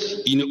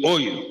invest in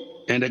oil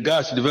and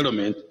gas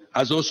development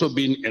has also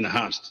been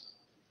enhanced.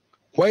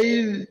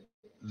 While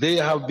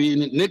there have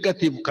been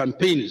negative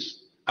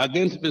campaigns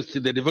against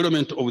the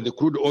development of the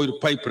crude oil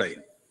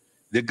pipeline,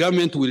 the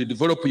government will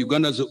develop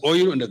Uganda's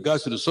oil and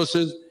gas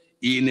resources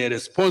in a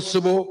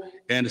responsible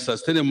and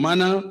sustainable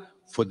manner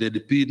for the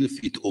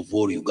benefit of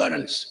all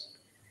Ugandans.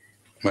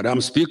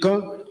 Madam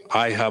Speaker,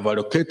 I have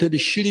allocated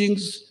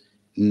shillings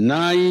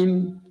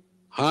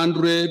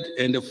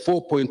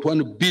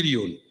 904.1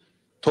 billion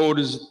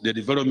towards the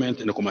development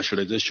and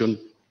commercialization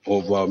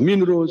of our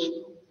minerals,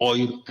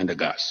 oil, and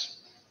gas.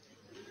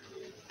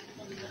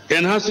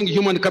 Enhancing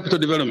human capital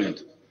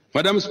development.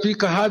 Madam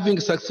Speaker, having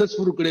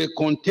successfully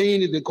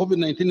contained the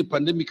COVID-19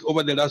 pandemic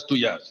over the last 2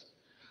 years,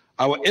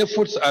 our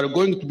efforts are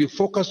going to be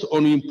focused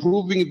on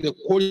improving the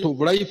quality of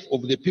life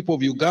of the people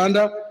of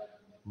Uganda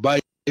by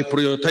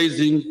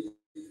prioritizing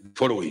the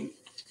following.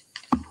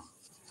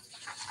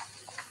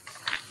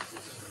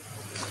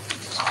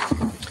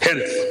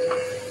 Health.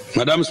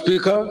 Madam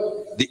Speaker,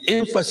 the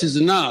emphasis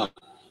now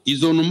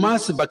is on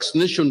mass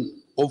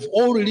vaccination of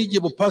all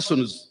eligible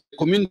persons,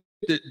 community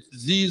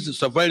disease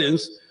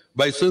surveillance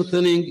by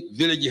strengthening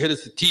village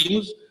health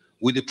teams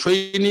with the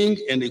training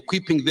and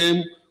equipping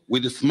them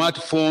with a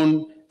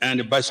smartphone and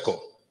a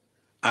bicycle.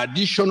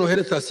 Additional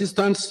health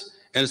assistance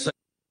and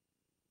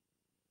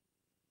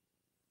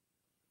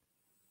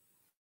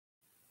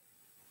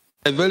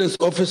surveillance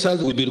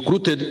officers will be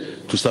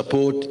recruited to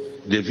support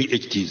the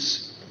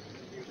VHTs.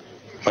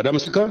 Madam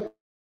Speaker,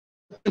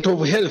 the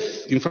of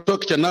health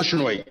infrastructure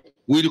nationwide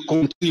will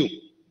continue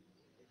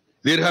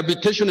The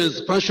rehabilitation and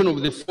expansion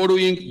of the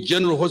following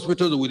general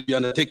hospitals will be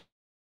undertaken: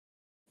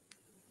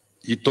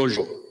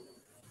 Itojo,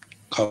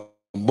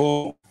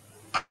 Kabo,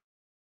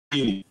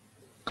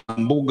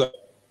 Kambuga,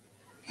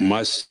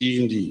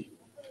 Masindi,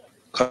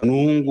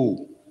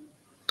 Kanungu,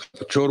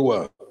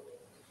 Kapchorwa,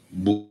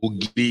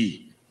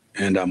 Bugiri,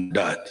 and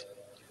Amdat.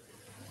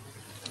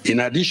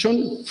 In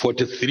addition,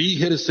 43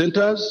 health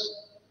centers,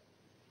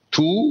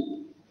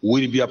 2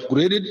 will be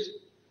upgraded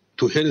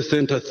to health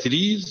center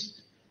 3s,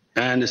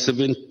 and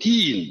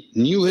 17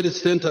 new health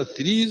center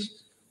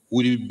 3s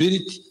will be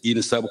built in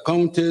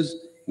sub-counties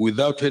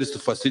without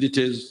health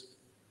facilities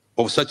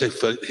of such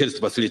health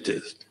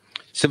facilities.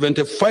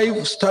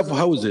 75 staff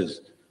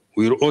houses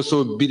will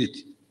also be built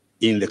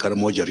in the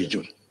Karamoja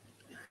region.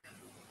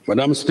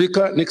 Madam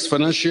Speaker, next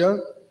financial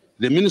year,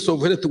 the Minister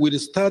of Health will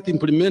start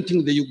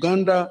implementing the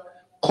Uganda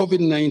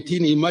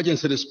COVID-19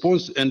 Emergency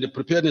Response and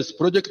Preparedness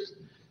Project,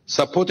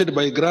 supported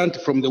by a grant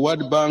from the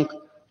World Bank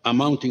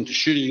amounting to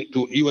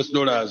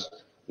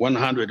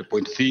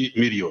 $100.3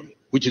 million,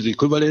 which is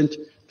equivalent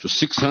to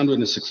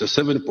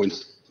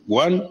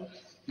 667.1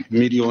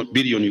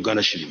 billion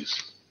Uganda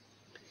shillings.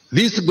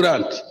 This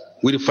grant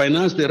will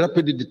finance the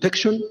rapid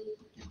detection,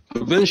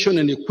 prevention,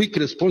 and quick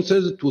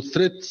responses to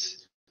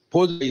threats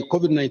posed by the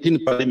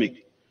COVID-19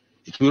 pandemic.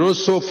 It will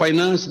also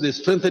finance the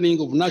strengthening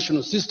of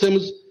national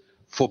systems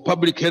for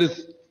public health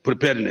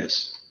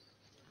preparedness.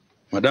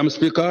 Madam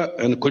Speaker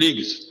and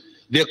colleagues,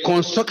 the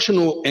construction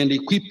and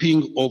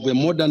equipping of a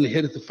modern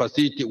health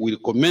facility will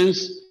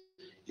commence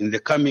in the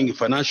coming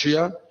financial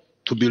year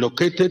to be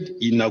located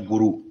in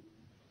Naguru.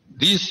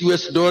 This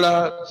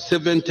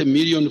 $70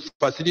 million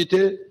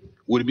facility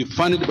will be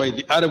funded by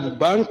the Arab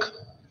Bank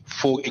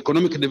for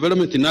Economic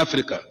Development in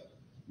Africa,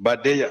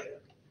 BADEA,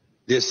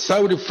 the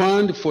Saudi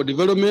Fund for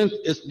Development,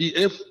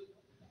 SDF,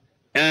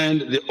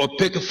 and the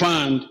OPEC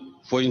Fund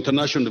for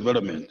International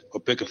Development,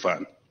 OPEC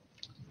Fund.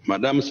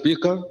 Madam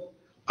Speaker,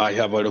 I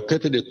have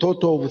allocated a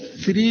total of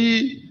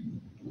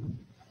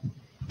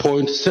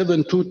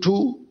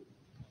 3.722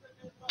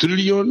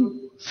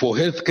 trillion for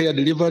healthcare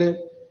delivery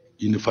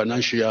in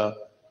financial year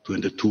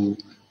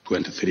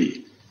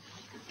 22-23.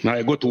 Now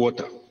I go to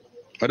water.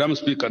 Madam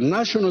Speaker,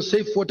 national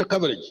safe water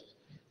coverage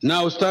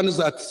now stands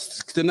at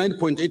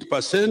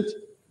 69.8%,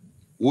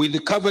 with the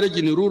coverage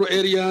in rural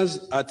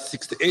areas at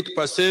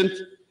 68%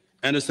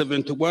 and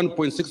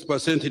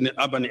 71.6% in the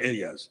urban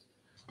areas.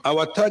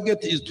 Our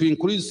target is to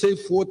increase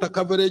safe water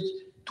coverage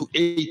to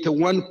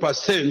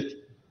 81%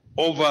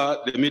 over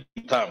the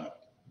medium term.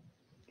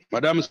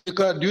 Madam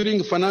Speaker,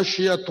 during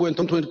financial year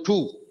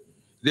 2022,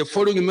 the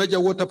following major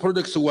water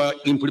projects were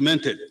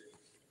implemented.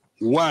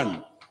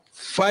 1,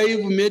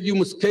 5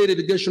 medium-scale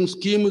irrigation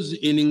schemes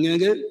in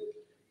Ngenge,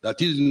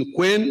 that is in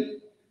Kwen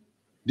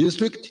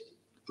district,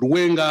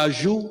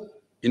 Ruwenga-Aju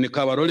in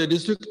Kabarole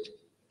district,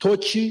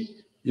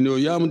 Tochi in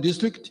Oyam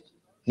district,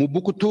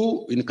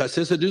 Mubukutu in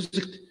Kasese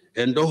district,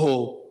 and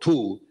Doho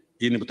 2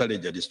 in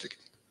Butaleja district.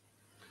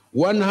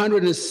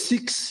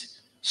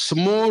 106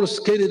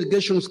 small-scale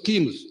irrigation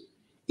schemes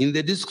in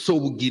the districts of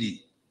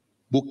Bugiri,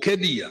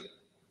 Bukedia,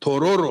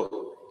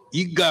 Tororo,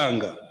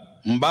 Iganga,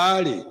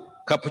 Mbale,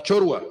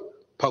 Kapchorwa,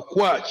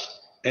 Pakwach,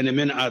 and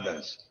many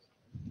others.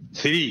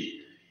 3,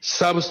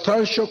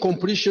 substantial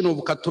completion of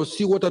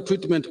Katosi water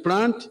treatment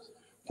plant,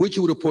 which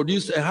will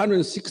produce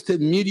 160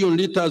 million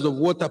liters of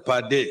water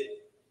per day.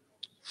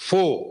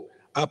 4,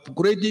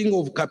 upgrading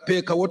of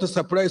Kapeka water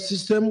supply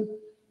system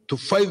to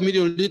 5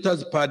 million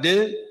liters per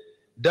day,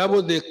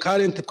 double the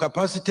current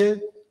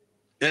capacity.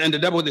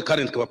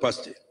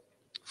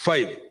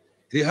 5,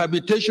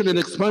 rehabilitation and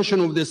expansion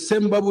of the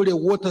Sembabule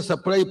water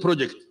supply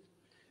project.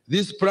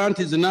 This plant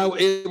is now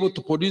able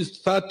to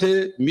produce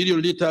 30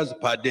 million liters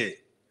per day.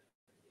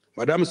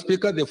 Madam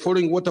Speaker, the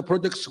following water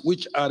projects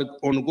which are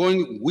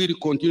ongoing will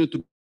continue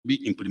to be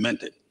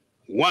implemented.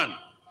 1,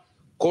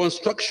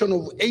 construction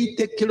of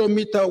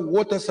 80-kilometer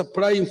water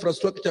supply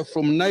infrastructure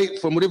from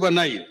River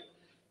Nile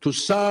to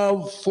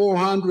serve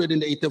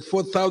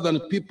 484,000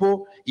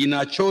 people in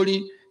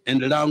Acholi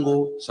and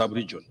Lango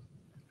sub-region.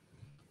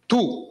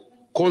 2,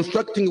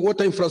 constructing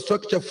water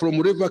infrastructure from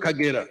River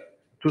Kagera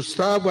to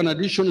serve an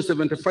additional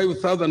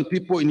 75,000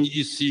 people in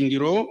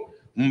Isingiro,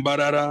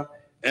 Mbarara,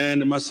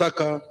 and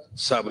Masaka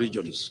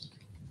sub-regions.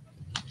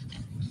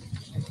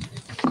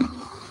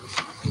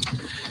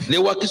 The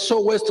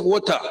Wakiso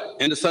Wastewater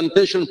and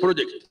Sanitation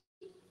Project,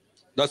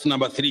 that's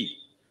number 3.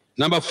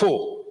 Number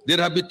 4, the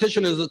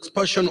rehabilitation and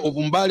expansion of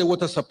Mbale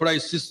Water Supply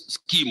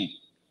Scheme.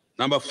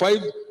 Number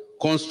 5,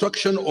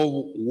 construction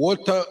of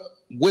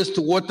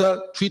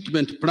wastewater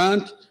treatment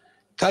plant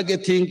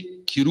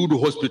targeting Kirudu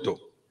Hospital.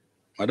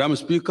 Madam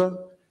Speaker,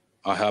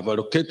 I have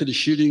allocated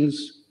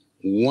shillings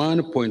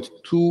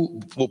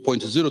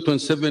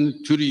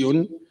 1.027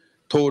 trillion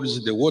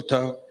towards the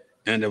water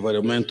and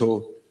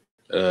environmental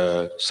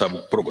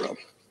sub-program.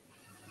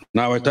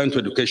 Now I turn to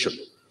education.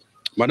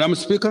 Madam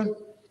Speaker,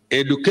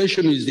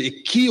 education is a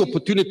key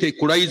opportunity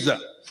equalizer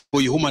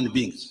for human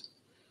beings.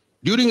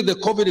 During the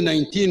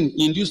COVID-19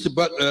 induced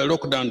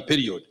lockdown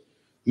period,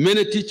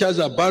 many teachers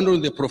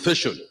abandoned the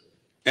profession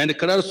and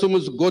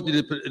classrooms got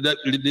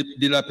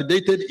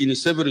dilapidated in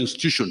several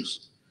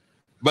institutions.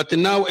 But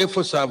now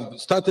efforts have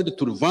started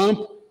to revamp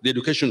the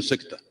education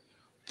sector.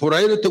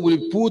 Priority will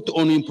be put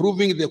on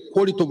improving the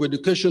quality of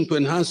education to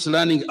enhance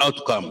learning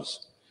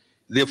outcomes.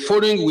 The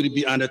following will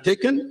be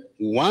undertaken.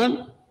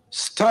 1,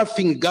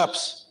 staffing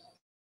gaps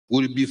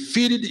will be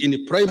filled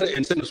in primary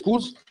and secondary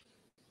schools.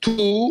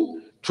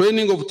 2,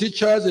 training of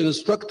teachers and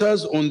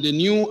instructors on the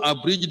new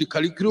abridged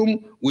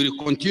curriculum will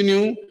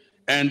continue,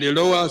 and the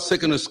lower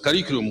secondary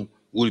curriculum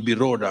will be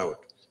rolled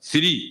out.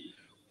 3,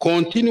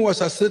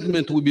 continuous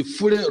assessment will be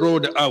fully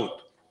rolled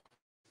out.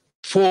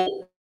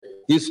 4,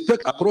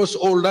 inspect across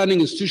all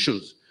learning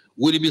institutions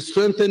will be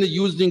strengthened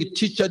using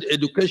teacher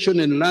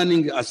education and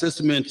learning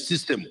assessment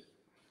system.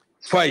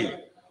 5,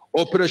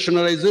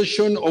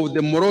 operationalization of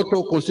the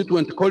Moroto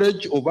Constituent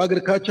College of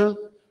Agriculture,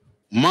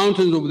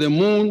 Mountains of the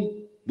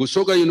Moon,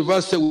 Busoga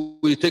University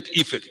will take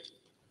effect.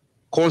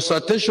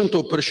 Consultation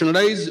to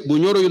operationalize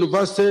Bunyoro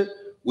University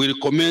will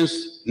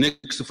commence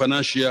next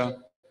financial year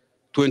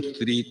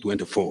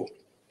 23-24.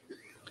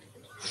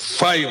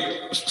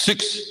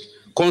 6,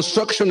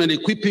 construction and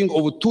equipping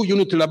of 2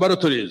 unit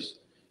laboratories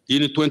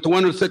in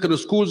 21 secondary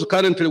schools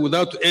currently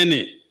without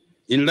any,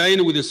 in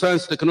line with the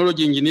science,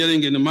 technology,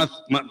 engineering, and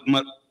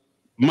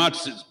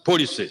maths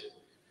policy.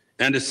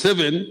 And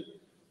 7,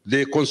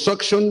 the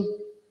construction,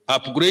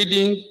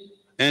 upgrading,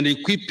 and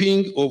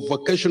equipping of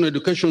vocational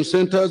education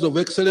centers of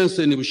excellence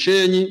in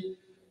Bushenyi,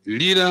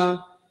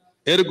 Lira,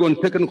 Ergon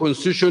Technical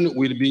Institution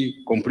will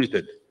be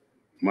completed.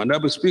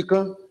 Madam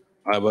Speaker,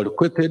 I have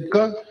requested,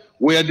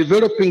 we are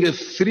developing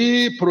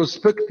 3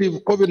 prospective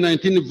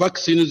COVID-19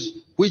 vaccines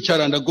which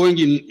are undergoing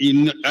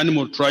in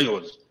animal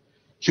trials.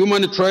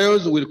 Human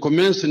trials will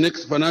commence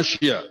next financial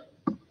year.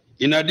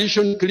 In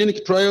addition,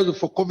 clinical trials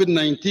for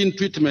COVID-19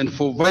 treatment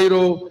for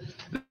viral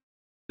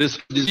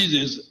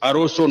diseases are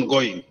also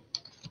ongoing.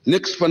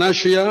 Next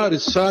financial year,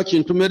 research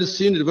into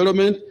medicine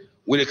development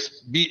will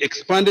be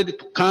expanded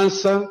to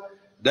cancer,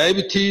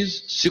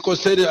 diabetes, sickle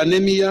cell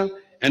anemia,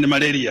 and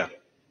malaria.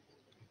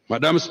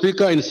 Madam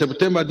Speaker, in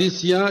September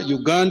this year,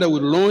 Uganda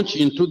will launch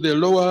into the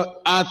lower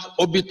Earth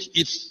orbit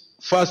its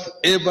first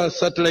ever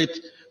satellite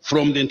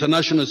from the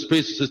International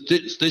Space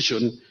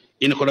Station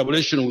in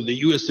collaboration with the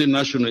USA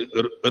National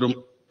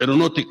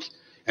Aeronautics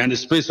and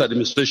Space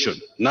Administration,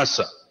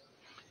 NASA.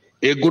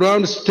 A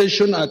ground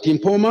station at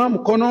Impoma,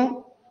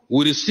 Mukono,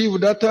 will receive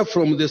data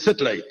from the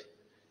satellite.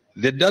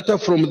 The data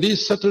from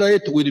this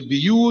satellite will be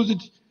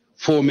used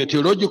for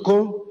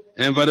meteorological,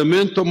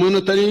 environmental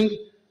monitoring,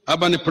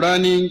 urban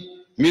planning,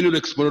 mineral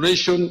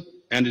exploration,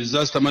 and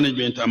disaster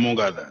management, among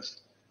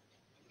others.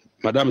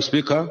 Madam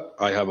Speaker,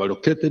 I have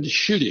allocated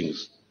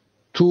shillings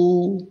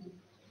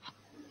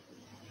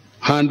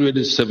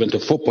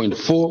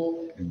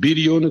 274.4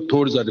 billion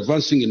towards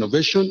advancing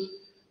innovation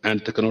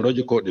and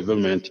technological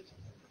development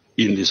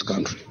in this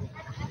country.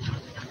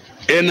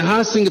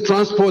 Enhancing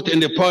transport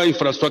and the power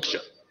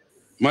infrastructure.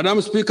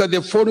 Madam Speaker,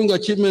 the following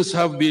achievements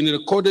have been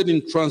recorded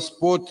in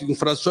transport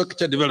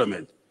infrastructure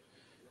development.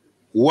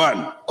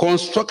 1,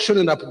 construction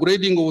and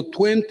upgrading of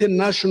 20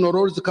 national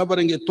roads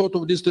covering a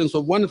total distance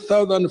of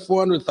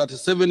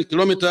 1,437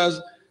 kilometers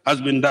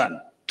has been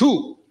done.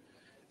 2,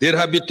 the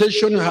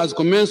rehabilitation has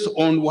commenced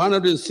on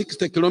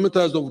 160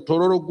 kilometers of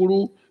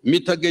Tororo-Gulu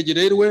meter gauge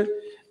railway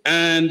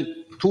and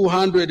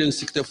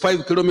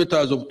 265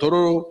 kilometers of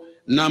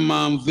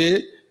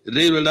Tororo-Namamve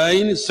railway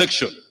line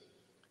section.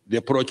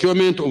 The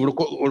procurement of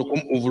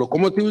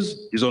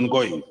locomotives is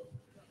ongoing.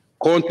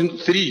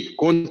 3,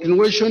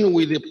 continuation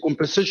with the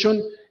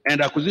compensation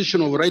and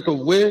acquisition of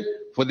right-of-way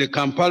for the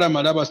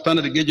Kampala-Malaba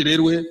standard gauge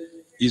railway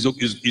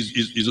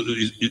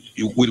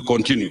will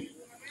continue.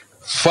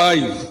 4,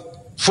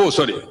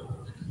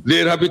 the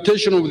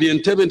rehabilitation of the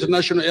Entebbe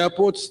International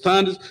Airport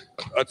stands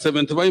at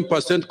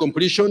 75%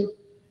 completion,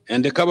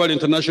 and the Kabale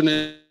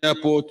International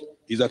Airport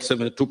is at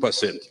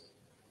 72%.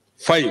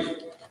 5,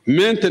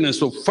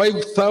 maintenance of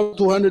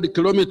 5,200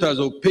 kilometers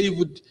of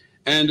paved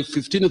and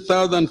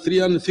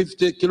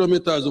 15,350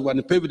 kilometers of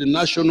unpaved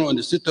national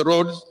and city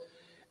roads,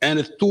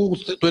 and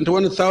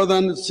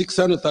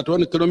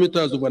 21,631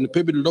 kilometers of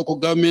unpaved local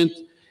government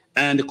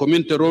and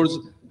community roads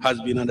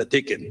has been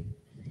undertaken.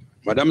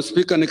 Madam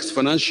Speaker, next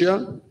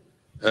financial,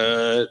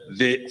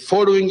 the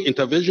following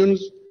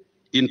interventions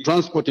in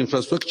transport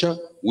infrastructure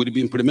will be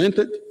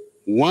implemented.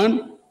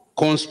 1,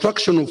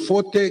 construction of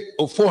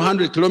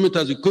 400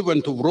 kilometers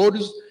equivalent of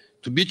roads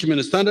to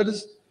bitumen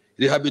standards,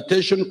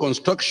 rehabilitation,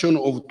 construction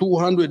of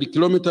 200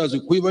 kilometers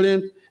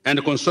equivalent,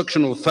 and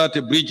construction of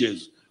 30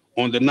 bridges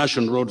on the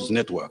national roads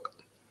network.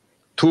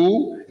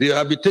 2,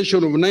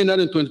 rehabilitation of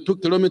 922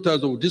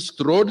 kilometers of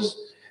district roads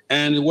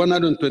and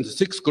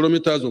 126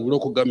 kilometers of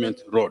local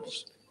government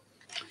roads.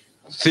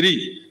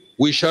 3,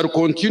 we shall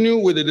continue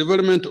with the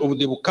development of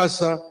the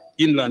Bukasa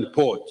Inland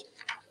Port.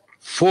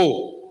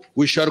 4,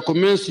 we shall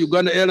commence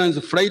Uganda Airlines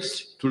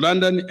flights to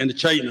London and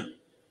China.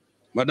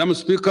 Madam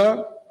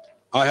Speaker,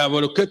 I have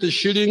allocated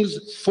shillings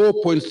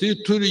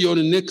 4.3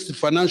 trillion next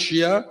financial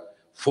year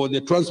for the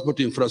transport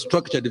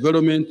infrastructure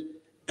development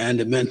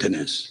and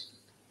maintenance.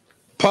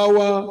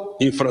 Power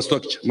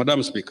infrastructure,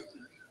 Madam Speaker.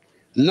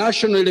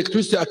 National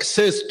electricity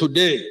access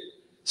today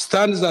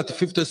stands at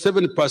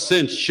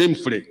 57%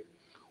 shame-free,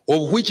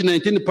 of which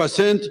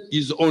 19%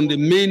 is on the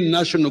main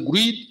national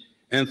grid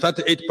and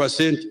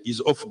 38% is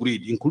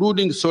off-grid,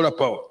 including solar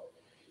power.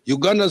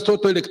 Uganda's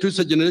total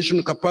electricity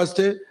generation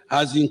capacity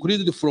has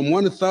increased from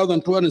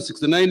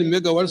 1,269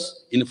 megawatts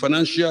in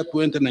financial year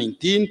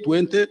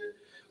 2019-20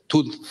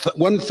 to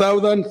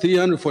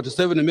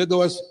 1,347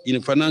 megawatts in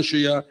financial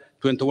year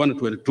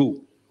 21-22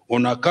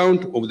 on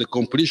account of the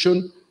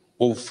completion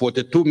of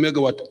 42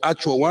 megawatt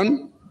actual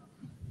one,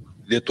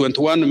 the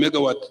 21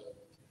 megawatt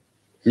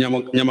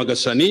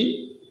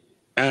Nyamagasani,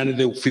 and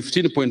the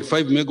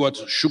 15.5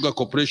 megawatt Sugar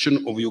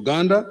Corporation of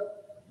Uganda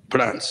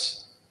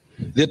plants.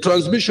 The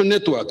transmission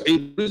network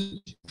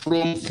increased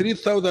from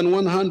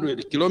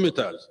 3,100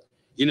 kilometers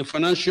in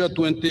financial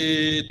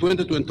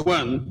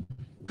 2021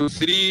 to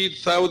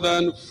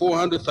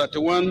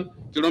 3,431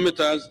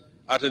 kilometers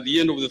at the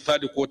end of the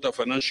third quarter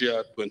financial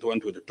year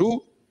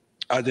 21-22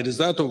 as a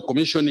result of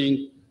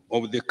commissioning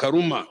of the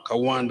Karuma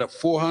Kawanda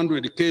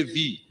 400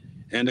 kV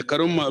and the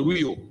Karuma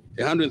Ruyo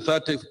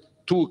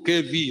 132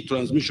 kV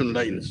transmission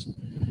lines.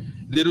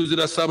 The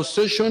Ruzira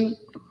substation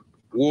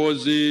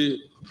was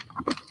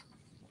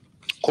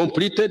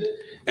completed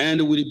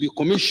and will be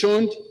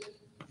commissioned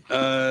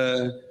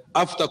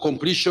after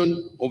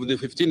completion of the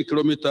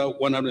 15-kilometer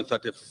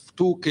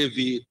 132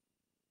 kV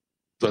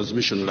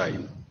transmission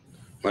line.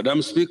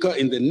 Madam Speaker,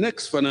 in the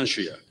next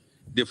financial year,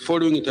 the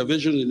following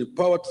interventions in the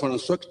power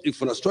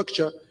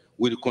infrastructure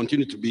will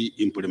continue to be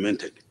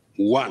implemented.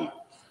 1,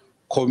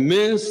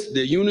 commence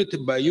the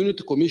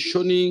unit-by-unit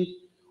commissioning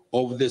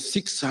of the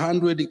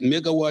 600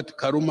 megawatt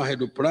Karuma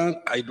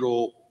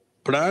hydro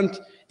plant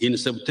in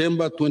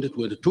September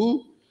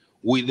 2022,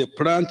 with the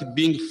plant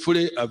being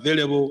fully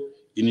available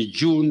in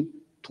June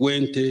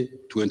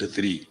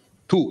 2023.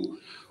 2,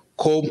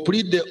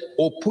 complete the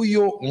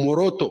Opuyo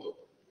Moroto,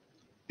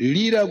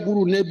 Lira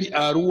Guru Nebi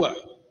Arua,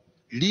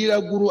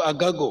 Lira Guru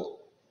Agago,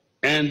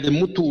 and the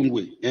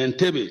Mutundwe and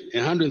Tebe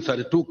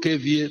 132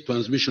 kVA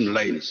transmission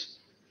lines.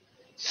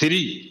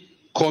 3,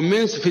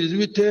 commence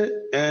feasibility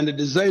and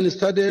design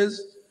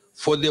studies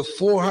for the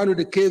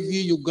 400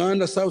 kV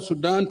Uganda South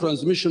Sudan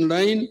transmission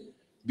line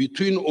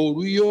between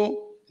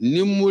Oruyo,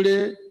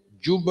 Nimule,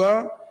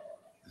 Juba,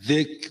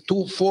 the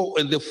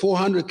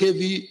 400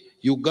 kV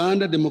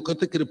Uganda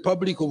Democratic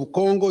Republic of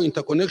Congo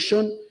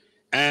interconnection,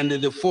 and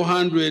the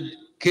 400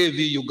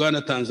 kV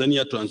Uganda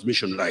Tanzania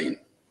transmission line.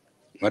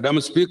 Madam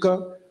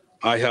Speaker,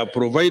 I have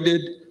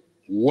provided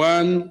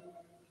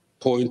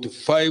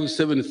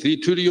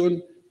 1.573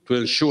 trillion to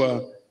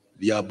ensure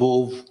the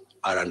above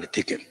are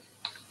undertaken.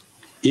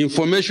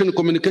 Information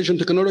communication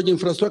technology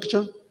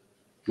infrastructure.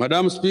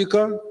 Madam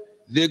Speaker,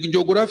 the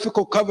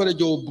geographical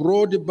coverage of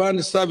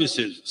broadband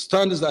services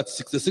stands at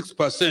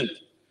 66%,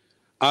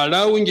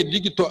 allowing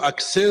digital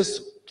access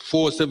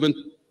for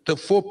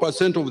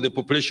 74% of the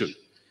population.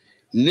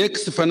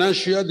 Next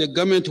financial year, the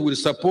government will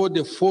support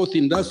the fourth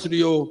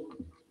industrial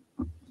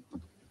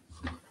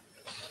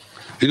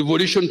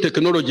revolution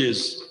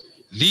technologies.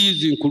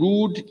 These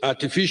include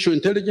artificial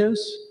intelligence,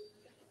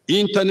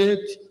 Internet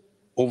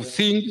of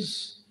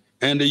Things,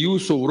 and the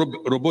use of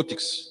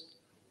robotics.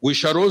 We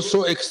shall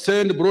also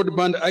extend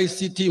broadband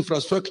ICT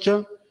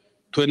infrastructure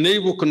to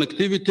enable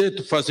connectivity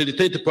to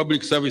facilitate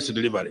public service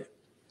delivery.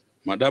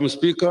 Madam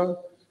Speaker,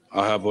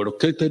 I have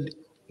allocated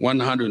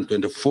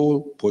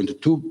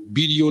 124.2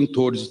 billion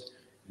towards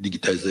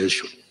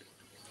digitization.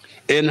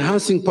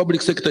 Enhancing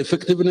public sector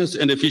effectiveness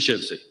and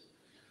efficiency.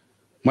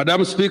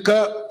 Madam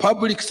Speaker,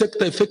 public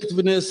sector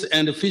effectiveness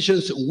and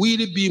efficiency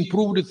will be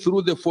improved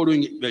through the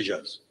following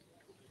measures.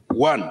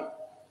 1,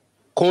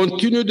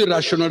 continued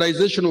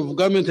rationalization of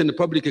government and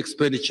public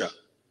expenditure.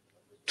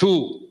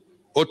 2,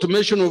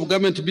 automation of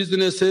government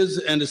businesses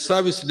and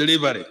service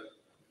delivery.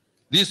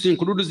 This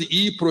includes the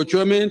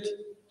e-procurement,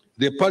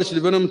 the Policy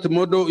Development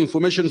Model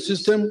Information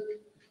System,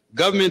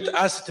 government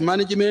asset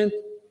management,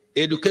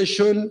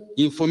 education,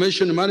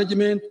 information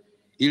management,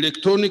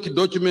 electronic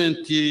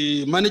document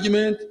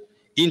management,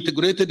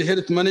 integrated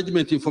health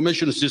management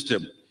information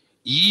system,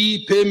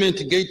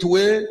 e-payment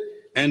gateway,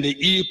 and the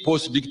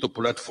e-post digital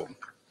platform.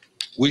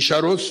 We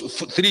shall also,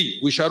 3,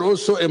 we shall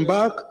also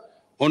embark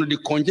on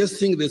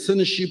decongesting the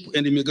Citizenship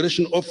and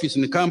Immigration Office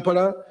in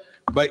Kampala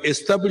by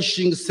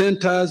establishing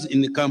centers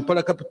in the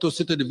Kampala Capital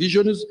City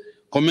divisions,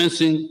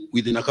 commencing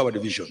with the Nakawa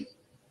division.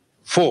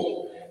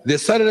 4, the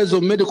salaries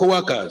of medical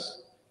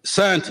workers,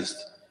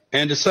 scientists,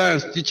 and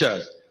science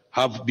teachers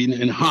have been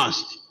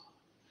enhanced.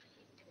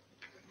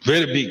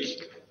 Very big.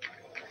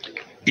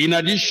 In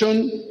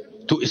addition,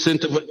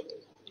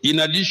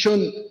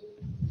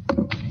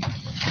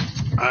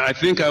 I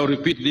think I'll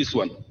repeat this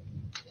one.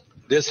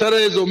 The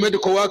salaries of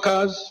medical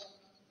workers,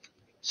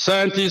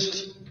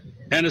 scientists,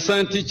 and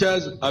science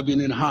teachers have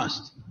been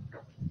enhanced.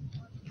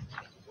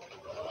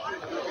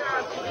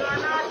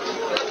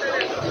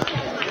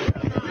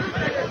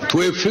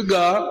 To a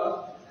figure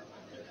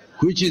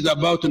which is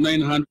about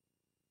 900.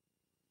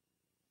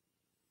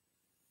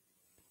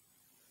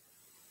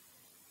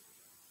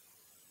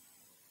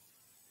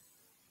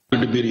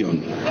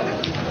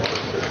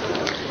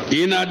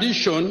 In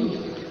addition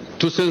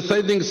to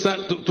incentivizing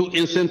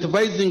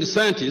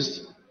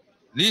scientists,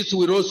 this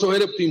will also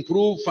help to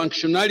improve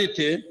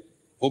functionality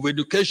of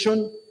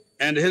education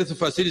and health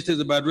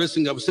facilities by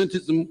addressing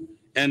absenteeism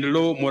and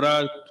low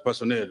morale to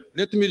personnel.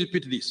 Let me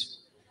repeat this.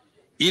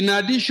 In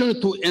addition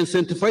to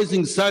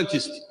incentivizing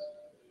scientists,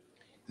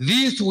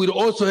 this will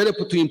also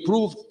help to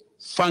improve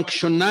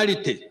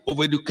functionality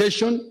of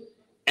education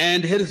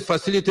and health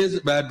facilities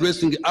by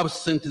addressing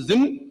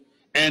absenteeism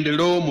and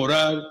low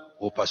morale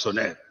of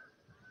personnel.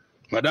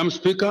 Madam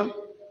Speaker,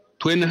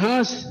 to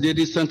enhance the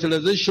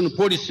decentralization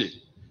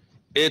policy,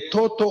 a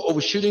total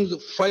of shillings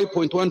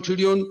 5.1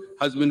 trillion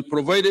has been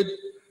provided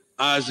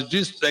as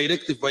this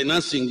directive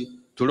financing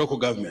to local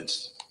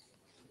governments.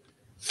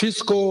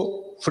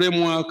 Fiscal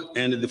framework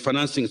and the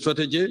financing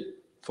strategy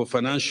for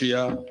financial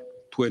year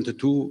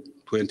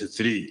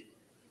 22-23.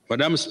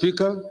 Madam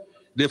Speaker,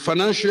 the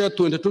financial year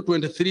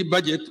 22-23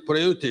 budget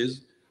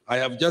priorities I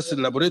have just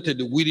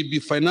elaborated will be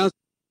financed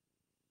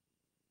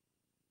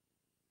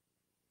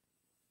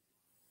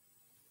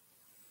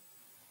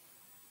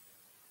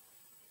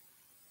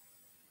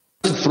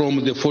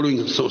from the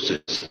following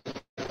sources.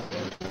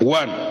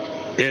 1,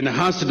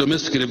 enhanced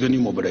domestic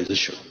revenue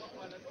mobilization.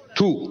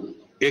 2,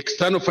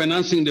 external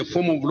financing in the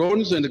form of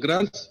loans and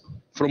grants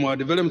from our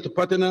development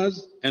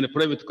partners and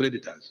private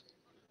creditors.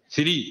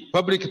 3,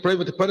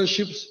 public-private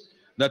partnerships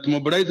that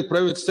mobilize the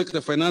private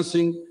sector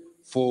financing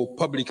for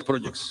public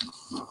projects.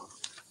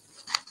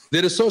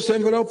 The resource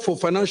envelope for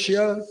financial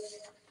year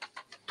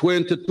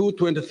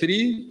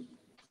 22-23,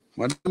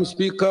 Madam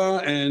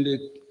Speaker and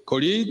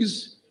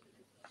colleagues,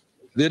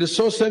 the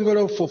resource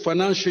envelope for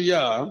financial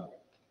year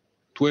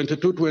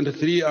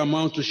 22-23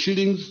 amounts to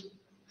shillings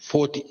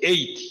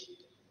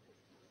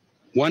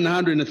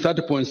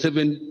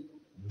 130.7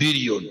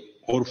 billion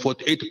or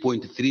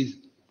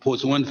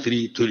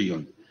 48.13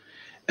 trillion,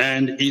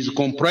 and is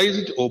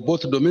comprised of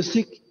both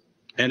domestic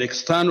and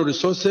external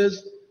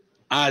resources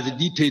as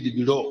detailed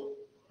below.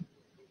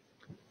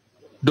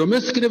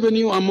 Domestic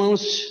revenue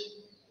amounts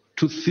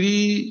to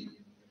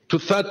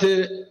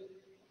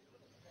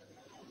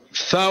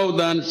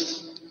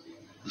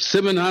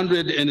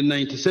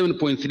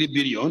 30,797.3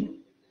 billion,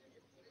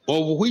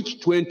 of which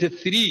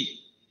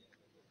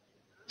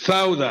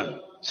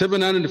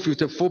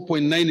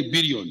 23,754.9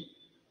 billion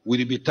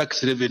will be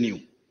tax revenue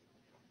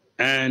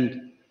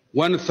and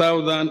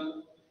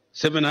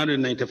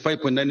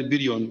 1,795.9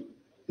 billion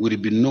will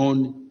be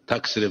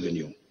non-tax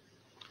revenue.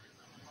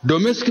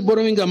 Domestic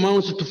borrowing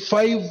amounts to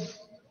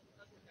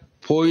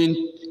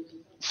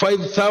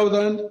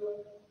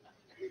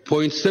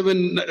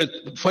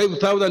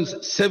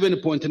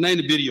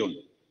 5,007.9 billion.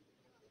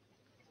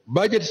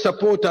 Budget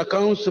support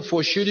accounts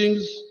for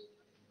shillings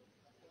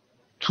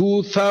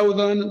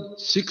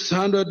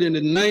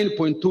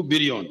 2,609.2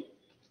 billion.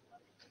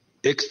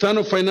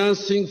 External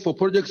financing for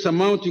projects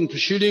amounting to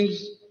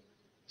shillings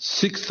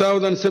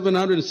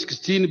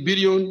 6,716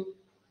 billion,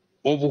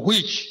 of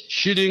which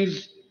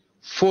shillings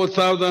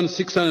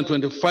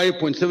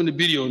 4,625.7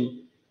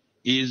 billion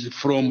is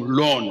from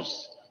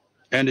loans,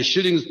 and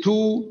shillings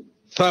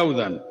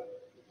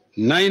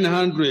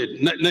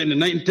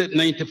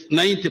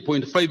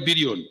 2,990.5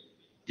 billion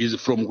is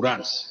from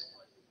grants.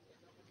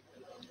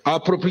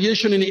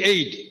 Appropriation in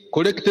aid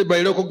collected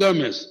by local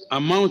governments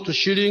amount to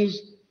shillings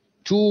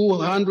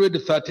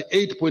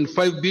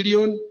 238.5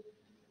 billion,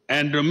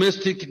 and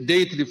domestic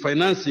debt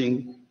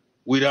refinancing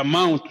will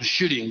amount to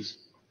shillings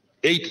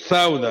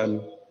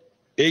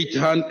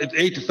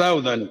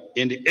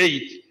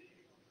 8,008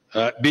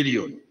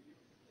 billion.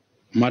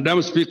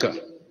 Madam Speaker,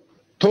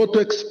 total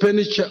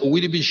expenditure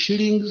will be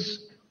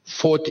shillings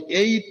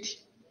 48,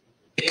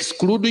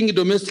 excluding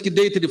domestic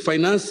debt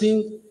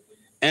refinancing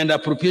and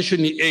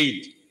appropriation in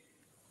aid.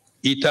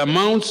 It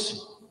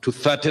amounts to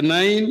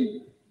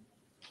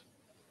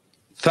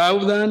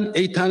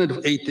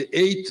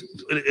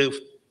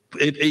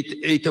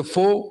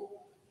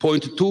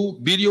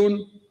 39,884.2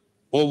 billion,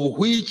 of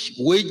which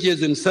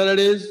wages and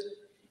salaries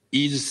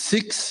is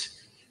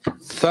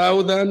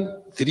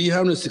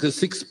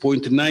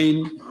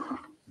 6,366.9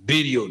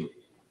 billion.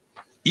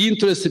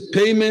 Interest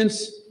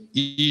payments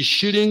is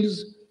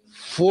shillings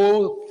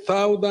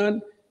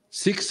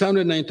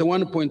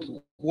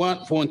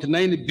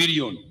 4,691.9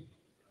 billion.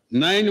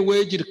 9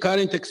 wage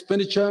recurrent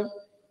expenditure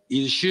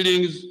is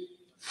shillings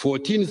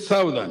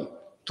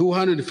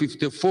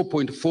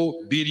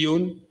 14,254.4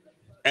 billion,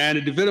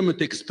 and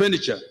development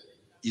expenditure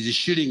is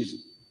shillings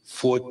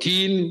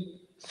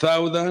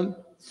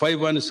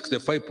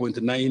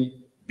 14,565.9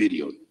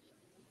 billion.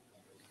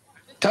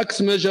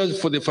 Tax measures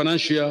for the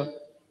financial year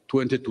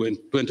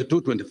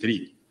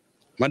 2022-23.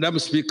 Madam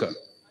Speaker,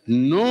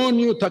 no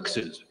new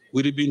taxes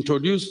will be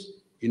introduced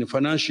in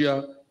financial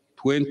year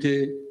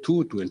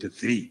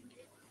 22-23.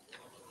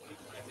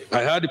 I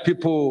had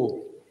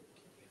people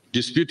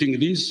disputing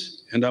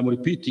this, and I'm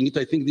repeating it.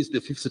 I think this is the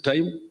 5th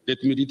time.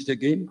 Let me read it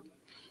again.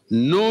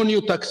 No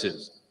new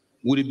taxes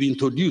will be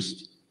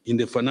introduced in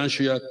the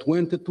financial year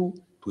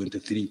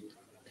 22-23.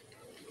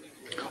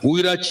 We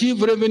will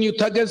achieve revenue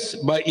targets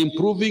by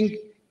improving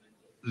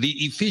the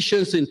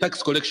efficiency in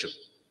tax collection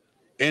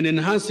and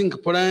enhancing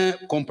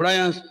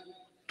compliance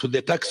to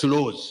the tax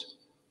laws.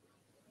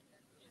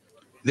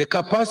 The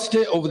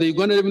capacity of the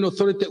Uganda Revenue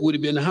Authority will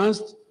be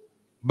enhanced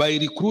by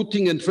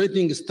recruiting and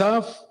training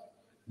staff,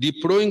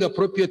 deploying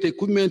appropriate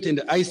equipment and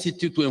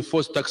ICT to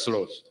enforce tax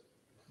laws.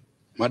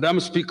 Madam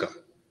Speaker,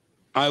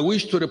 I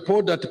wish to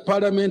report that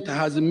Parliament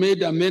has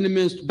made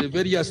amendments to the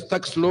various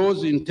tax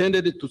laws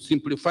intended to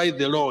simplify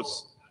the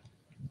laws,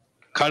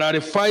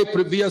 clarify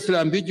previously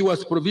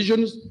ambiguous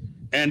provisions,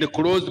 and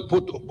close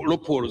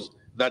loopholes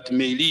that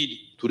may lead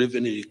to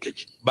revenue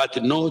leakage,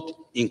 but not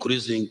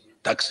increasing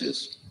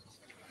taxes.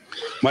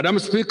 Madam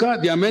Speaker,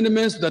 the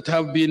amendments that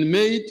have been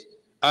made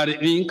are the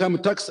Income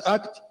Tax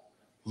Act,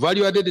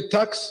 Value Added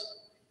Tax,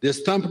 the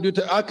Stamp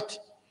Duty Act,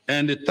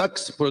 and the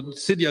Tax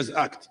Procedures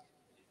Act.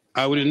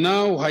 I will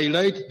now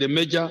highlight the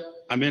major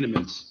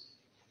amendments.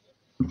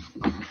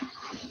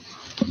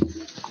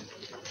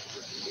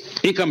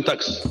 Income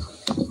tax.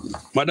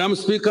 Madam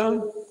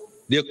Speaker,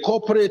 the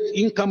corporate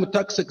income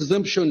tax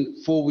exemption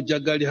for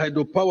Jagali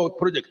hydropower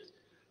project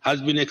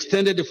has been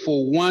extended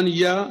for 1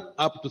 year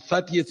up to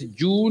 30th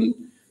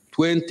June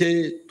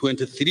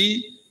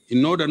 2023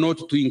 in order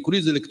not to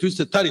increase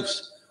electricity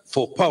tariffs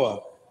for power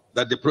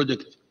that the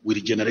project will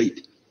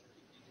generate.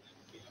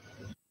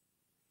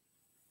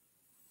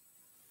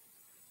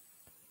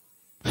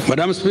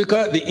 Madam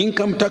Speaker, the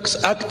Income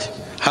Tax Act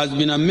has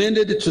been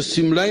amended to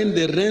streamline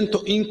the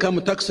rental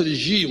income tax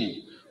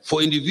regime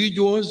for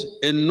individuals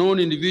and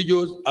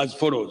non-individuals as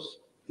follows.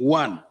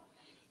 1.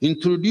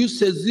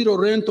 Introduce a zero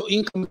rental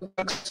income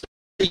tax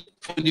rate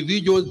for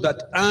individuals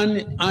that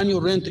earn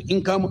annual rental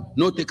income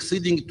not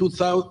exceeding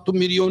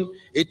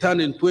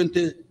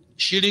 2,820,000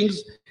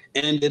 shillings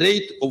and a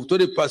rate of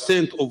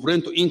 20% of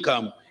rental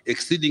income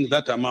exceeding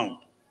that amount.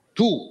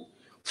 2.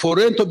 For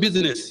rental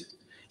business,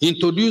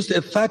 introduce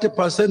a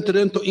 30%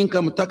 rental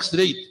income tax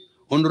rate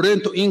on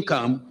rental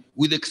income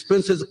with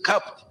expenses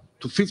capped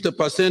to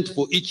 50%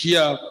 for each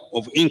year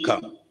of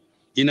income.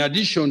 In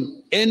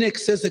addition, any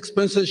excess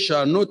expenses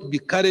shall not be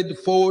carried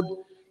forward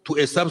to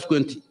a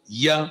subsequent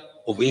year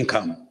of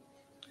income.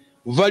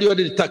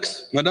 Value-added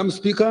tax. Madam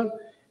Speaker,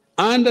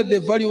 under the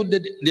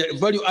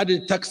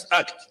Value-Added Tax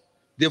Act,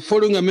 the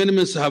following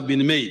amendments have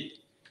been made.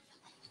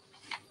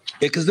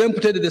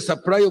 Exempted the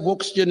supply of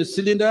oxygen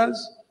cylinders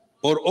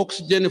or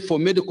oxygen for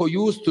medical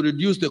use to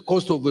reduce the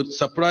cost of the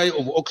supply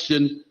of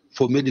oxygen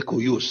for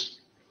medical use.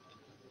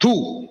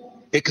 2,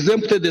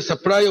 exempted the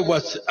supply of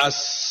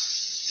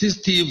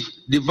assistive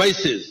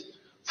devices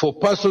for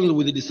persons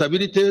with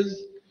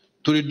disabilities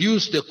to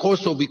reduce the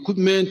cost of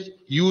equipment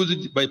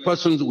used by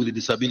persons with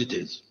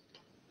disabilities.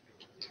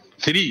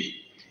 3,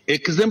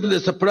 exempted the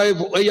supply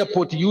of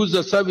airport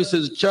user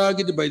services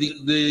charged by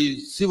the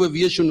Civil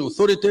Aviation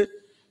Authority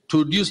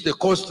to reduce the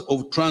cost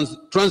of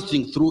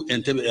transiting through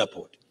Entebbe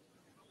Airport.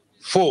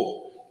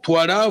 4, to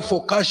allow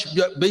for cash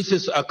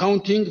basis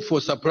accounting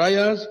for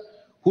suppliers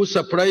who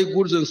supply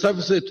goods and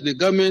services to the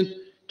government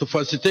to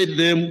facilitate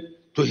them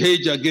to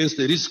hedge against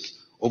the risk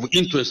of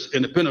interest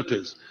and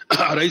penalties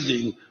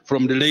arising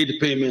from delayed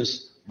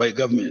payments by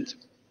government.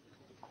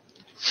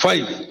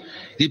 5,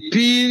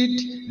 repealed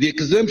the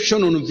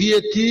exemption on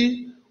VAT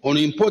on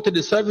imported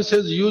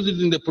services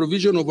used in the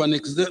provision of an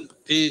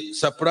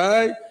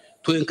supply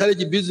to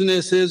encourage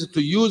businesses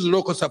to use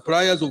local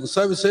suppliers of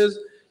services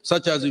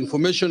such as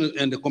information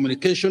and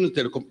communication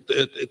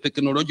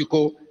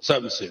technological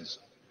services.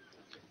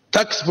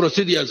 Tax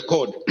Procedures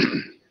Code.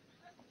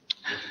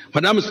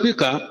 Madam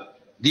Speaker,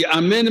 the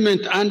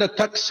amendment under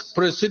Tax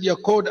Procedure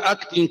Code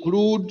Act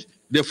include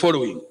the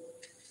following.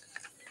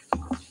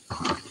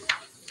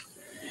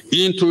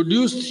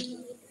 Introduced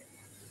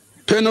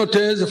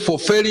penalties for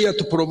failure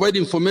to provide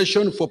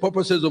information for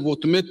purposes of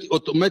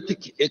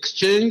automatic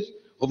exchange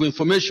of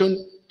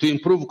information to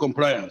improve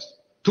compliance.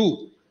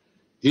 2,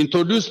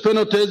 introduce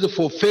penalties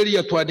for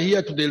failure to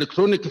adhere to the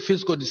electronic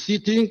fiscal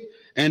receipting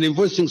and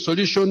invoicing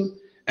solution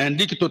and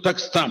digital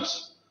tax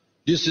stamps.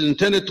 This is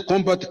intended to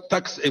combat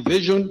tax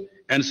evasion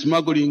and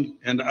smuggling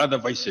and other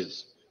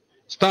vices.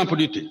 Stamp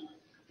duty.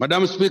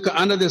 Madam Speaker,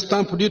 under the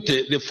stamp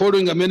duty, the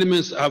following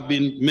amendments have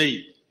been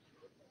made.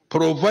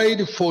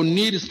 Provide for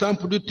need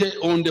stamp duty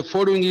on the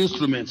following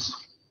instruments.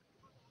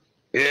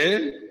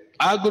 A,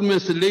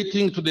 agreements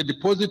relating to the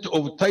deposit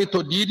of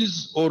title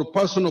deeds or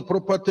personal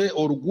property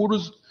or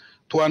goods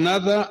to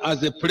another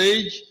as a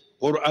pledge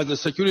or as a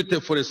security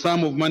for a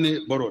sum of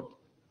money borrowed.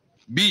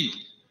 B,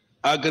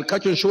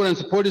 agriculture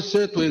insurance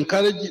policy to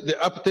encourage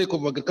the uptake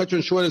of agriculture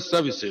insurance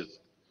services.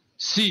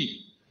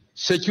 C,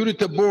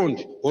 security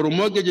bond or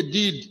mortgage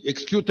deed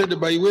executed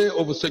by way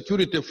of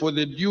security for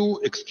the due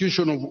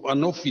execution of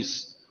an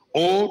office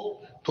or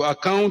to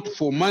account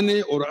for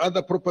money or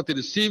other property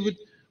received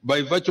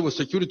by virtue of a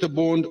security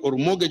bond or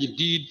mortgage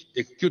deed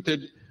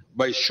executed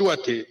by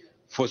surety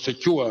for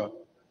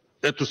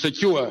to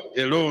secure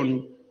a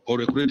loan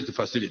or a credit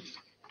facility.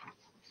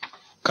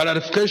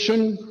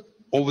 Clarification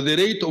of the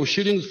rate of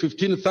shillings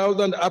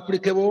 15,000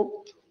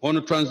 applicable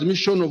on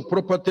transmission of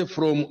property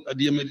from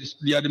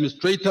the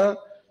administrator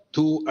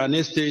to an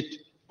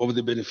estate of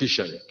the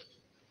beneficiary.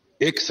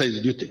 excise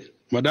duty.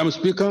 Madam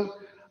Speaker,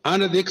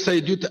 under the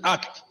Excise Duty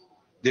Act,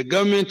 the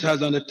government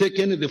has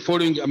undertaken the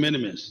following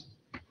amendments.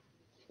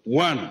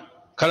 1.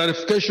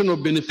 Clarification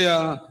of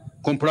beneficiary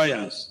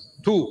compliance.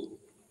 2.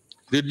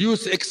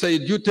 Reduce excise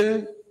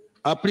duty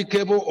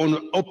applicable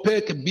on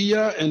opaque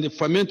beer and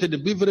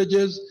fermented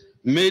beverages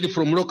made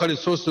from locally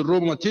sourced raw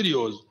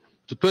materials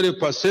to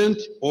 20%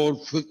 or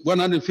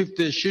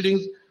 150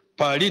 shillings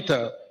per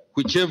liter,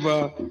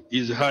 whichever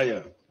is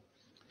higher.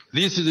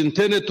 This is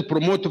intended to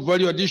promote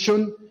value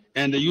addition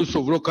and the use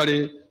of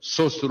locally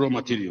sourced raw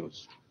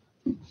materials.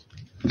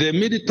 The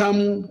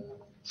mid-term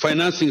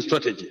financing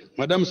strategy.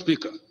 Madam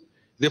Speaker,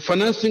 the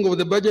financing of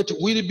the budget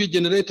will be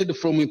generated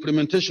from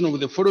implementation of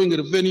the following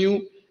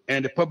revenue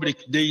and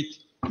public debt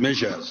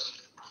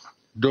measures.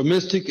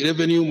 Domestic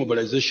revenue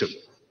mobilization.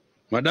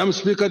 Madam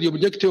Speaker, the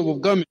objective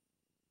of government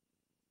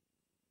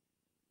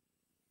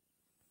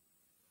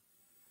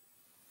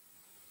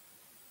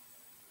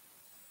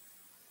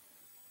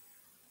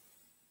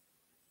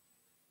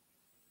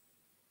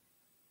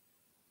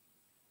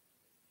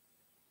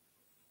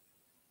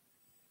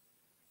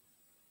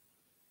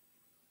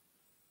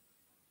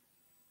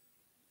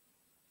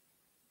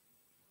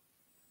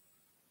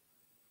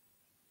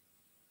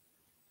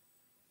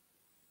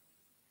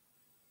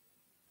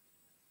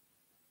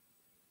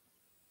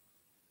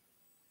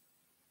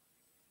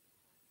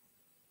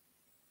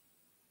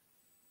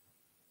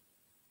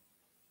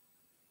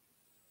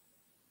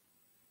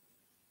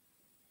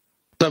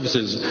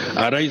services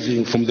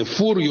arising from the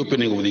full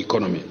reopening of the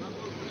economy.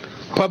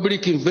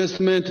 Public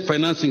investment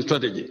financing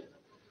strategy.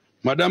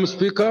 Madam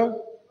Speaker,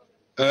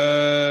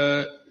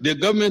 the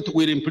government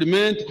will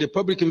implement the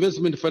public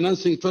investment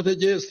financing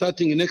strategy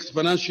starting next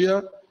financial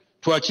year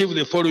to achieve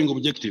the following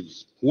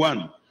objectives.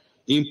 1.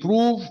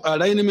 Improve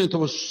alignment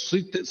of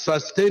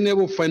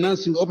sustainable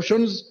financing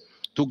options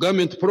to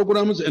government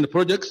programs and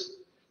projects.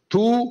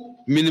 2.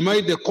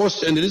 Minimize the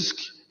cost and risk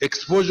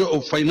exposure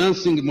of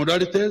financing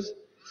modalities.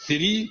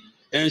 3.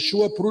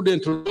 Ensure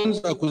prudent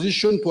loans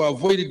acquisition to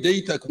avoid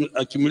data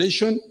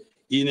accumulation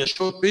in a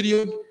short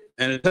period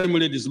and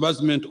timely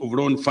disbursement of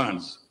loan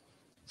funds.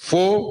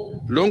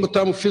 4.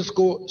 Long-term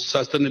fiscal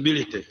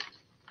sustainability.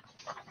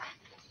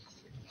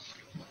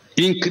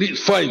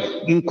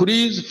 5.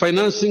 Increase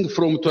financing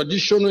from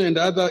traditional and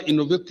other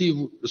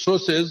innovative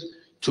sources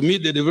to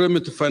meet the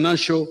development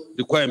financial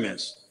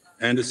requirements.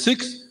 And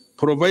 6.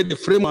 Provide a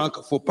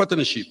framework for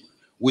partnership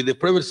with the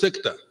private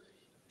sector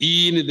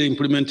in the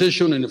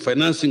implementation and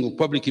financing of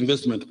public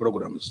investment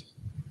programs.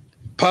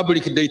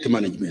 Public debt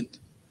management.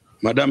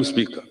 Madam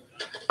Speaker,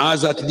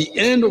 as at the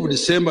end of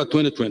December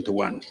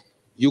 2021,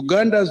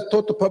 Uganda's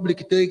total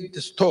public debt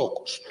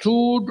stock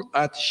stood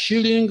at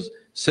shillings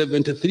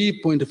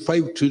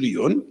 73.5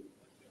 trillion,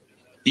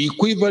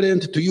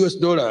 equivalent to US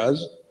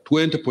dollars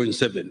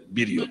 20.7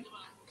 billion,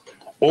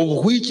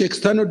 of which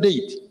external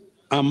debt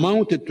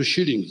amounted to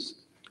shillings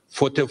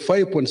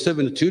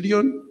 45.7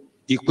 trillion,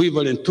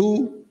 equivalent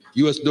to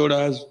US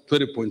dollars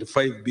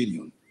 20.5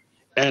 billion,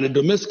 and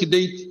domestic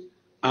debt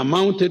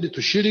amounted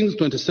to shillings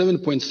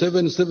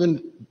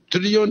 27.77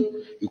 trillion,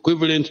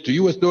 equivalent to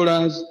US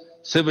dollars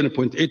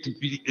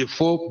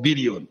 7.84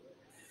 billion.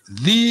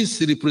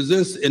 This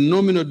represents a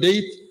nominal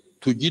debt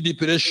to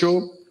GDP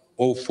ratio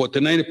of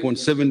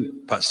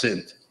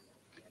 49.7%.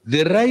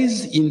 The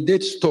rise in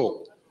debt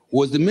stock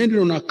was mainly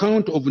on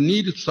account of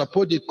need to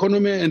support the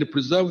economy and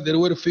preserve the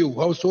welfare of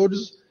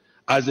households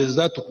as a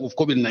result of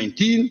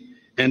COVID-19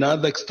 and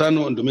other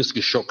external and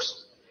domestic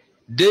shocks.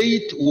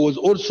 Debt was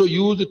also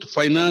used to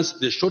finance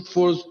the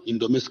shortfalls in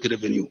domestic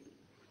revenue.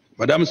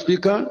 Madam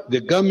Speaker,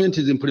 the government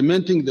is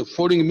implementing the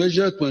following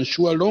measures to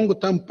ensure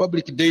long-term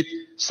public debt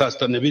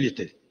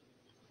sustainability.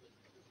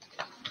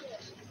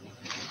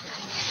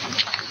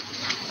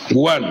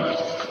 1.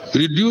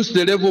 Reduce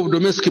the level of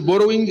domestic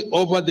borrowing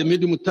over the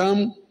medium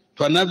term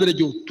to an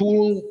average of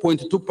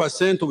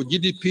 2.2% of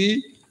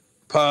GDP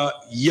per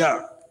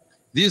year.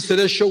 This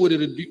ratio will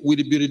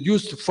be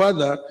reduced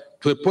further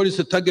to a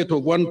policy target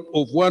of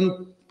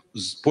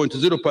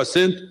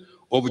 1.0%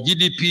 of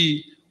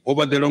GDP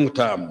over the long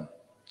term.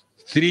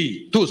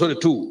 2.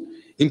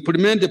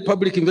 Implement the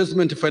public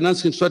investment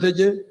financing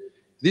strategy.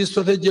 This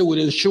strategy will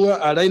ensure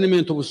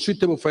alignment of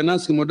suitable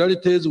financing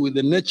modalities with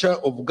the nature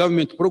of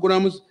government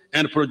programs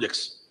and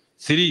projects.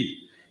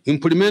 3.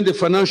 Implement the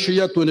financial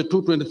year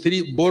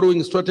 22-23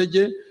 borrowing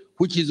strategy,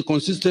 which is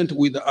consistent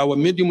with our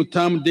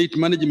medium-term debt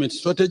management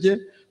strategy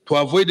to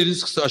avoid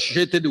risks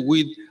associated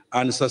with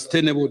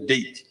unsustainable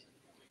debt.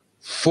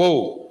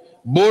 4.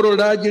 Borrow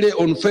largely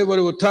on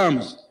favorable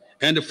terms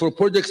and for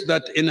projects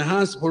that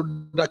enhance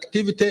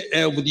productivity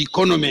of the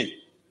economy.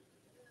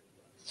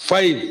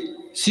 5.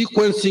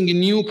 Sequencing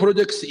new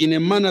projects in a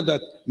manner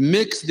that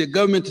makes the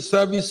government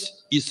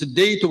service its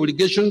debt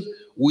obligations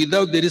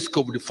without the risk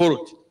of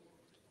default.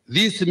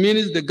 This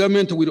means the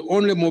government will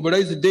only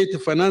mobilize debt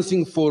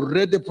financing for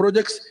ready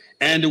projects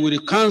and will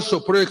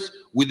cancel projects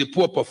with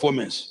poor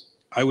performance.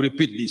 I will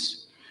repeat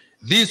this.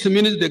 This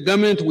means the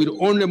government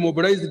will only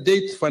mobilize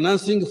debt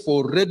financing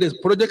for ready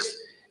projects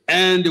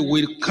and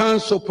will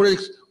cancel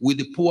projects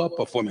with poor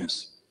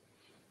performance.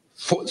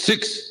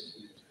 6,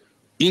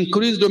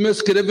 increase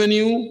domestic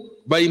revenue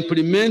by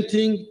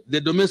implementing the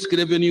domestic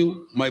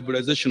revenue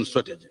mobilization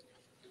strategy.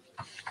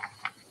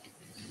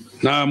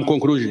 Now,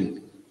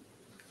 conclusion.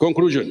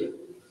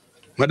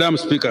 Madam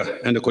Speaker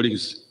and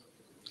colleagues,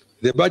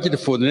 the budget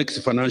for the next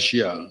financial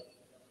year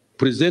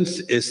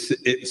presents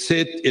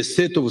a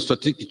set of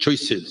strategic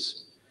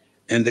choices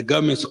and the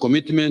government's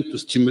commitment to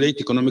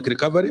stimulate economic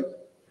recovery,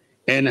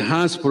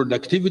 enhance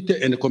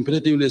productivity and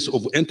competitiveness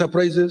of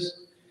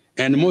enterprises,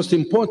 and most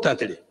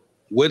importantly,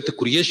 wealth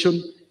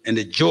creation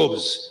and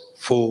jobs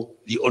for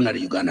the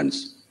ordinary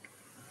Ugandans.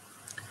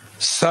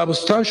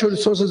 Substantial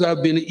resources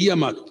have been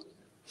earmarked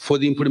for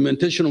the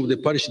implementation of the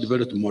parish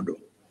development model.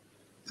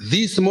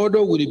 This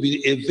model will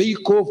be a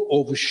vehicle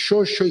of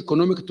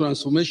socio-economic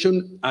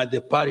transformation at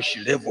the parish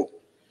level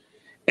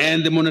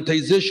and the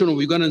monetization of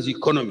Uganda's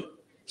economy.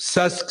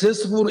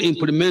 Successful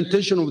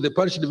implementation of the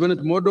parish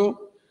development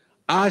model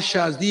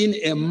ushers in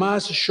a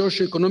mass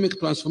socio-economic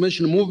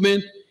transformation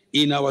movement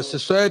in our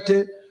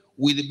society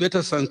with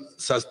better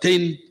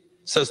sustained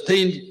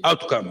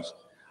outcomes.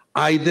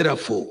 I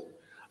therefore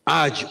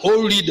urge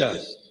all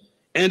leaders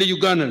and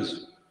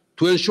Ugandans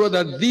to ensure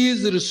that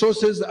these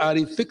resources are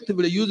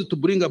effectively used to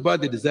bring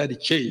about the desired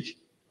change.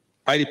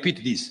 I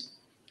repeat this.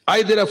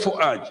 I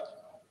therefore urge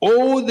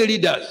all the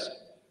leaders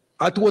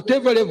at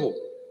whatever level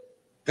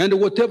and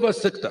whatever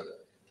sector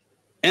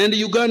and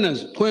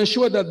Ugandans to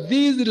ensure that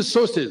these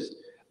resources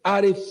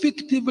are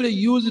effectively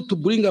used to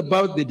bring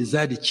about the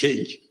desired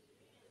change.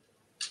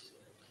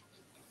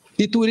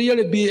 It will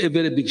really be a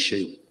very big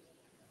shame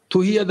to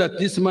hear that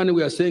this money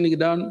we are sending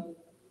down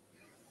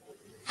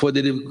for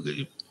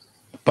the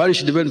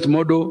parish development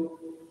model,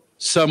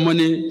 some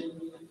money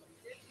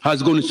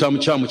has gone cham.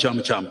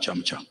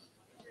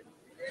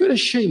 Very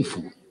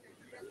shameful.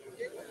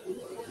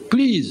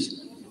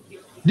 Please,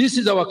 this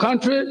is our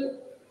country.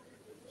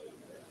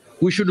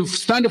 We should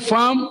stand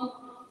firm.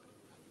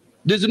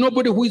 There's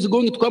nobody who is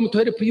going to come to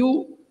help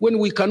you when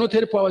we cannot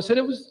help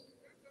ourselves.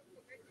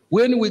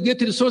 When we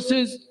get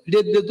resources,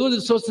 let those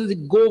resources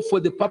go for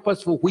the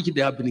purpose for which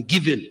they have been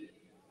given.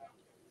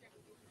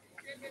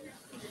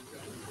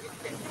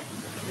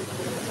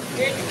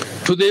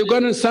 To the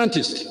Ugandan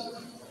scientists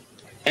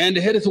and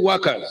health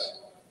workers,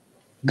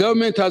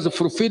 government has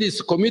fulfilled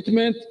its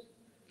commitment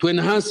to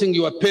enhancing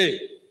your pay.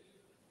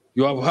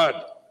 You have heard.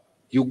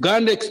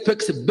 Uganda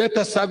expects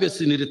better service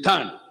in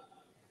return.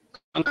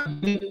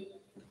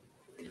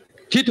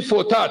 Tit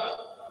for tat.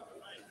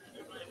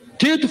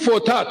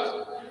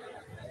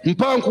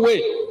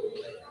 Mpankwe.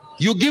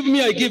 You give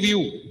me, I give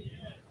you.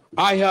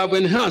 I have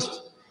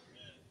enhanced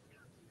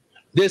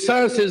the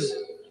sciences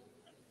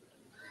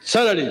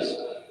salaries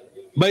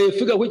by a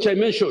figure which I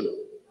mentioned.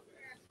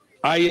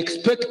 I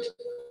expect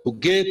to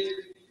get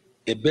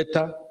a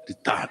better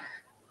return.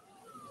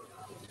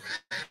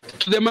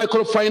 To the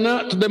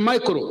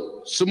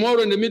micro,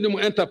 small and medium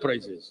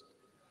enterprises,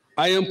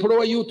 I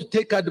implore you to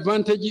take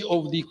advantage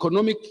of the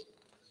economic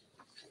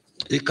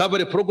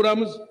recovery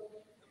programs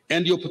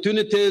and the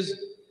opportunities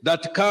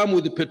that come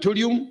with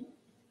petroleum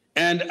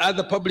and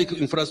other public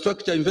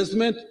infrastructure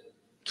investment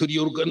to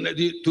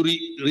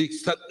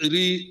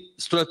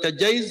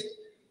re-strategize,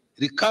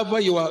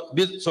 recovery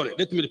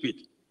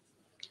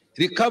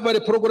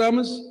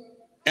programs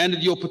and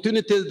the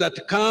opportunities that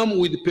come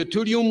with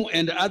petroleum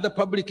and other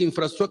public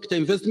infrastructure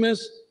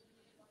investments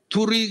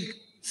to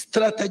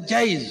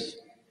re-strategize,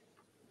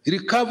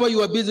 recover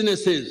your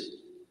businesses,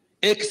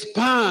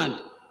 expand,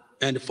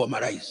 and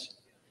formalize.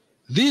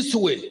 This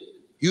way,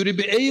 you will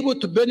be able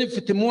to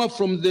benefit more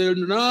from the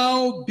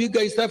now bigger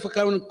East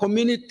African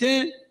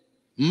community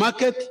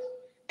market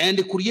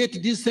and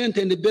create decent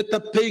and better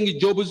paying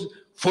jobs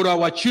for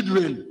our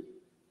children.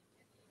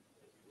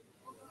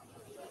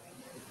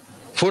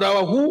 For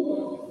our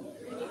who?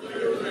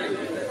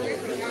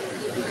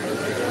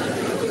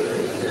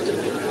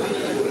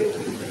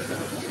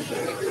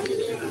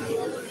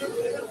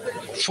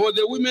 For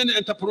the women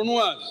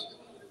entrepreneurs,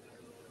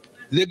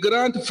 the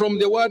grant from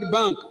the World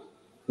Bank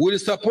will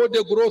support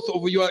the growth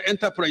of your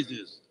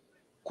enterprises,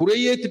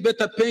 create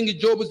better paying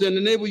jobs and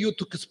enable you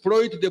to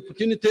exploit the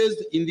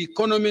opportunities in the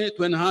economy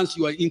to enhance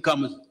your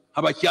incomes.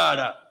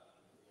 Habakyala.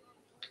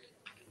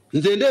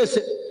 Nzendese.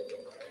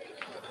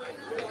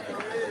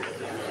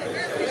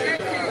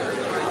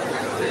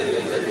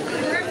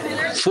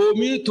 For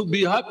me to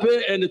be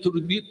happy and to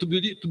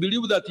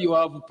believe that you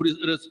have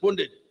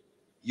responded,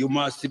 you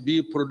must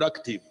be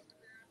productive.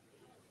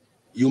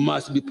 You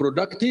must be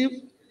productive,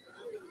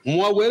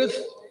 more wealth,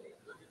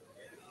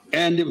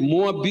 and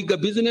more bigger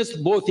business,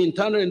 both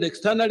internally and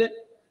externally,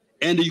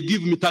 and you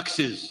give me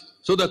taxes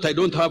so that I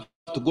don't have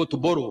to go to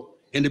borrow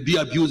and be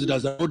abused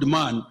as an old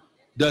man,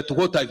 that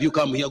what have you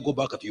come here, go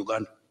back to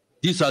Uganda.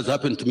 This has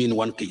happened to me in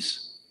one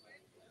case.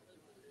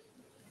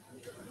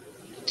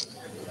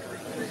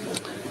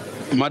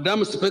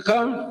 Madam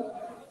Speaker,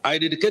 I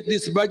dedicate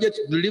this budget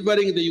to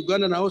delivering the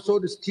Ugandan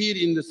household still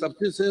in the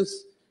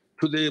subsistence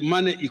to the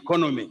money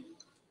economy.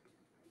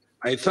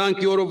 I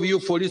thank all of you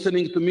for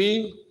listening to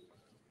me,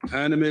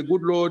 and may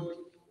good Lord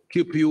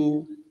keep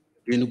you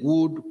in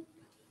good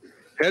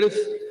health,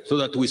 so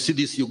that we see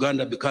this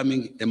Uganda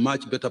becoming a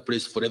much better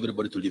place for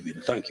everybody to live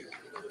in. Thank you.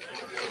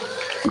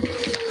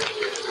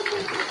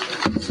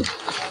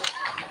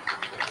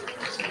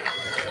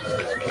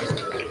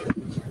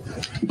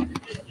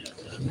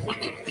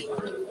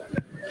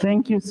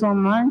 Thank you so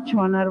much,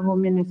 Honorable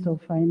Minister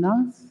of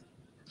Finance.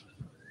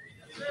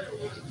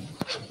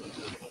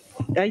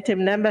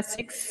 Item number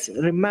 6,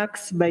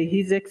 remarks by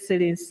His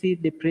Excellency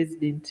the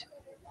President.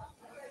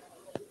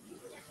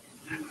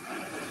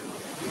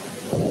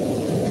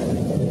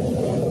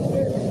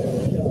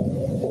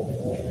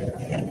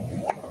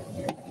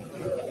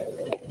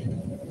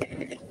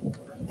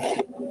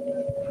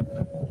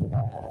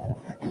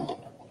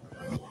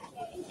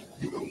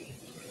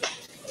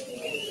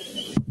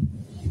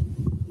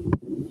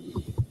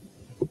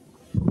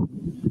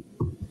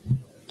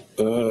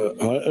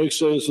 Her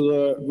Excellency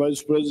the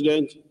Vice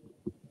President,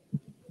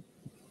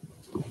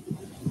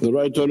 the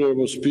Right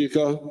Honorable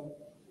Speaker,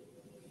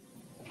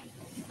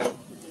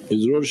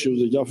 His Lordship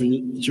the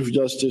Chief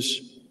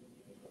Justice,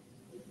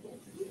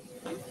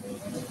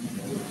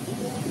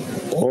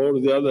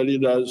 all the other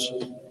leaders,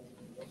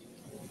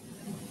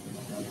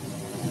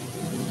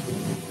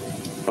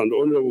 and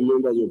honorable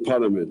members of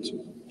Parliament.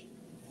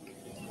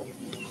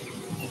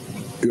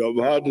 You have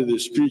heard the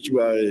speech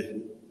by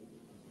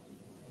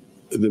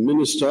the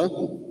Minister.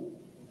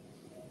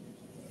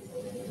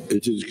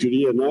 It is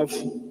clear enough.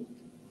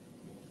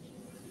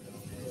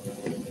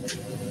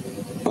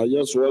 I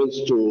just want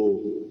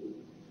to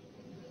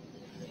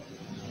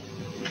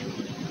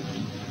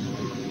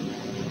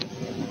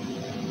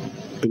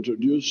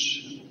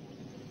introduce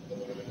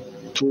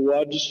two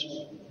words.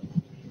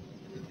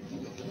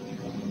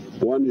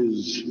 One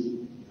is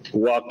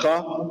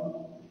waka,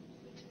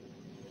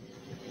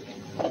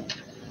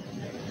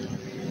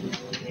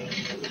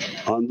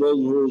 and those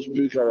who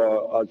speak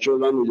our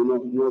children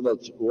know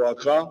that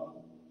waka,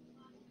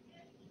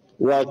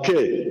 wake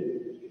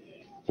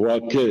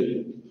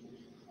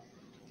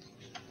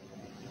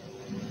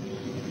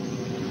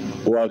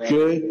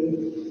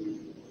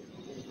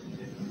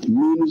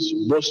means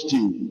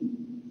boasting.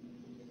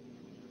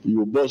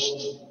 You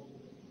boast.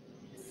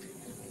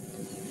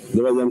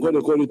 When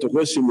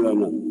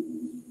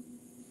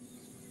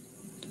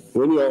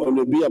you are on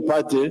a beer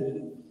party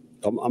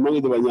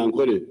among the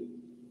Banyankore,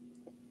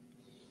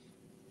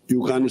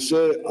 you can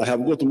say, I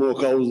have got more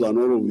cows than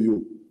all of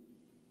you.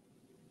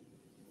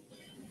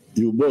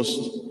 You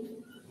boast.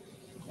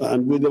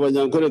 And with the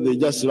Banyankore, they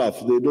just laugh.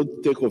 They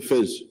don't take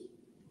offense.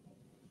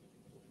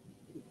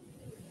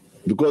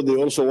 Because they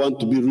also want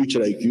to be rich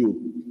like you.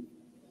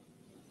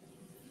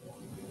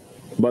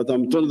 But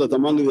I'm told that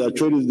among the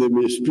Achoris, they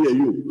may spear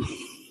you.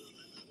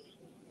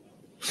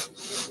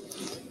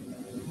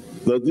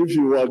 That if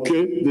you are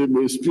okay, they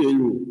may spear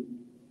you.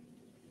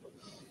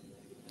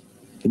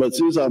 But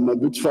since I'm a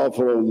bit far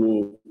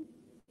from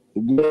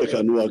Uganda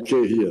and Wake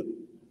here,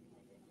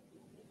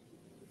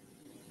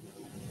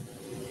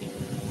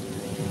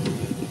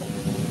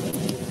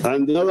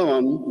 and the other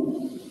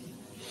one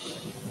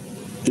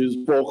is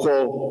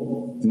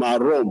Poko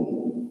Marom.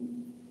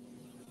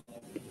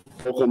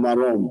 Poko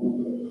Marom.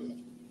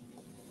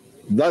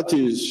 That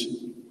is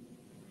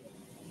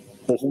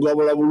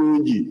Okugabula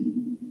Bulungi.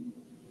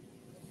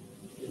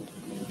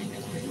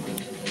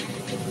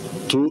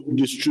 To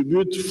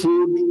distribute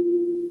food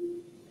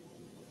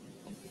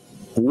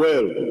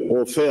well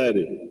or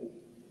fairly.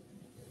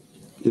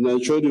 In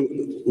Acholi,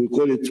 we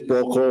call it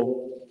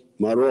Poko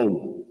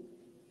Marom.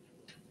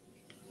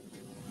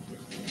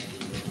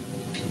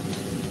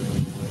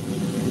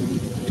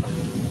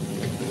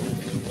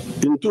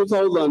 In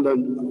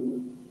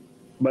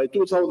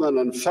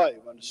 2005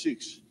 and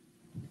 6,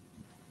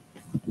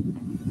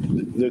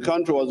 the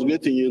country was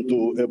getting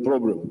into a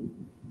problem.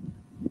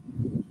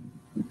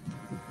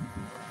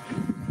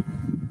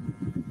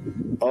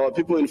 Our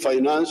people in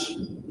finance,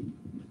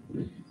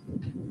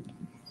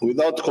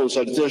 without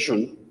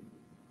consultation,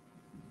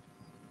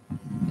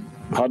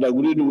 had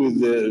agreed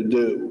with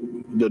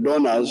the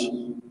donors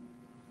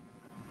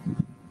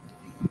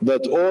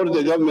that all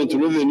the government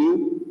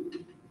revenue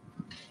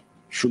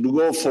should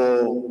go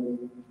for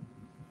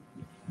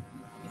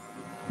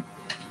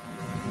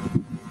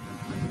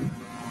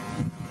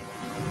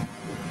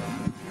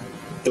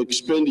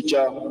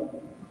expenditure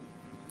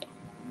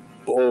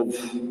of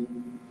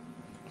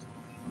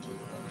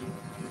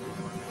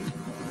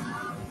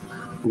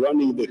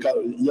running the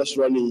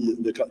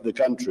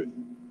country.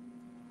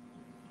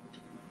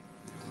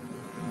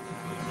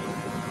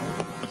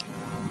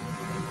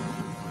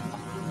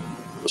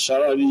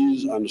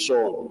 Salaries and so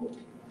on.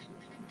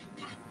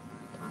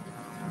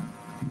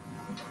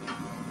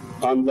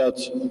 And that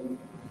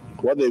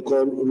what they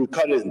call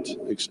recurrent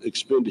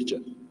expenditure.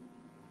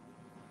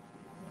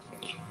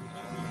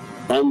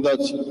 And that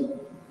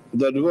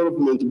the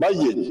development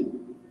budget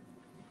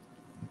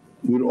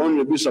will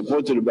only be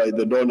supported by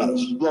the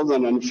donors. In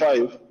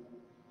 2005,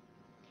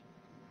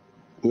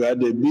 we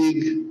had a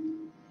big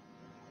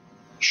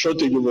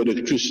shortage of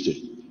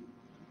electricity.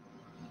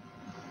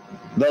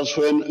 That's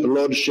when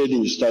load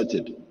shedding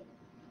started.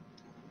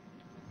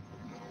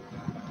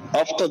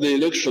 After the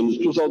elections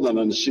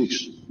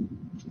 2006,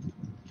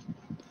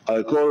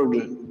 I called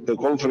a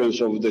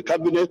conference of the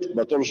cabinet,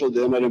 but also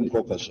the NRM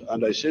caucus.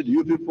 And I said,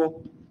 you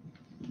people,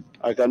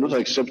 I cannot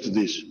accept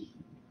this.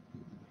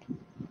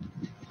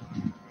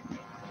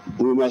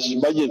 We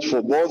must budget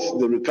for both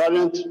the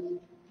recurrent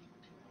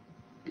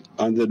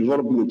and the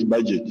development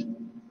budget.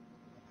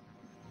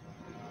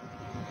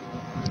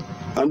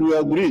 And we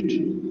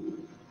agreed.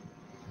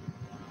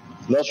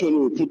 That's when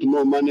we put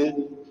more money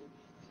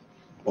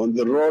on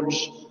the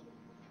roads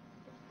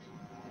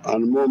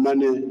and more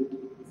money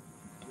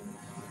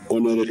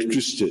on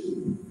electricity,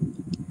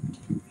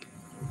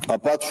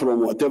 apart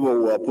from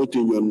whatever we are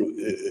putting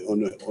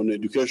on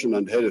education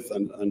and health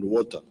and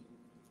water.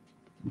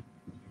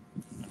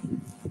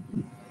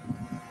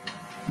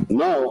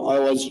 Now, I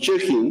was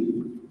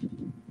checking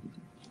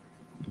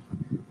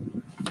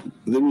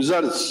the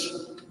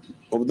results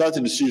of that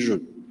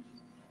decision,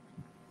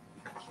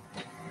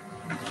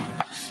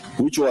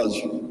 which was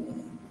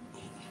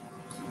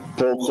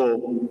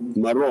Poko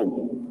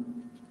Marom.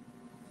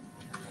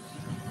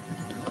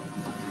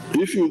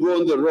 If you go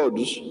on the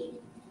roads,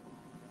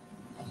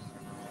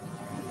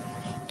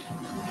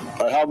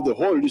 I have the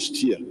whole list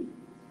here.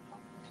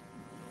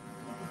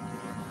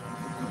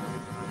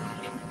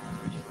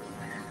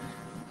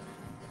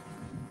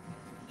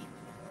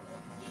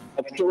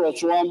 After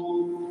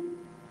Swam,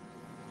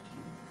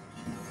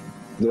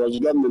 there was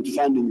government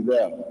funding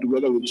there,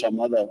 together with some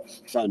other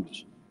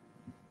funds.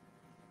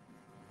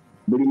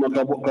 Bulima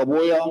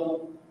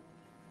Kaboya,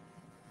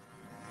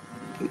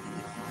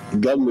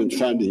 government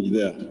funding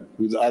there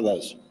with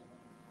others.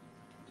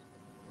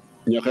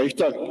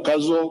 Nyakaita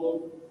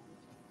Kazo,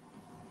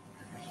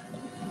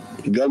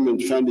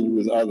 government funding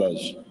with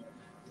others.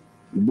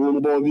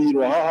 Bumbovi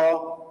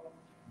Rohaha,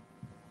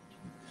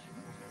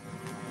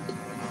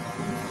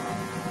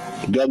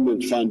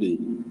 government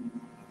funding.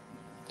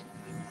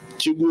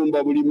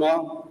 Chigumba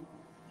Bulima,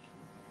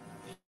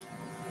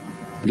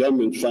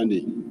 government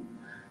funding.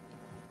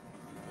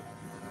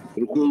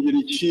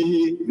 Rukunjiri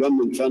Chihi,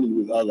 government funding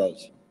with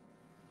others.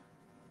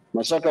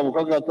 Masaka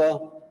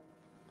Mukakata,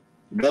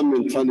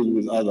 government funding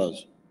with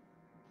others.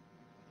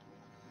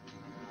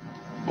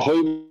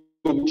 Hoi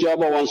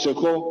Kiaba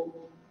Wanseko,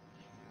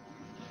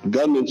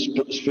 government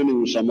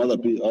spending with some other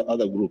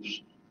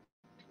groups.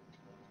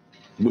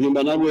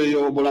 Buhimbanabwe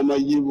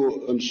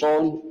Yobolamayibo and so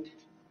on,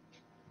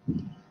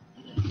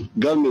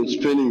 government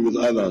spending with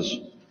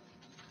others.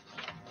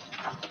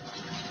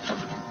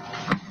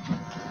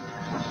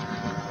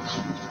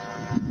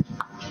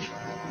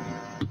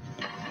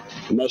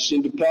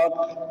 Masindi Park,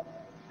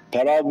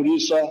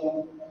 Parabrisa,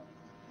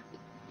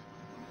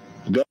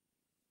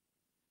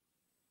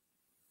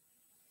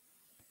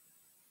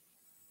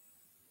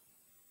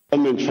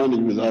 government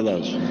funding with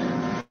others.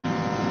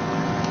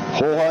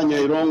 Hoha,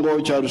 Nyairongo,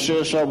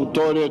 Charusesa,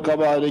 Butore,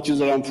 Kabare,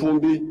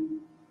 Chizaramfumbi,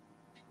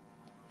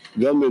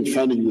 government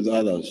funding with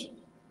others.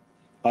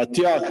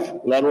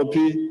 Atiak,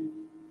 Laropi,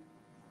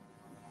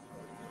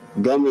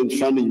 government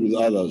funding with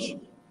others.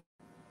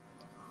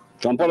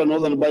 Kampala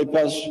Northern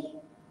Bypass,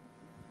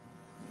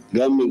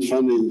 government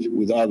funding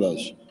with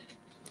others.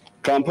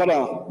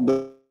 Kampala,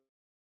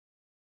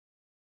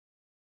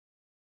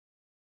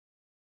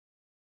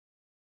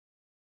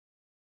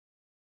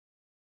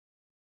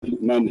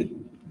 money.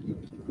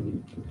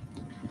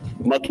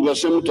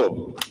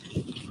 Matugasemto,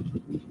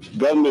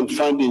 government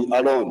funding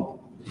alone.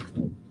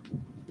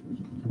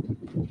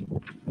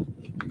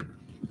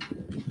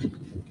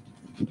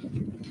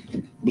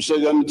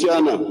 Busega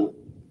Mtiana,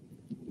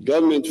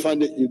 government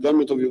funding,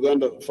 government of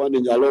Uganda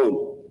funding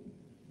alone.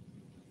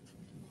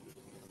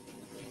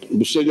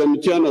 Busega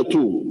Mtiana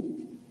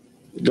too,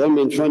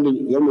 government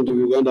funding, government of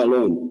Uganda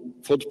alone.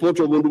 Fort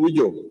Portal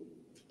Bunduwijo,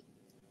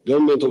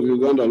 government of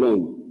Uganda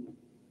alone.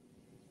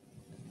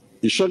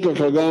 Ishaka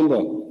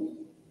Kagamba,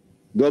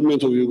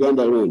 government of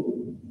Uganda alone.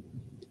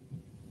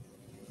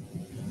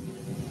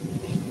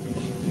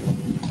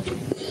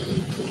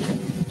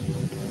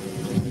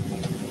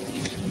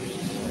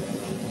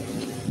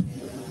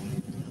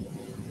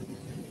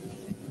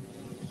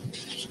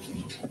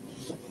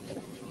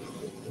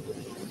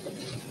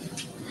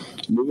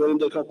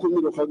 Muganda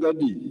Kakumiro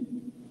Kagadi,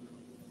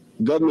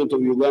 government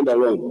of Uganda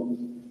alone.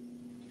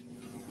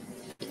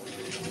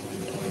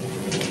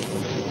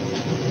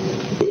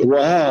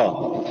 Waha,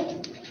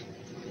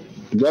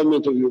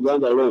 government of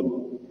Uganda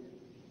alone.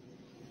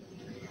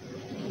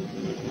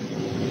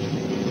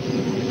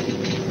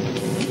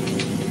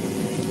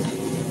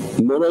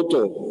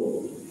 Moroto,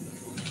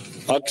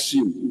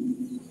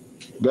 Axim,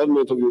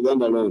 government of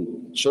Uganda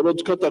alone.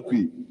 Sorot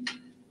Katakwi,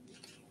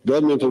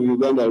 government of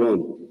Uganda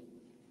alone.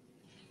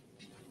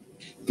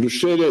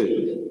 Rushwere,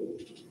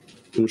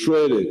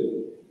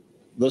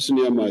 that's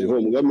near my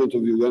home, government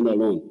of Uganda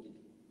alone.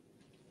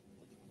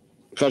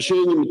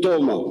 Kashenyi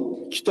Mtoma,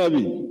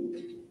 Kitabi,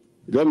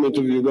 government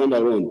of Uganda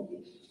alone.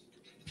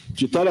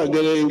 Chitala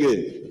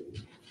Gerenge,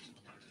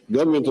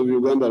 government of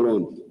Uganda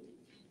alone.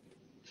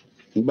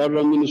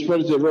 Mbara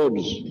Municipality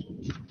Roads,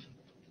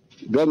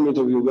 government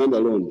of Uganda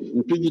alone.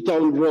 Mpigi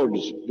Town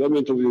Roads,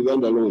 government of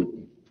Uganda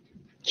alone.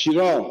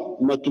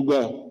 Chira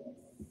Matuga,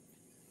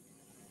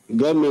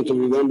 government of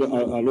Uganda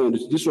alone.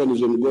 This one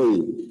is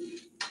ongoing.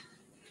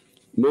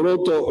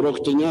 Moroto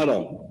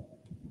Roktenyara,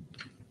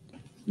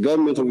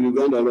 government of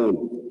Uganda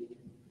alone.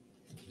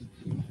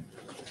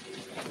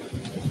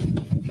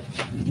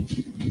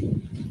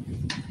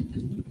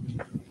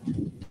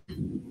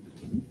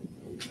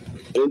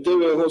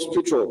 Entebbe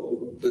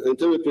Hospital,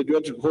 Entebbe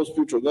Pediatric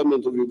Hospital,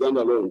 government of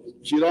Uganda alone.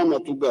 Chira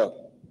Matuga,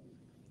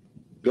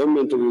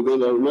 government of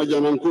Uganda alone.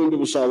 Majanankundu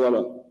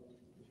Busawala,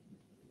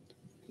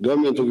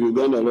 government of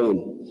Uganda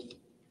alone.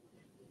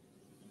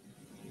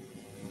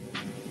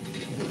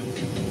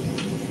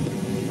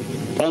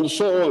 And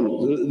so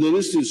on. The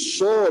list is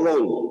so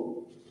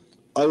long.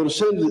 I will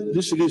send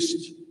this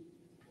list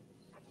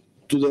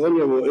to the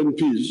honorable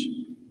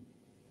MPs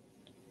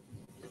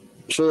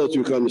so that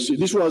you can see.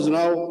 This was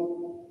now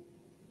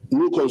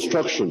new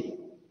construction,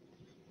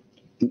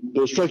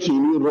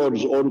 constructing new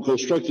roads or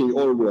constructing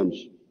old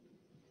ones.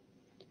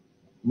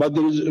 But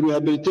there is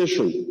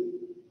rehabilitation.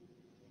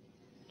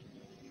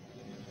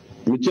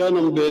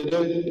 Mitiana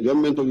Mbede,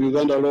 government of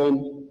Uganda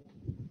alone.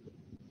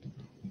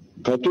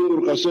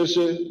 Katungur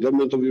Kasese,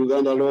 government of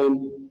Uganda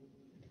alone.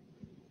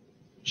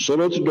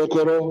 Sorot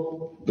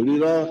Dokoro,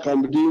 Lira,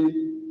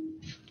 Kamdin,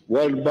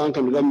 World Bank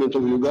and government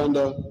of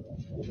Uganda.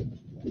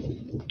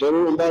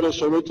 Tororo Mbare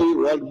Soroti,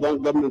 World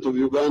Bank, government of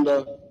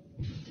Uganda.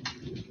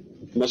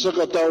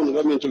 Masaka Town,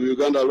 government of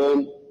Uganda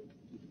alone.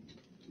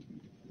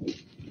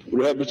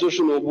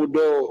 Rehabilitation of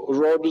Budo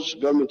roads,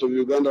 government of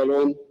Uganda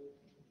alone.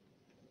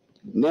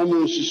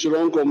 Namu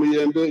Sisironko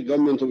Muyembe,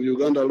 government of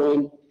Uganda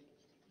alone.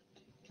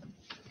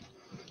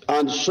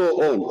 And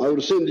so on. I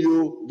will send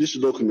you this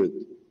document.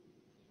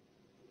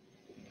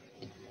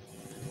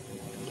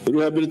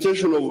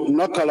 Rehabilitation of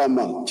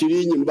Nakalama,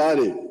 Tirinyi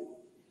Mbare,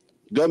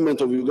 government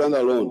of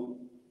Uganda alone.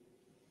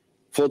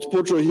 Fort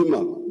Potro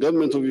Hima,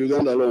 government of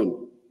Uganda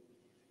alone.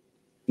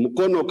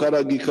 Mukono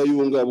Karagi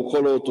Kayunga,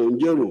 Kololo,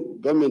 Njeru,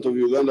 government of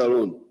Uganda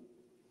alone.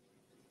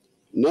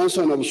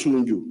 Nansa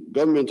Nabusunju,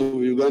 government of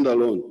Uganda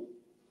alone.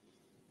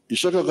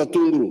 Ishaka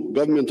Katunguru,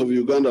 government of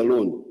Uganda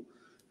alone.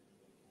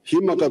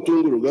 Hima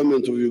Katunguru,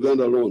 government of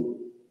Uganda alone.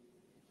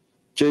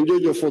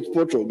 Chenjojo Fort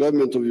Potro,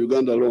 government of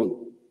Uganda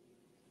alone.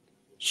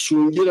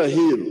 Sungira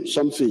Hill,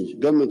 something,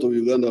 government of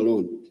Uganda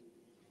alone.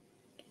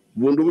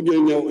 Bundubuja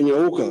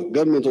Nyauka,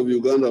 government of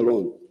Uganda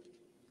alone.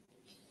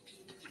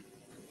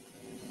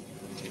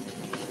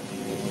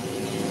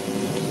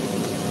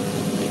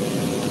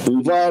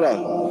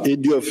 Mvara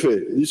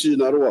Idiofe, this is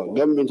Narua,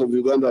 government of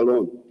Uganda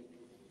alone.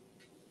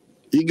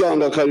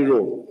 Iganga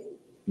Kariro,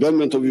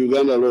 government of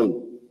Uganda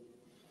alone.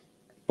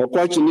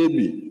 Okwachi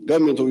Nebi,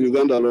 government of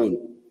Uganda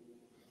alone.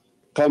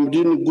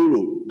 Kamdin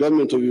Gulu,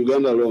 government of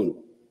Uganda alone.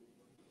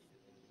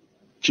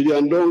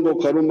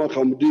 Chiriandongo Karuma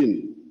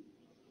Kamdin,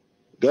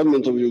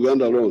 government of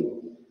Uganda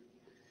alone.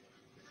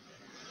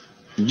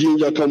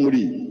 Jinja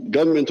Kamuri,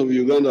 government of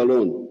Uganda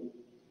alone.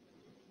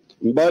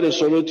 Mbare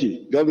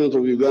Soroti, government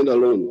of Uganda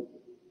alone.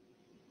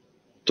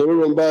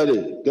 Tororo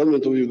Mbare,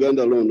 government of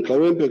Uganda alone.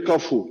 Kawempe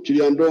Kafu,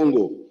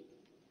 Chiriandongo,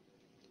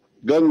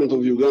 government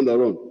of Uganda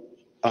alone.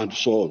 And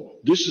so on.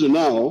 This is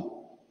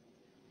now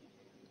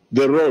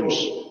the roads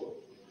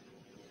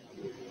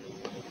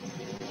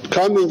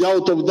coming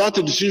out of that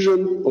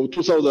decision of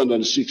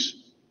 2006,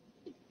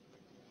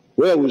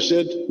 where we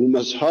said we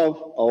must have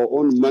our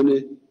own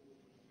money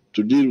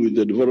to deal with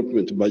the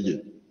development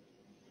budget.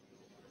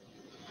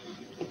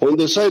 On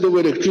the side of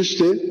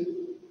electricity,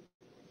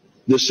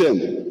 the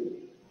same.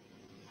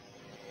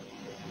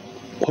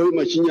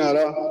 Hoima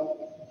Chinyara,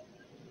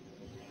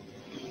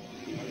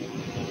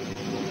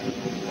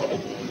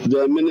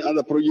 there are many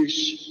other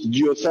projects,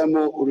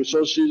 geothermal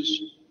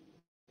resources,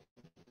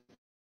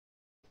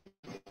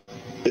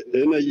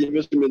 energy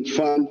investment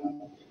fund.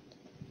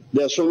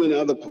 There are so many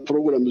other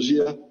programs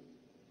here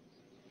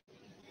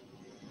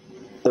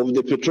of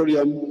the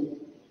petroleum.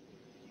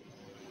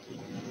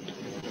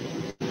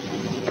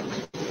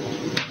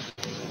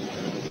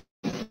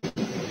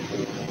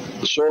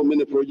 So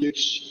many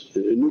projects,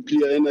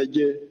 nuclear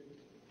energy,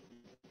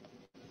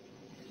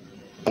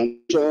 and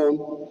so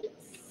on.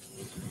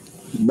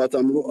 But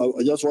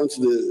I just want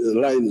the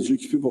lines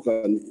which people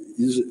can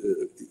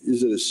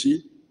easily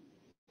see.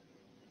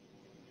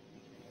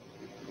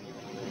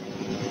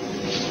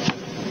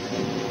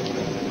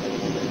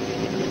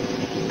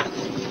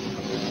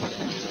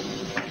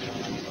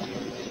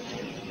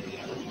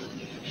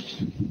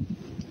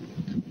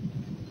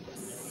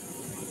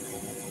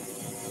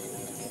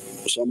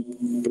 Some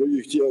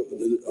project here,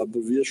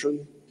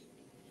 abbreviation.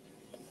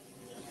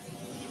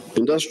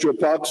 Industrial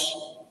parks,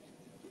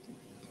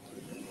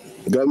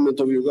 government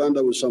of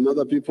Uganda with some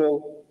other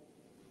people.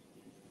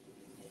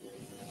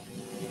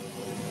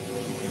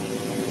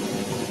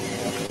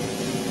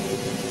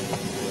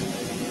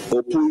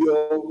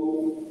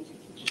 Opuyo,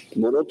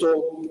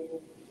 Moroto,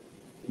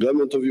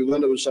 government of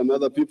Uganda with some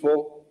other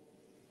people.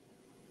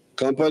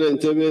 Kampala and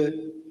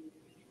Entebbe,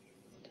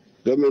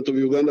 government of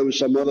Uganda with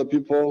some other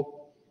people.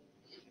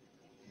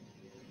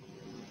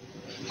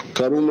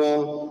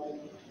 Karuma,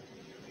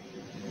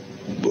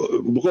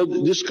 because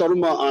this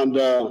Karuma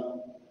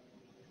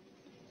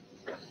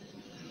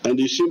and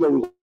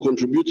Isimba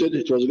contributed,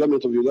 it was the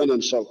government of Uganda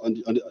and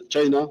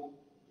China.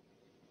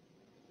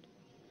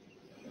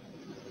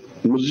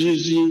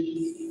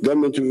 Muzizi,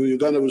 government of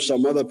Uganda with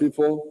some other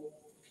people.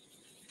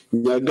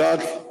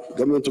 Nyagat,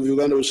 government of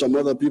Uganda with some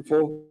other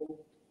people.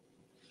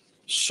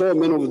 So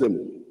many of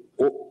them.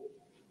 Oh,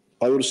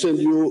 I will send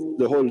you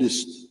the whole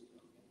list.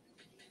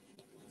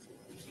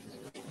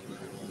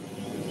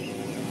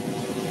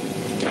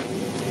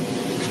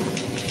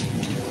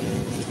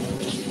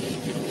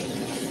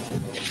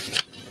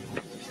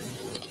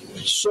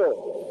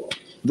 So,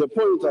 the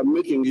point I'm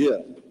making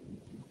here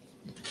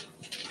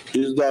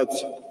is that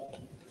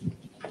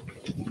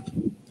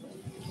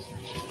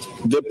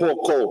the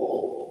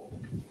Poko,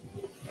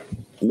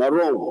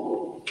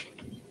 Narong,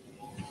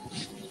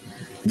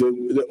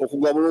 the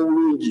Okugabro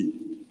Wingi,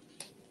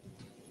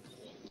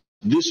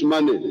 this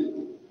money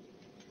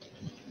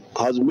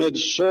has made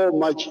so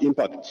much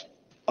impact.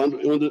 And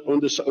on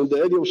the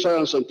area of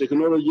science and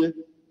technology,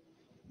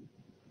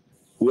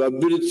 we have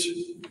built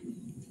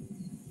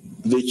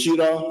the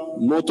Chira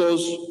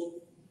motors.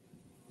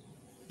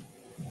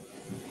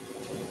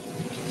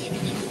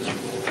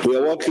 We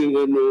are working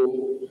on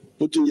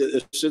putting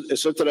a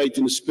satellite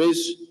in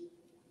space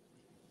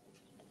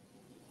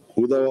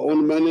with our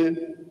own money.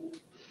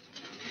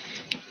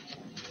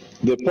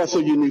 The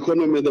pathogen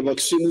economy, the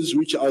vaccines,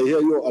 which I hear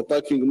you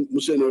attacking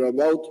Musenera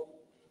about.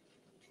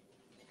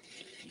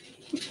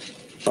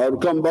 I'll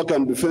come back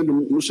and defend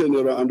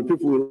Musenera and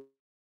people will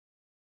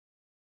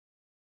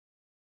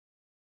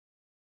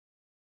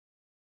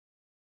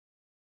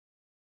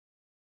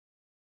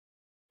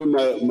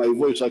my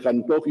voice. I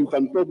can talk, you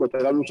can talk, but I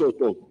can also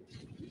talk.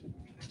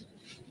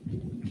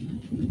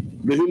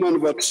 The human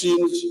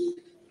vaccines,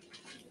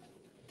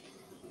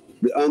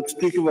 the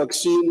anti-tick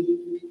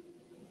vaccine,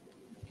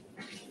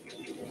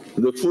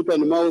 the foot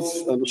and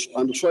mouth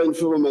and swine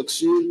fever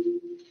vaccine,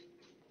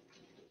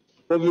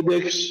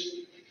 Covidex,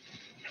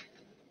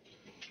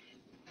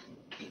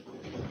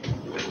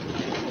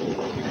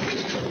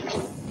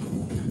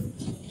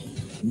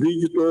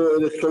 digital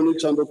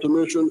electronics and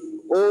automation,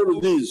 all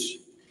of these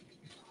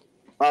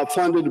are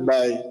funded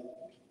by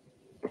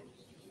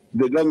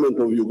the government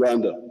of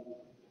Uganda,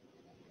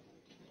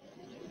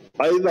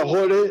 either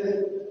wholly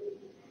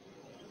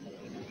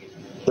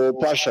or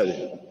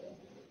partially.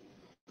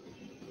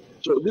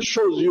 So this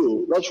shows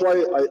you, that's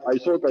why I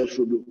thought I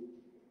should do.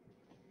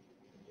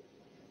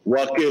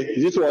 Wake,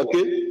 is it Wake?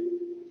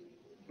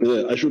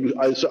 Yeah,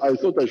 I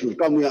thought I should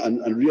come here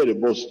and really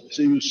boast.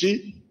 So you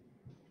see,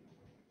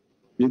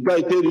 if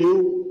I tell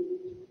you,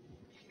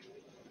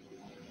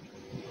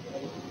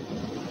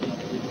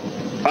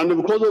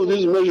 and because of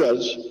these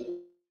measures,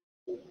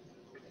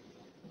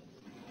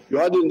 you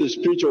had in the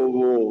speech of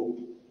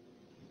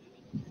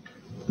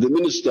the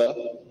minister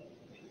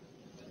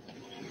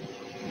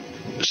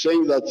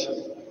saying that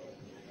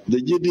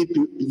the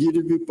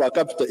GDP per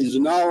capita is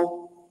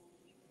now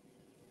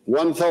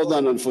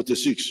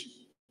 1,046.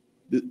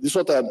 This is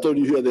what I had told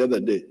you here the other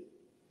day.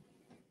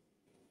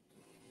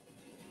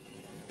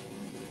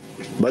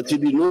 But he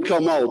did not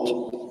come out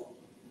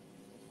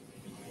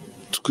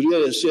to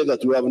clearly say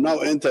that we have now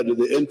entered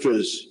the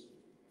entrance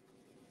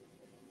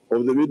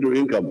of the middle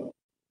income.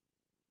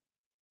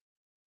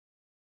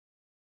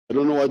 I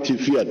don't know what he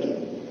feared.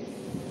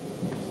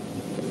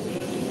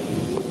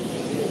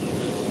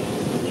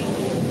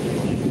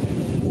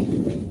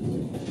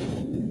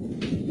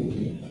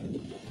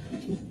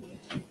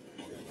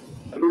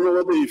 I don't know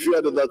whether he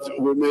feared that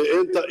we may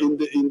enter in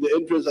the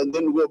entrance and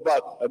then go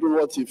back. I don't know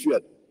what he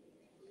feared.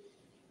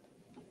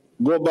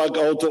 Go back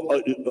out of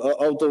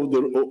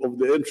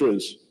the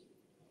entrance.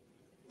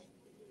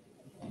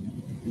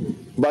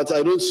 But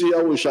I don't see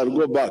how we shall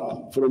go back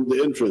from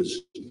the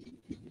entrance.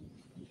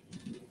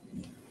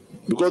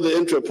 Because the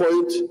entry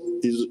point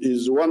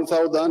is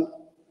 1,000,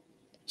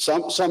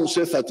 some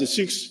say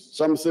 36,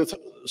 some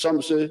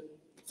say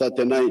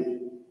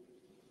 39.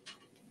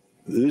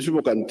 These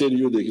people can tell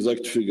you the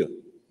exact figure.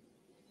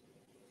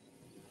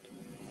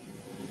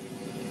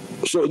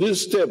 So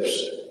these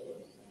steps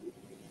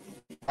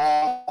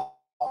are,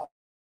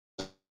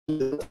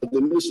 the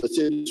minister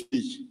said in his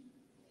speech,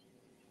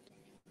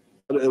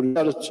 a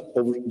result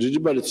of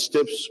deliberate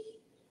steps.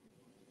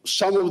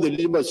 Some of the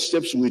deliberate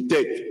steps we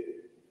take,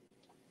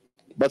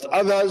 but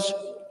others,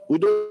 we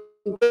don't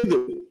take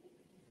them.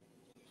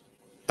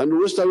 And we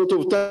waste a lot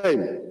of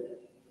time.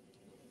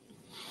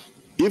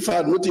 If I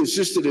had not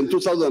insisted in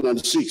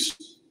 2006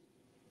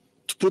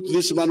 to put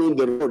this man on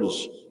the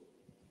roads,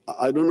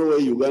 I don't know where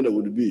Uganda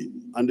would be,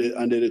 and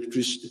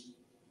electricity.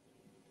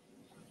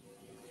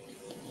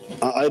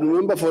 I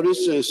remember, for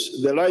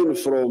instance, the line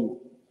from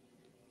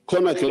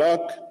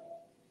Konakilak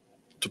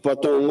to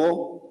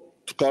Patongo,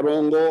 to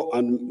Karongo,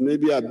 and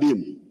maybe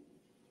Abim.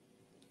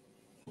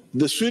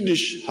 The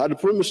Swedish had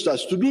promised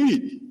us to do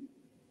it.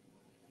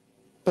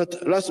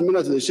 But last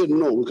minute they said,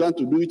 no, we can't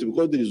do it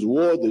because there is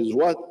war, there is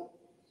what?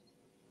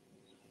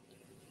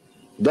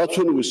 That's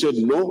when we said,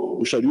 no,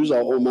 we shall use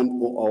our own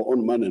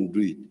money and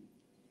do it.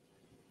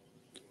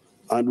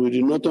 And we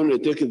did not only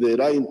take the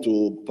line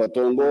to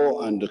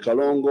Patongo and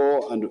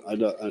Kalongo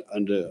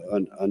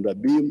and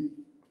Abim,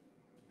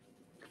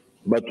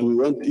 but we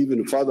went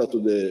even further to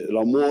the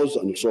Ramos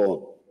and so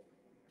on.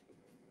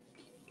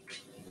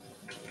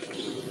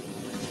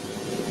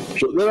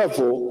 So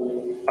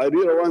therefore, I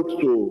really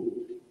want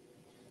to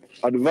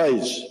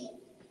advise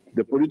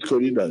the political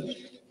leaders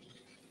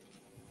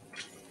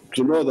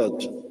to know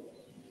that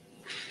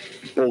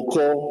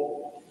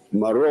Oko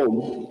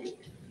Marom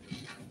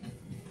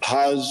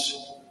has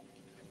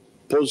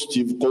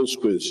positive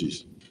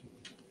consequences.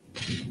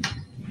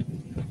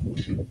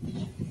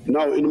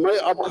 Now, in my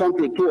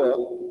up-country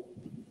tour,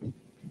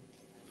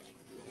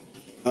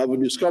 I've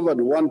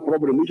discovered one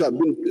problem which I've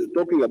been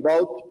talking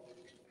about,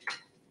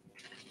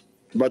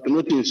 but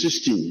not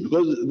insisting,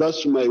 because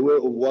that's my way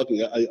of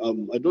working.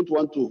 I don't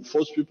want to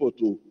force people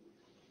to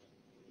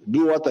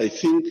do what I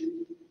think.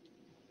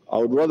 I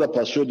would rather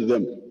persuade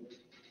them.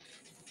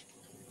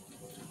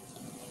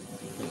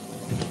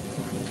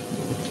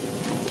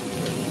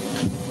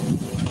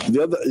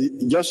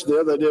 Just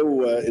the other day, we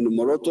were in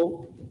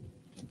Moroto,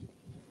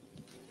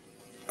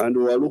 and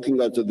we were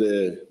looking at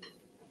the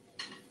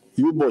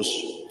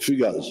UBOS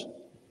figures.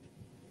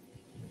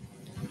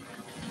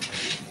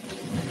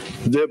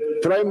 The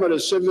primary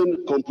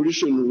 7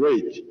 completion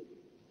rate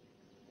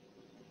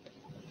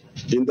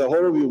in the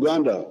whole of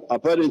Uganda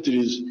apparently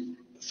is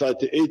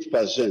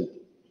 38%.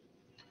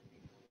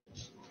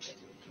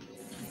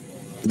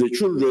 The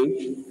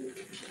children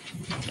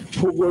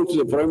who go to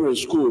the primary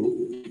school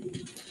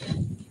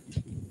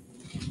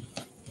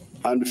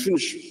and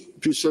finish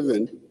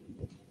P7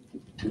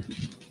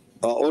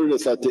 are only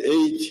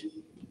 38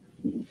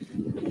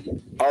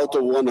 out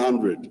of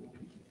 100,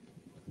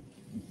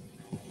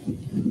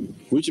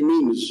 which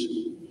means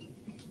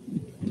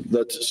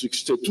that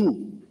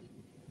 62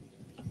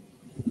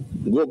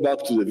 go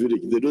back to the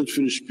village. They don't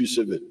finish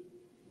P7.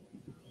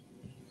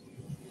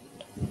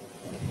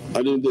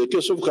 And in the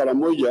case of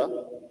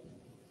Karamoja,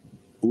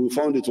 we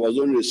found it was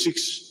only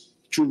 6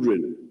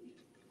 children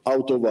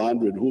out of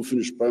 100 who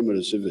finished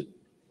primary 7.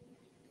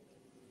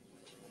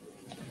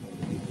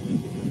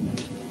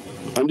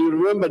 And you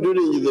remember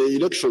during the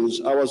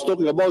elections, I was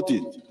talking about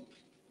it.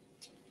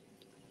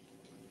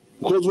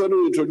 Because when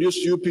we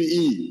introduced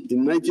UPE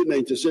in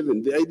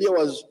 1997, the idea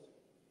was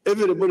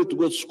everybody to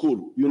go to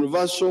school,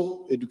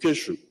 universal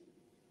education.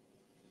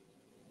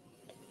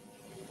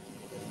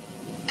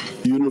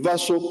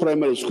 Universal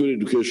primary school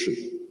education.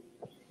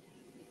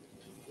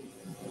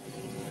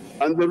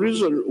 And the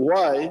reason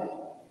why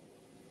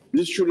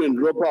these children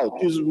drop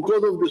out is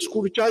because of the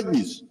school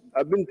charges.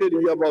 I've been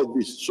telling you about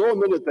this so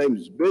many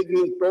times,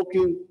 begging,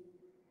 talking,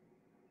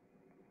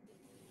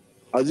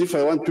 as if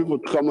I want people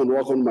to come and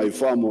work on my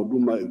farm or do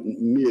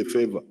me a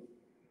favor.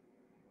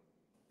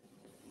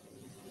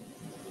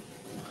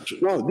 So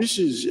now, this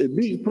is a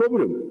big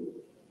problem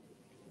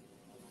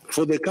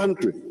for the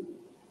country.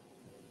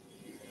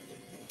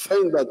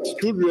 Find that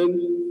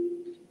children,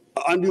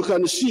 and you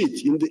can see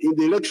it in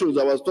the elections,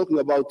 I was talking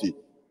about it.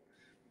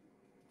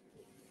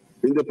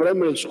 In the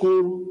primary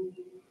school,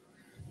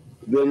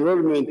 the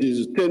enrollment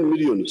is 10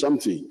 million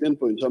something, 10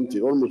 point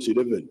something, almost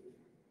 11.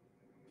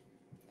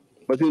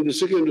 But in the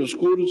secondary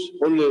schools,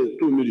 only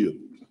 2 million.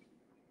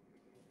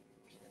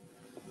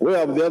 Where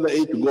have the other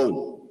 8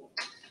 gone?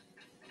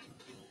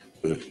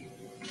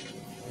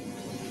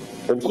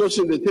 Of course,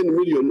 in the 10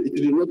 million, it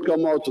did not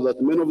come out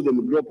that many of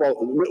them drop out.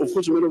 Of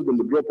course, many of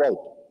them drop out.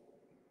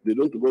 They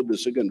don't go to the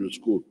secondary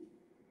school.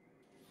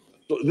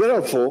 So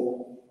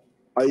therefore,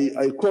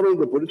 I call on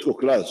the political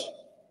class,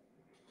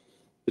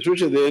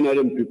 especially the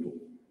NRM people,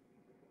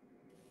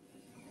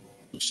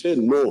 to say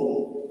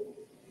no.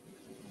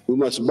 We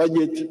must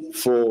budget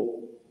for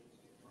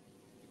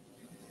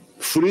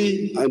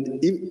free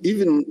and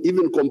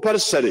even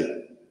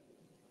compulsory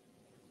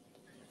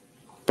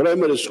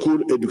primary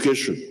school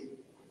education.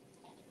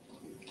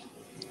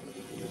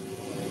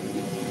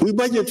 We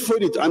budget for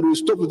it and we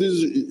stop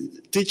these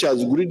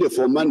teachers greedy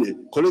for money,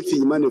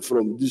 collecting money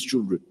from these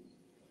children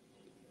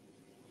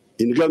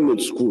in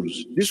government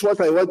schools. This is what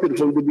I wanted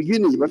from the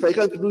beginning, but I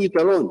can't do it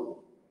alone.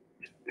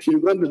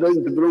 Uganda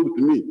doesn't belong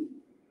to me.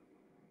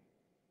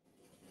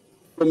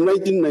 From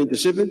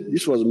 1997,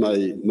 this was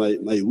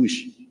my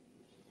wish.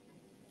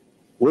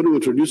 When we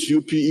introduced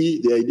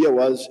UPE, the idea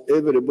was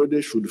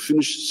everybody should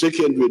finish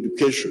secondary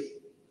education.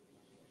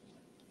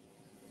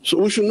 So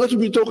we should not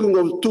be talking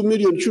of 2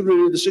 million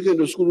children in the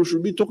secondary school, we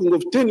should be talking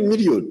of 10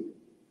 million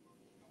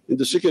in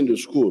the secondary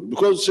school,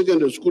 because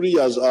secondary school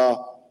years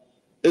are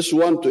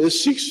S1 to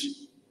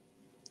S6.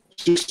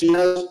 6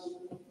 years,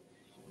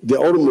 they're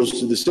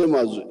almost the same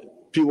as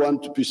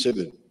P1 to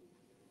P7.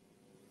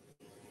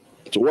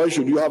 So why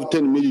should you have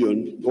 10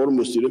 million,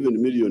 almost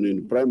 11 million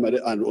in primary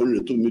and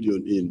only 2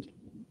 million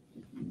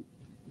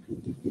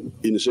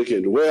in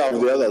secondary? Where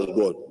have the others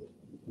gone?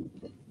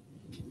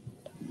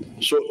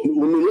 So we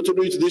will not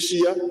do it this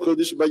year because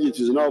this budget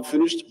is now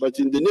finished, but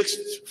in the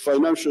next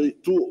financial,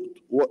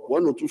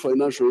 1 or 2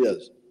 financial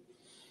years,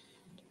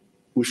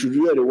 we should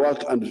really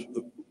work and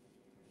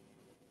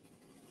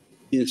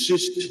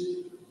insist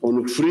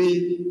on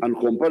free and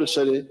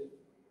compulsory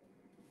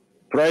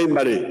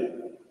primary,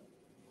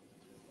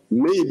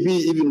 maybe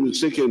even with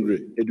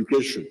secondary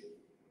education,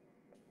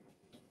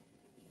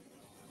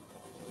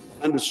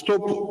 and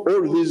stop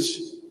all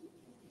these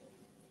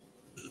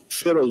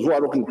fellows who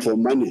are looking for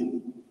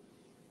money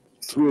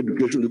through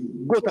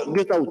education.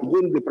 Get out, go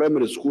in the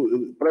primary school,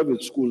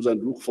 private schools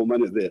and look for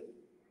money there,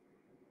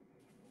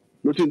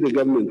 not in the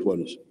government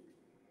ones.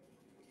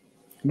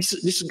 This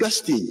is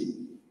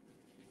disgusting.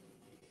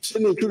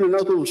 Sending children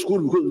out of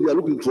school because they are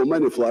looking for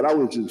money, for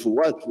allowances, for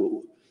what?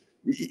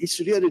 It's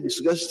really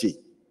disgusting.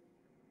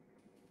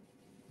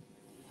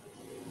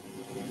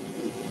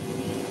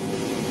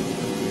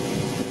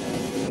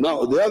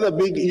 Now, the other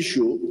big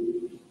issue,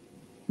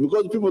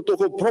 because people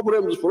talk of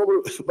problems,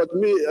 but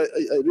me,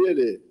 I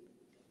really,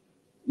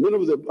 many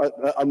of them,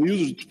 I'm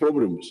used to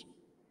problems.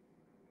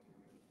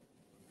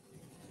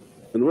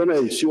 And when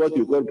I see what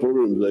you call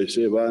problems, I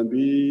say,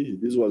 Bambi,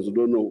 these ones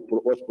don't know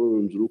what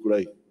problems look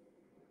like.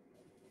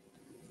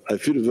 I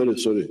feel very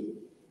sorry.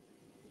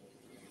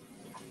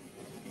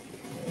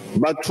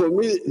 But for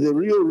me, the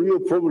real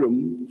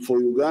problem for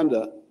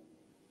Uganda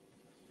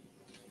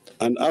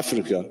and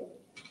Africa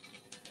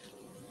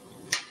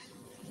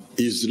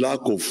is lack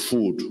of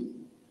food.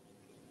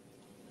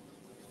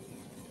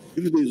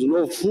 If there is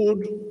no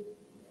food,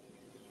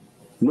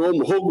 no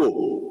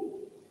mhogo.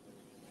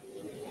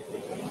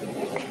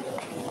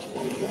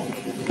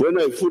 When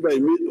I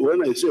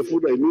say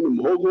food, I mean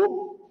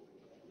mhogo.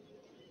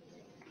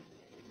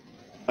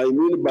 I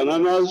mean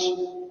bananas.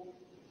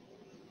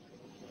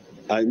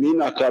 I mean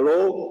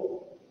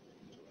akalo.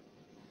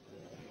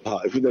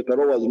 If the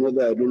akalo was not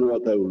there, I don't know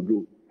what I will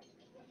do.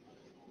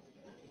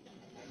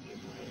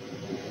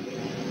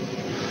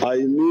 I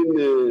mean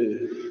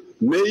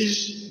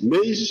maize.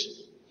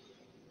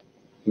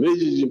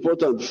 Maize is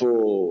important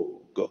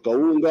for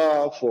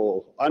kaunga,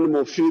 for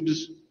animal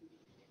feeds,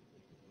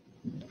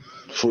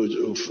 for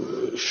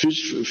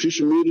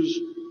fish meals.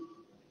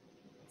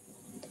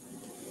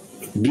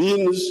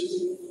 Beans,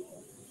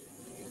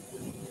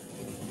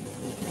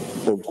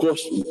 of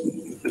course,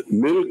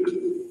 milk,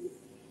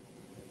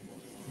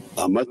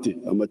 amati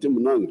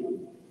munangi.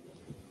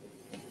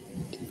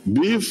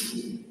 Beef,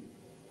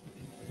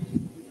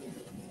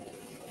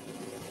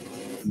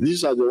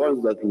 these are the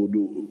ones that would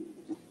do.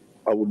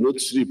 I would not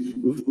sleep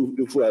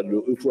if we had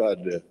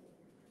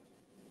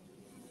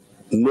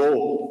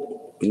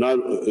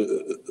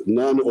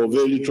none or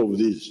very little of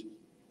these.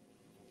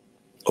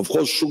 Of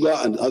course, sugar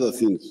and other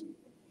things.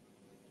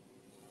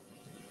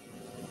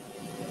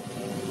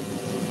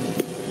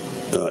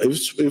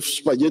 If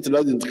spaghetti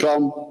doesn't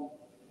come,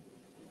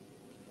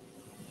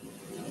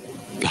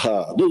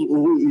 those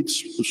who eat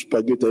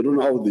spaghetti, I don't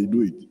know how they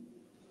do it.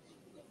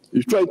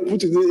 You try to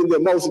put it in the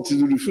mouth, it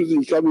is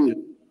refusing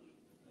coming.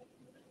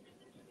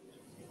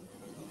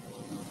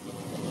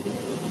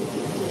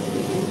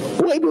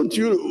 Why don't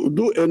you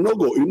do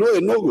enogo? You know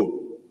enogo?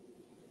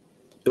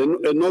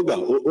 Enoga.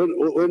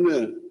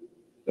 When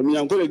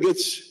Mnyankole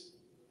gets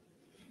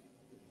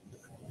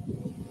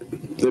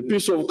a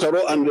piece of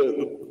karo and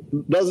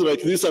does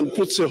like this and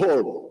puts a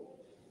hole.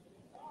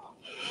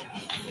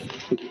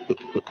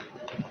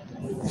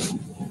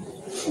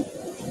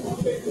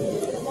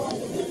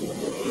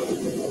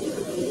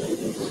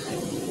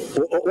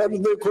 What do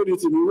they call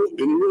it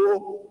in Euro?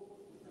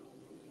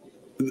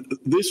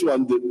 This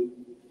one,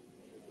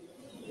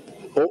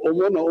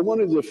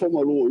 Omona is a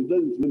former law, it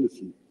doesn't mean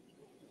anything.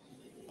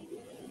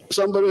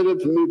 Somebody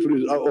help me,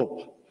 please.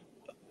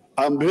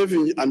 I'm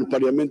behaving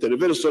unparliamentary.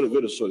 Very sorry,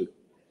 very sorry.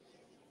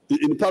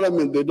 In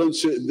Parliament, they don't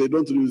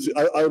release it.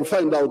 I will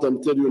find out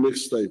and tell you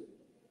next time.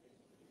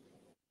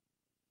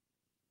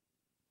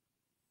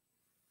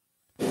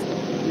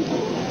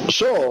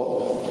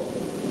 So,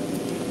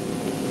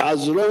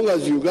 as long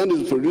as Uganda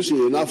is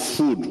producing enough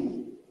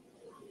food,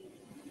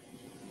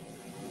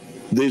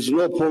 there is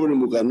no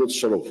problem we cannot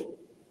solve.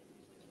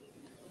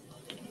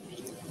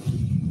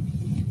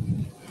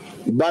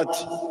 But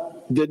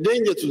the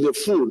danger to the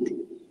food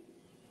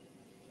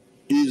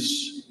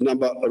is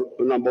number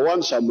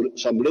one, some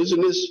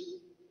laziness.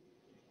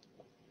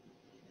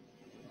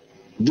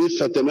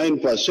 This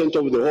 39%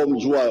 of the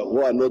homes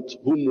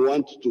whom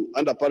want to,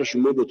 under parish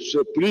model, to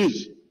say,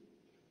 please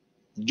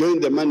join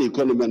the money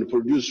economy and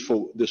produce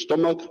for the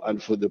stomach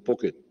and for the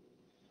pocket.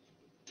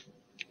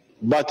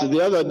 But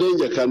the other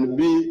danger can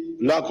be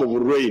lack of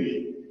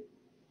rain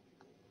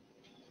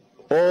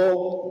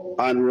or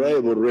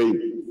unreliable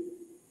rain.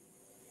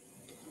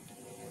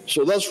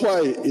 So that's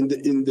why in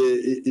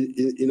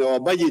our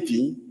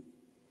budgeting,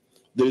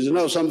 there is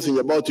now something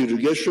about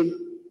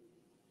irrigation.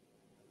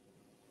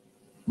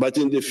 But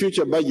in the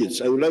future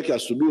budgets, I would like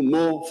us to do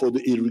more for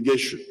the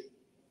irrigation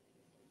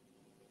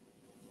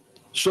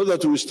so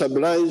that we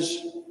stabilize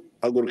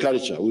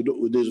agriculture.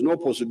 There's no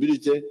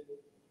possibility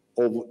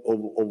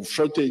of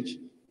shortage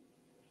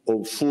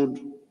of food,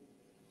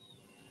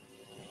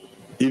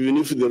 even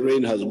if the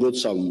rain has got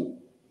some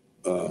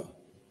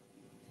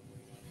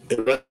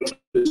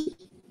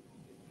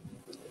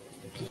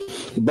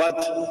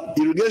but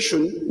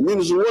irrigation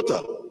means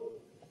water.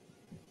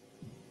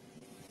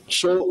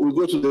 So we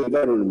go to the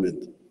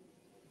environment.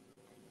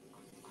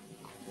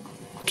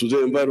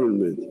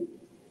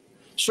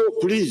 So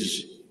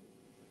please,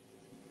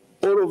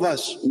 all of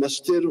us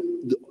must tell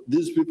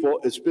these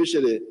people,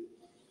 especially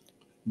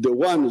the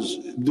ones,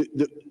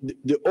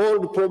 the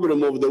old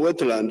problem of the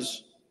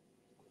wetlands,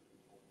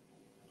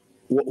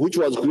 which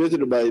was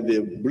created by the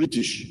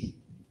British,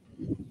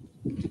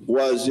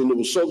 was in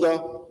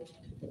Busoga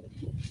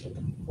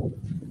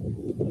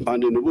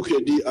and in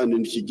Bukedi and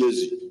in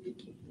Kigezi,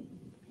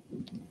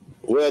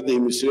 where they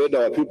misled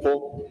our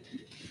people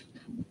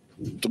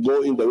to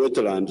go in the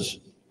wetlands,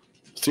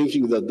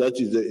 thinking that that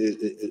is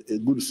a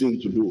good thing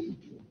to do.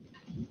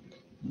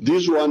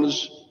 These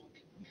ones,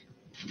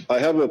 I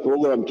have a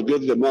program to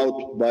get them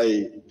out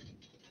by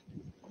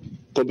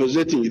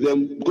compensating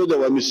them because they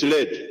were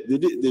misled. They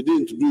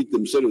didn't do it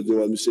themselves, they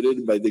were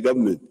misled by the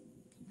government.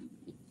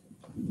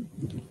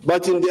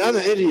 But in the other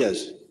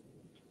areas,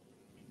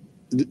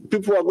 the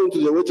people who are going to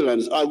the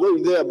wetlands are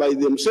going there by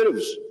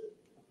themselves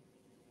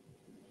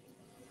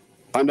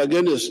and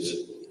against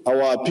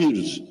our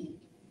appeals.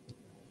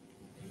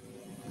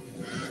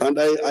 And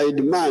I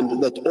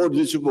demand that all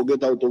these people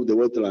get out of the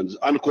wetlands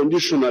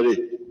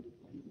unconditionally.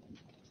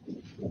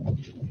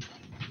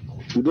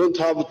 We don't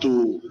have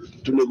to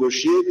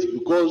negotiate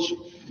because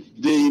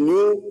they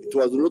knew it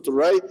was not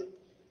right.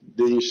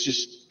 They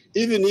insist.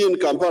 Even here in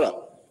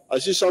Kampala, I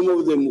see some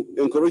of them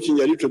encouraging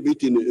a little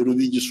bit in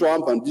Rubiji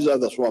Swamp and these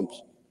other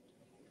swamps.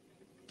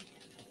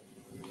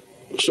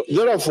 So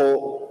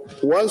therefore,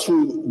 once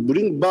we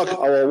bring back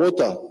our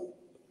water,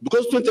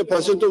 because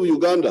 20% of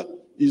Uganda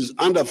is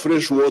under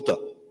fresh water,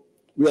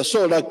 we are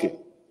so lucky.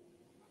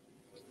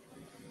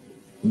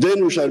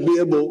 Then we shall be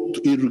able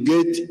to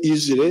irrigate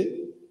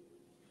easily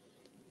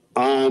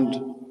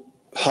and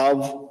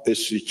have a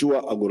secure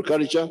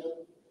agriculture,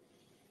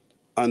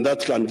 and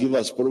that can give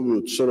us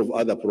problems to solve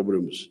other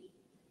problems.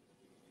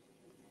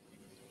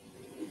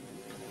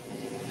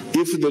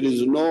 If there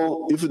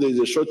is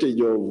a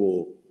shortage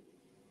of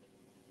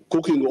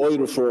cooking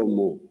oil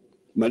from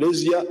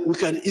Malaysia, we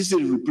can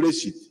easily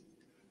replace it.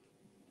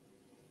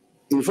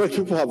 In fact,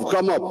 people have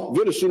come up.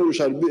 Very soon we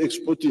shall be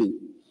exporting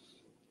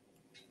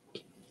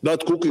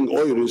that cooking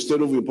oil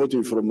instead of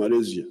importing from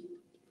Malaysia.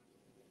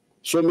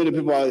 So many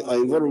people are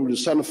involved with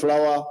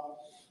sunflower,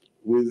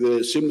 with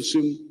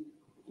simsim,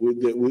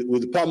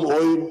 with palm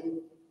oil.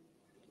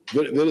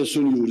 Very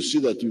soon you will see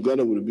that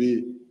Uganda will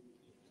be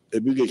a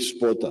big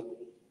exporter.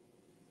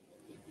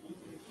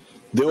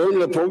 The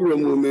only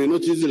problem we may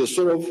not easily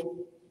solve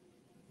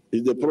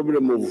is the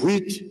problem of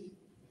wheat,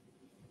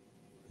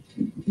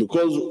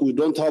 because we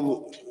don't have,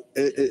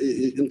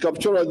 in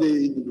Kapchora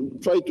they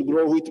try to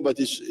grow wheat, but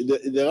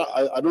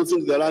I don't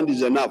think the land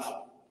is enough.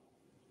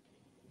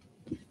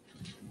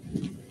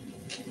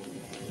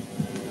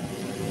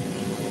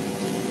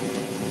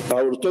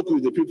 I will talk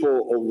with the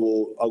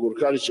people of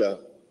agriculture,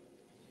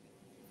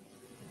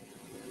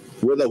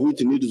 whether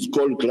wheat needs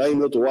cold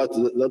climate or what.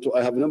 That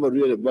I have never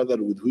really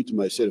bothered with wheat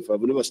myself.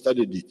 I've never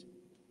studied it.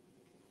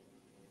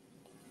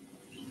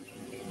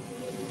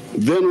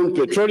 Then on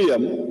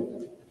petroleum,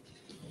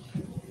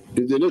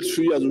 in the next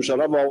few years we shall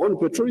have our own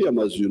petroleum,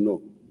 as you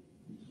know.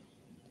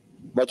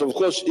 But of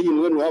course, even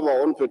when we have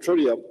our own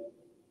petroleum,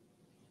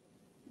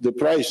 the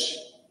price,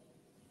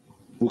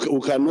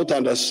 we cannot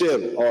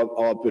undersell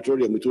our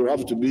petroleum. It will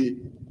have to be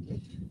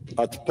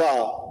at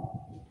par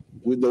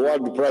with the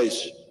world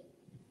price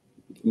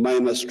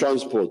minus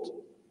transport.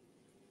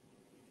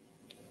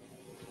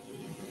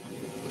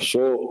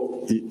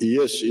 So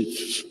yes,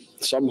 it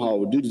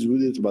somehow deals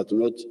with it, but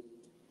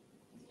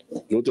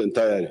not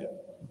entirely.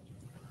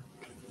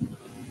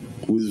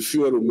 With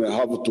fuel, we may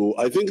have to.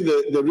 I think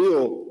the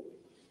real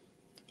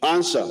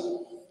answer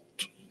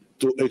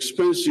to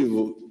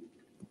expensive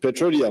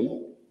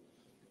petroleum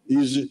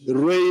is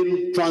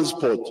rail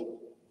transport.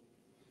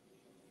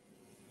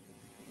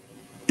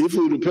 If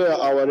we repair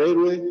our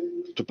railway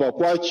to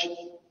Pakwach,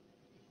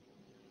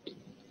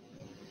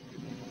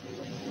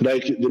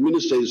 like the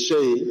minister is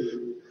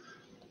saying,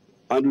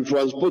 and we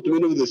transport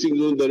many of the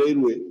things on the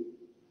railway,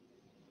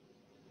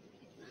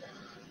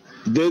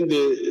 then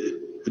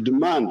the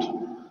demand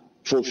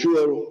for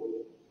fuel,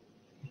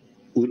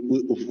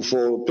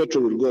 for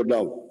petrol will go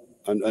down,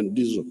 and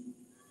diesel,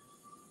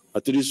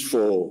 at least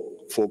for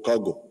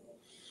cargo.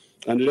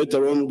 And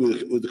later on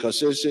with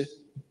Kasese,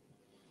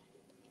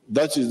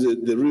 that is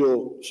the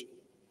real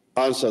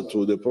answer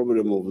to the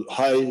problem of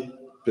high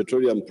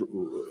petroleum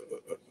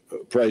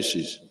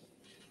prices.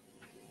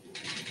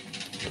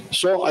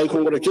 So I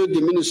congratulate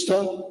the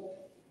minister,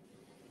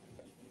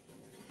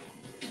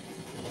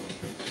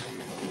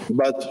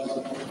 but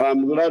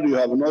I'm glad you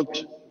have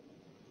not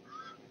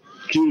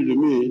killed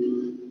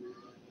me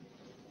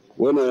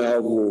when I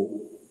have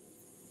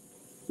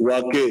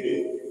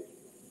wake.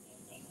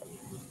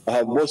 I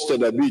have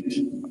boasted a bit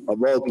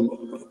about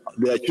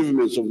the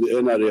achievements of the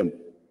NRM.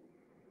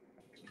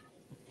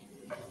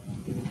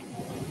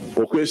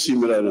 Okay,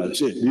 similar.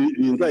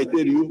 Didn't I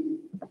tell you?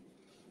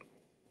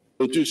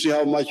 Don't you see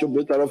how much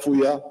better off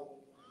we are?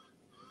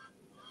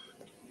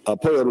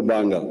 Apoyo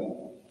Rubanga.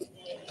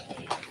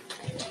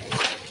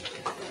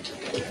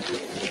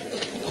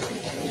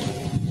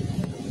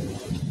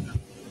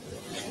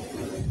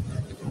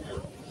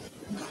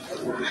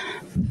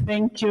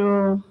 Thank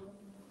you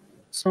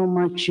so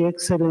much, Your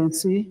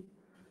Excellency,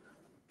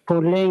 for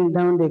laying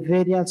down the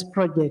various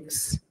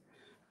projects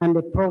and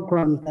the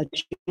programs that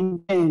you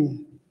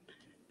intend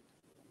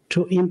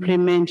to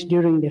implement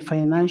during the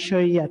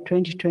financial year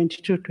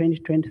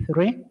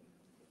 2022-2023.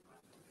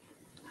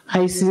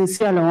 I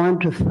sincerely want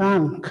to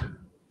thank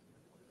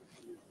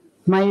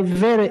my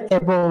very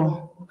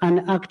able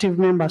and active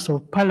members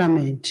of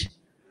Parliament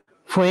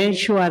for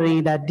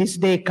ensuring that this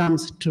day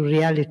comes to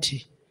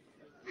reality.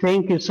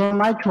 Thank you so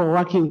much for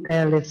working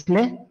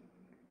tirelessly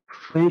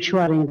for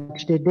ensuring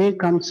that the day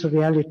comes to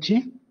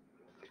reality.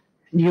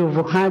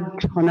 You've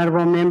had,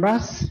 honorable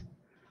members,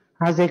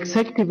 as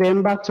executive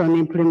embarks on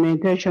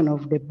implementation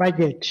of the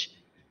budget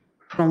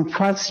from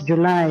 1st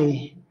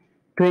July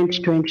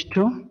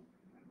 2022,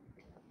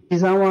 it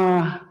is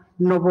our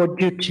noble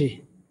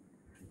duty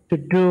to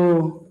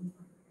do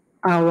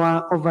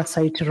our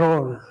oversight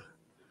role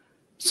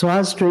so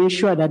as to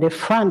ensure that the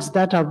funds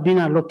that have been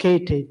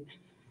allocated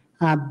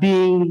are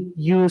being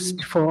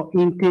used for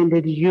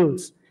intended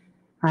use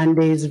and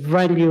there is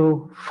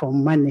value for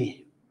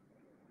money.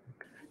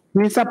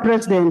 Mr.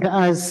 President,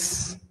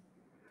 as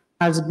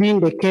has been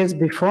the case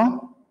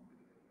before,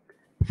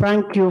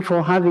 thank you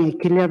for having a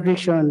clear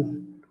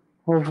vision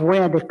of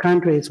where the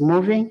country is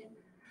moving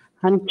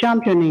and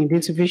championing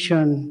this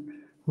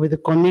vision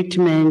with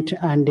commitment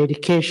and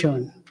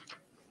dedication.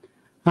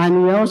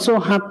 And we're also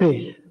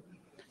happy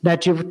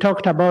that you've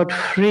talked about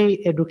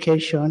free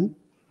education,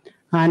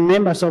 and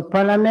members of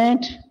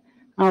Parliament,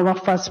 our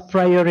first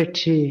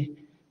priority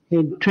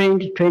in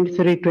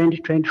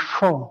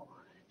 2023-2024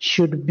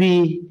 should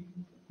be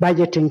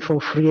budgeting for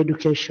free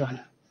education.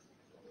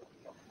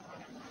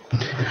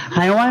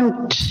 I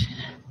once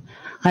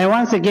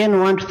again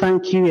want to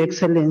thank you,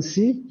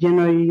 Excellency,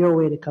 General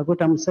Yoweri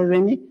Kaguta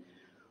Museveni,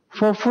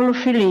 for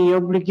fulfilling your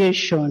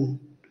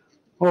obligation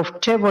of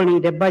tabling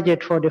the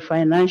budget for the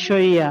financial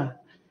year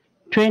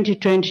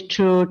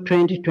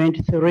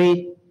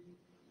 2022-2023.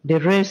 The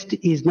rest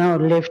is now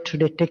left to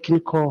the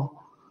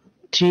technical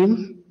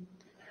team.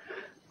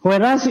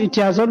 Whereas it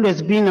has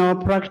always been our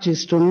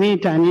practice to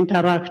meet and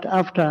interact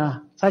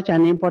after such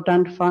an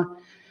important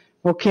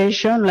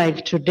occasion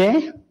like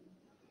today,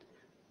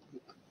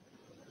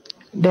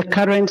 the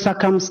current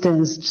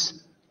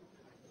circumstances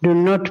do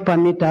not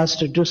permit us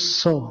to do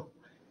so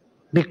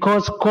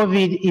because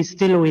COVID is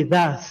still with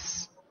us.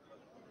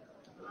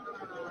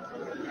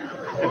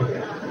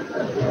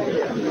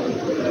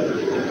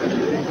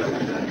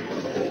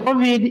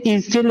 COVID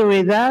is still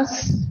with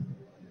us.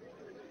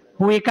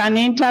 We can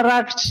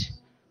interact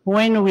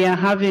when we are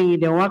having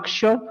the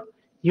workshop.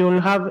 You'll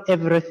have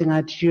everything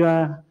at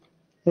your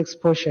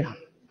exposure.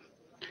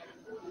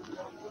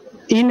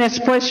 In a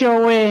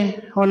special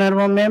way,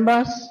 honorable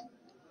members,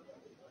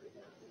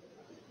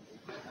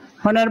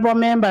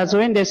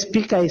 when the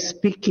speaker is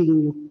speaking,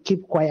 you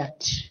keep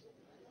quiet.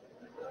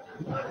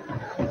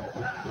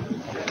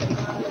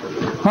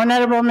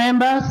 Honorable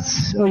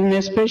members, in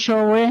a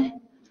special way,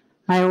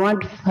 I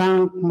want to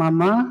thank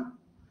Mama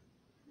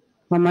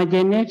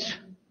Janet,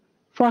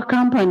 for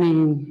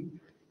accompanying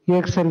Your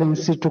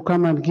Excellency to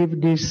come and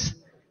give this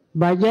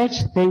budget.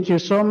 Thank you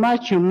so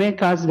much. You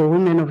make us, the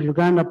women of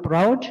Uganda,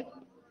 proud.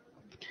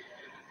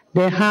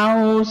 The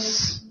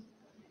House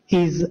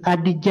is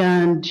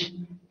adjourned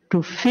to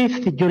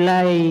 5th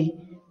July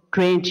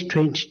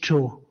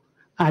 2022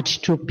 at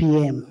 2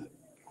 p.m.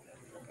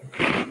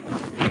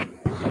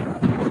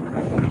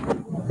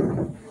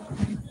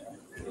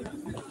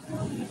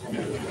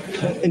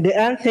 The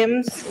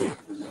anthems.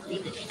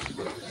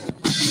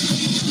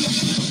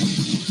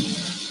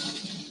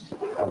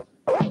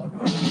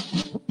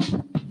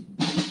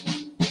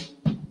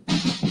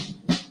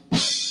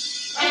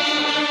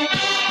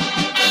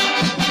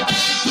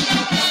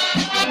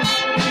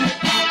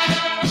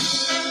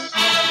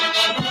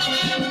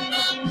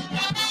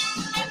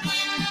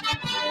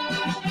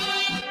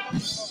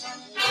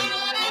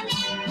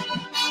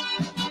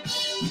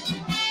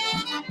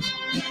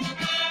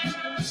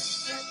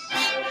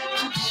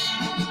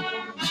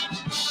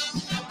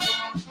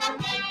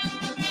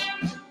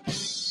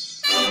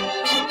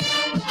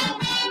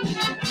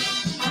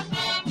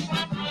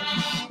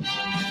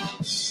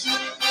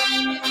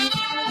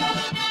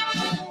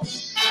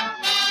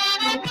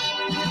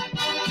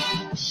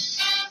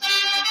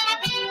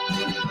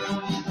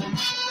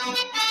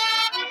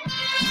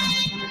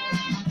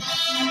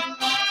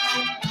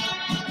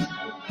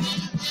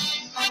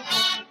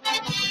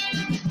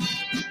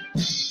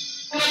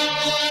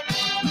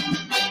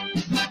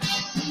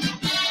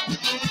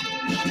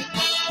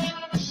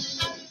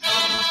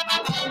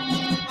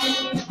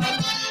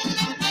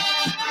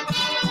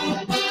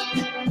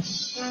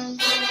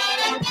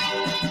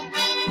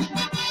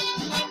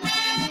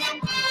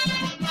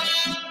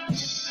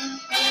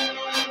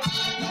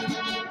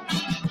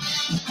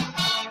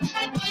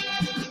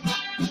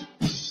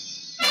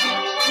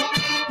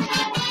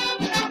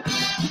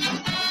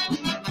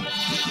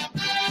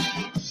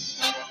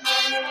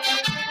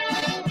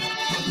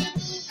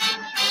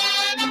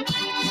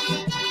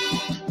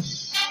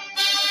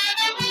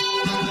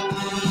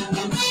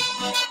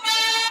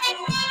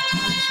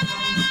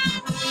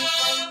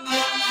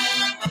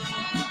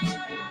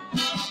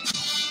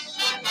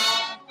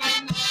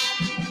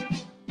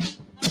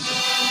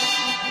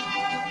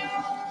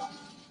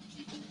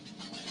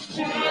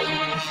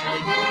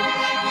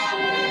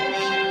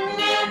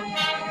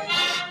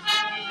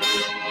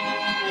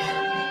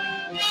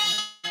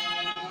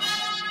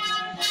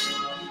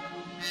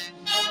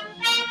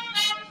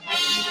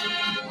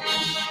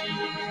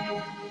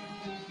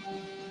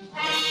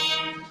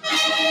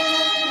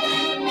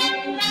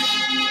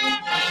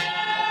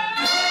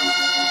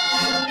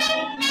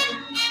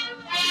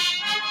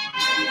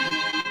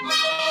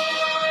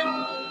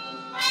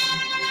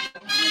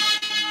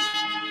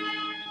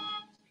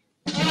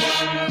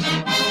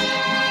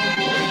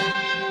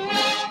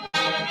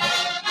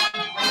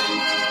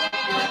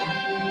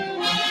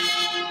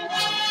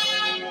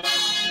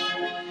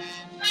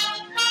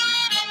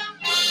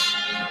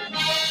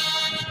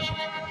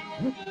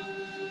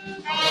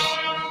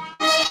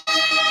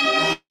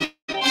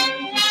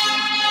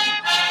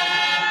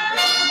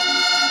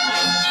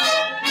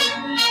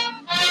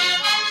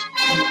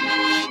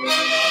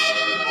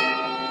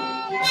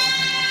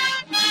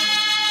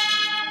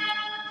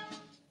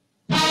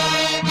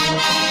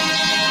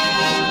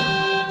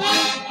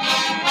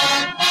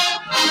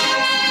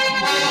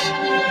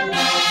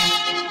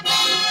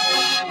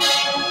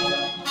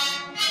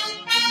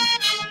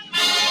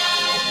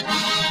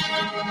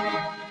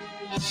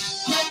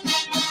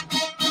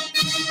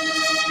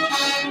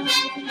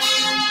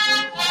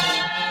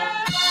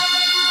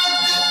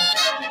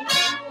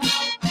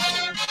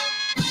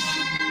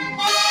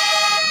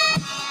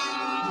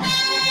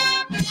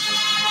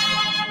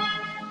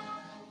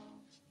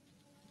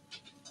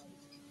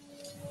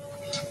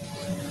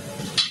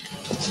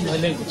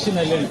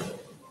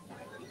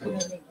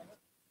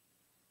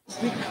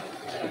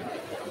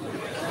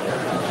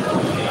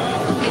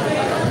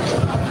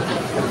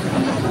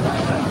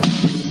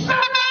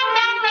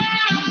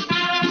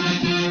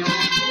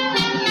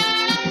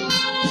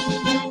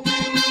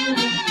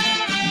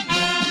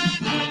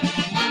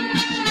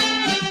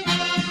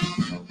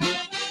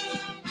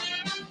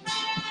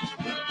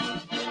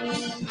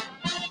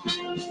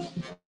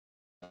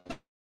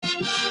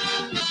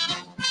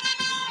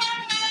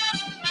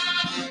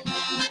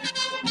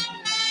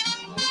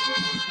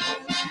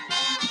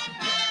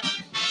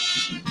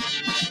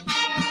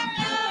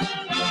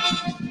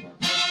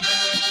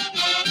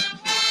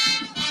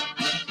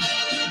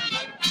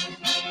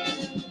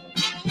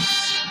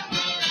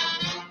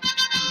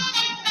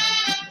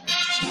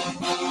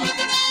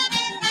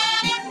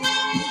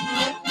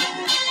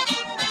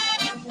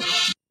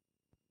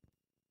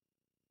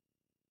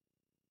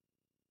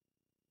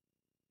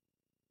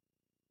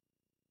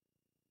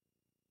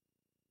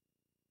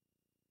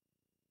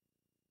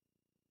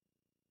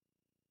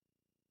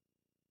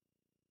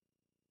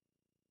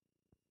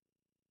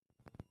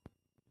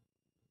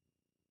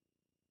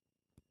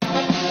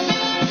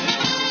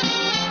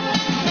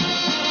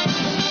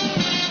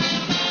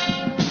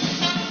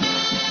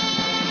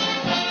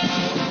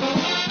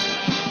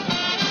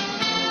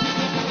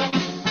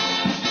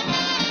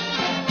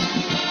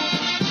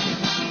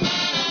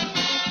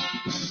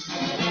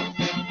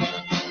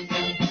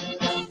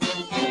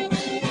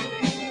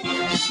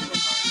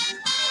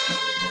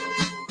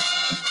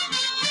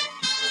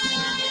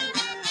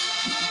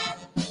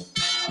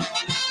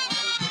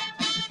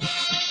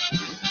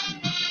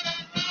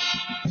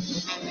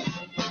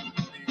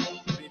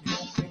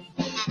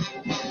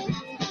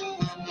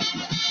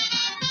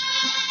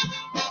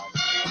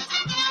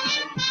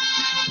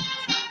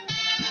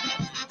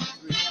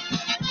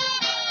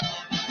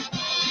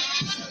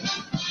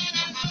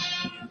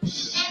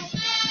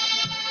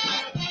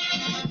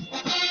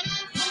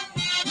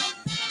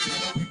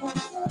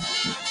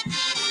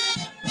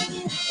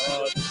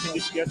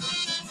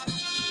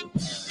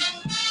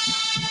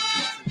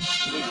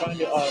 We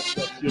kindly ask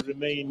that you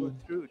remain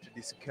through to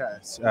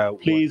discuss.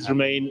 Please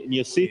remain in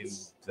your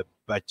seats. The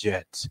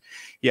budget.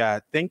 Yeah,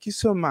 thank you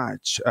so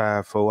much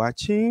for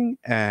watching.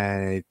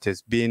 It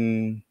has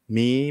been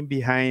me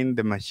behind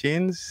the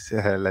machines,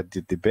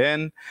 Ladidi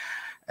Ben.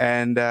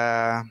 And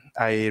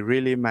I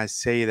really must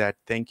say that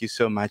thank you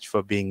so much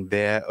for being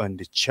there on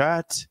the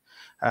chat.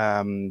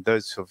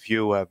 Those of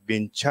you who have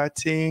been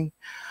chatting,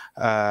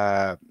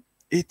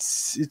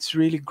 it's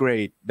really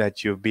great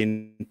that you've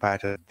been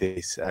part of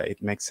this.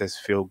 It makes us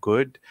feel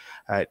good.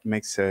 It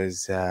makes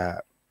us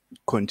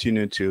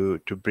continue to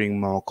bring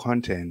more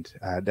content.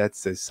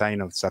 That's a sign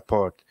of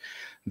support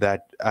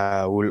that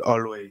will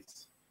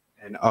always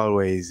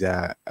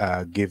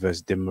give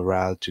us the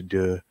morale to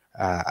do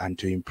and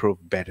to improve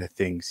better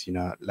things, you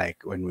know,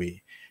 like when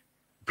we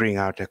bring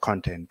out a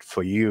content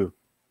for you.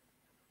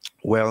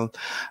 Well,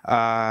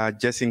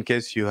 just in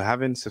case you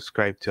haven't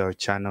subscribed to our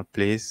channel,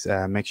 please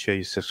make sure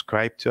you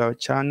subscribe to our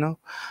channel.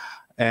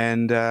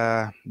 And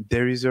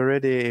there is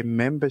already a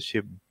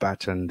membership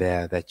button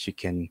there that you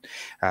can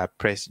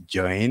press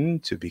join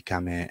to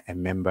become a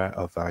member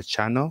of our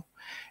channel.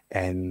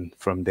 And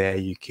from there,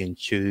 you can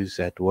choose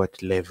at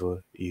what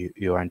level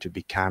you want to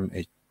become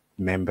a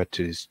member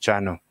to this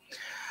channel.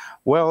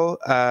 Well,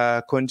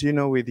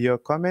 continue with your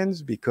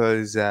comments,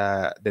 because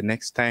the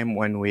next time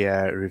when we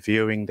are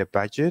reviewing the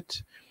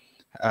budget,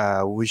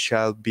 we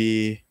shall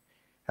be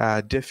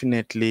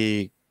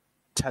definitely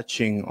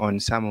touching on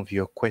some of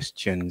your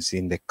questions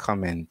in the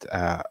comment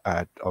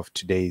of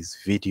today's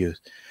video.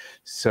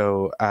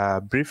 So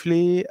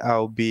briefly,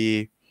 I'll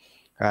be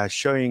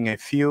showing a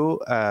few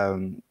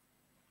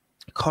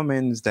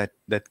comments that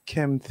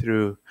came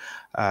through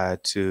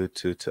to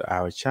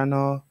our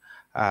channel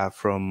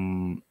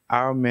from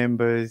our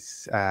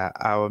members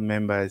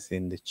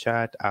in the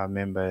chat, our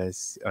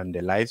members on the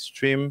live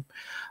stream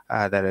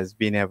that has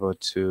been able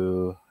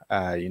to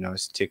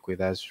stick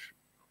with us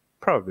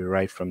probably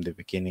right from the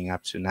beginning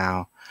up to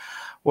now.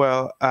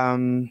 Well,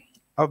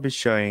 I'll be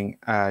showing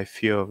a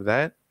few of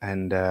that,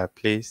 and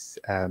please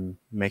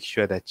make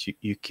sure that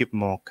you keep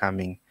more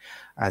coming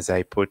as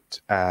I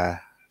put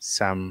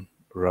some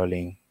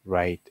rolling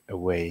right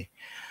away.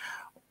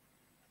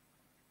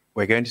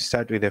 We're going to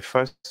start with the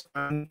first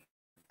one.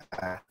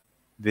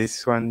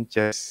 This one,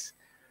 just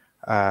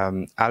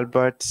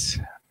Albert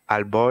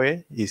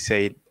Alboy, he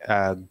said,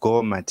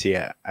 go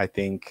Matia. I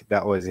think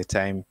that was the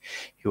time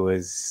he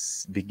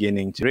was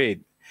beginning to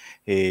read.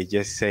 He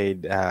just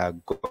said,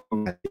 go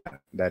Matia.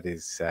 That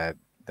is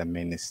the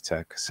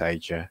Minister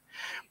Kasaija.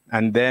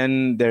 And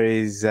then there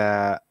is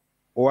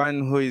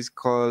one who is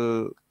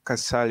called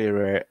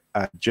Kasalire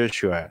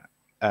Joshua.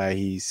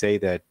 He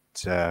said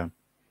that,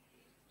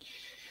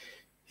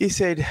 he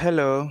said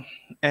hello,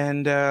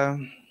 and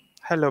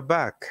hello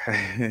back.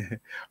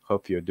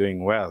 Hope you're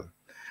doing well.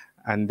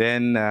 And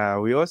then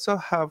we also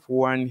have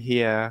one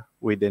here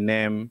with the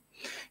name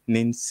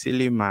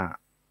Ninsilima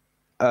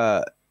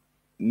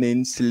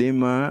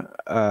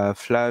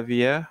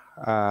Flavia.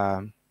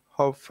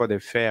 hope for the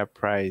fair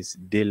price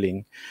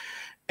dealing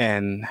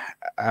and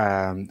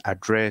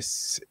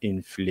address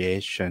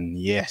inflation.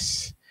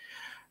 Yes.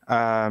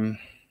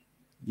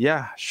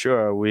 Yeah,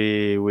 sure.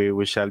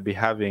 We shall be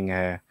having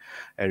a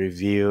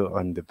review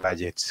on the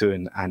budget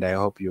soon, and I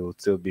hope you'll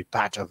still be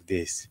part of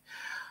this.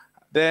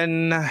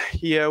 Then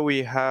here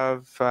we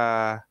have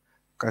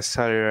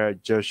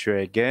Kasaija Joshua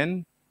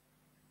again.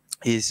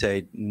 He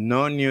said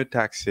no new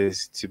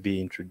taxes to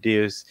be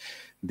introduced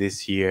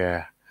this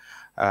year.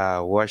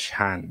 Wash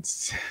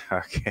hands.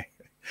 Okay.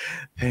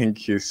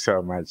 Thank you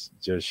so much,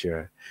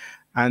 Joshua.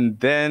 And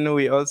then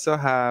we also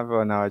have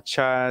on our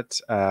chart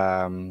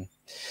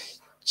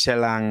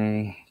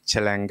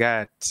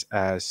Chelangat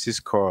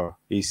Cisco.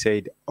 He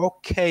said,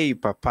 "Okay,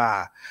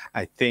 Papa."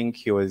 I think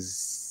he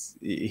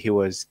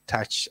was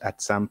touched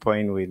at some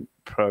point with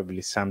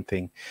probably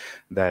something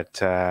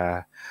that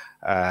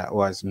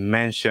was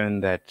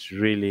mentioned that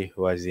really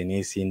was in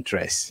his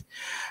interest.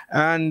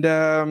 And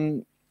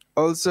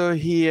also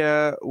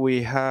here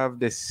we have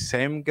the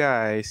same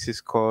guy,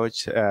 Cisco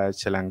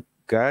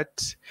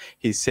Chelangat.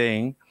 He's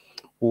saying,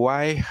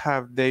 why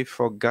have they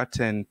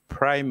forgotten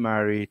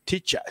primary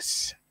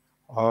teachers?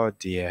 Oh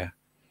dear.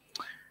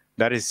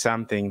 That is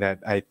something that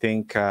I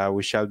think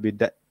we shall be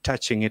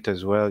touching it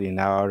as well in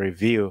our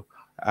review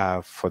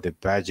for the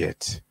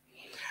budget.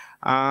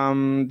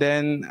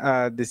 Then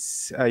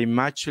this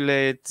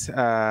Immaculate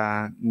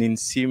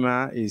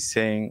Ninsima is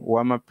saying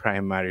Wama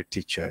primary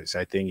teachers.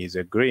 I think he's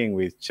agreeing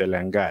with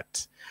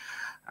Chelangat.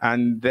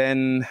 And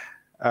then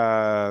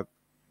that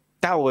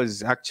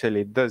was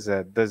actually, those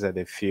are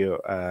the few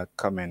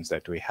comments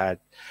that we had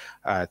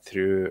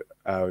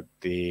throughout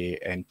the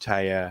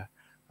entire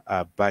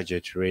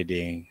budget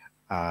reading.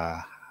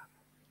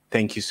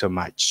 Thank you so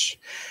much.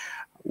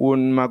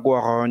 Un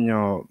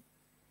magwaronyo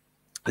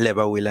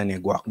leba wila ni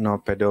gwak no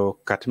pedo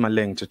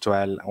katmaleng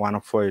tutual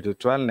 104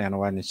 tutual nen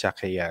wani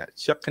chakaya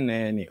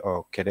chakne ni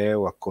o kede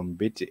wa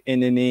kumbiti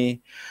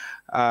inini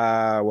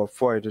wa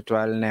 4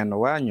 tutual nen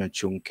wa nyo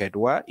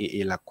chungkedwa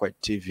ila kwa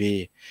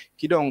TV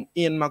kidong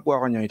in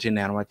magwaronyo iti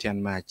nen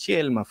watian ma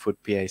chiel ma foot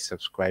PI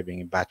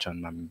subscribing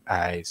button ma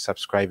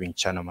subscribing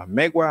channel ma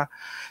megwa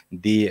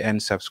the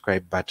and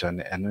subscribe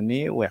button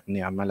anoni wek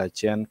ni amala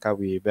chen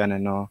kawi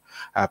beneno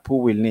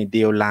pu will ni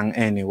dio lang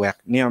any wek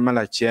ni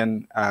amala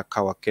chen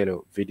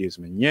kawakelo videos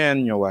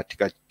manyen nyo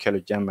watika kelo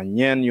jam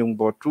manyen yung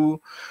botu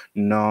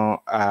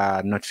no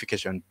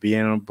notification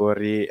being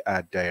bori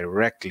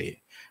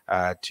directly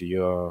to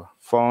your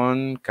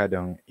phone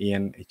kadong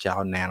in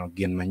ichao nano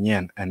gin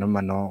manyen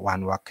anomano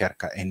wan waker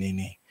ka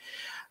enini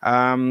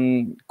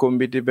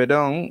kumbiti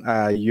bedong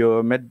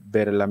yo med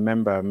berla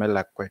member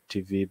mela kwa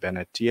TV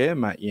benatie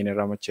ma ini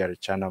ramo cher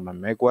channel ma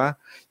megwa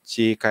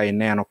chi kai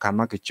neno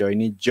kama ki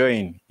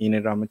join ini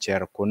ramo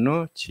cher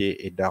kuno chi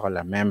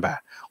idola member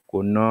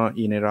kuno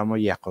ini ramo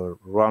yako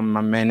rom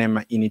ma mene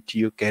ma ini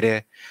tiyu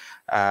kere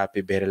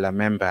pi berla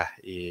member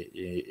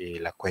i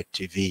la kwa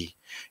TV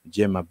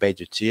je ma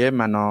bejo tie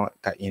mano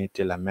ka ini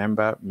ti la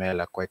member me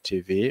la kwa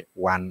TV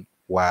one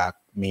wa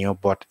mio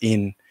bot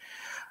in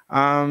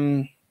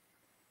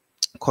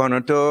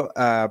konoto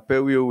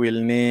pewi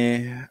will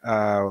ni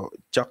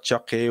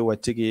chok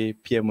watigi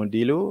pie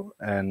modilu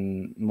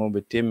and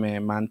mobi time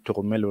man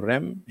turmelu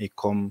rem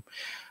ikom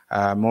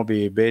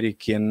mobi beri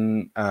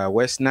kin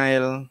West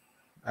Nile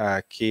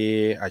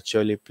ki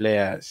actually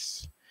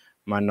players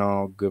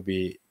mano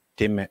gubi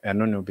time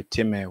anono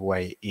bitime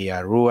wai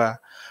iarua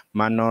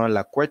mano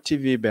la kwa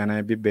TV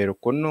bana biberu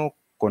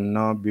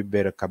kono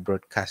biberu ka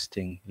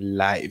broadcasting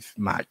live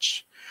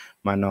match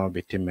mano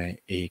bitime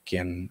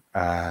ikin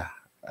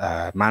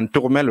man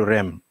turmelu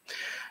rem.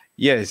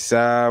 Yes,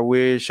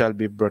 we shall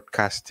be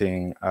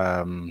broadcasting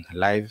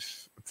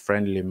live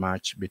friendly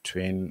match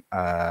between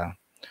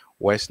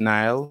West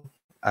Nile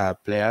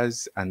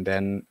players and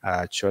then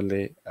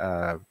Chole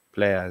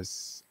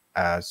Players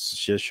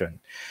Association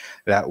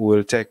that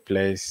will take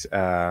place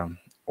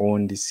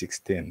on the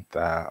 16th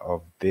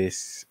of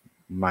this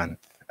month,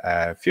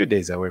 a few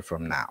days away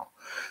from now.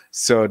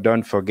 So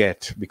don't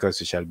forget, because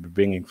we shall be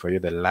bringing for you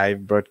the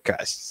live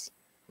broadcasts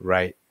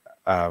right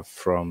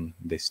from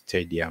the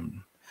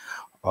stadium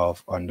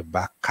of on the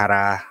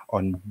Bakara,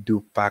 on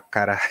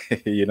Dupakara.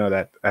 You know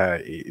that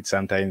it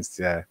sometimes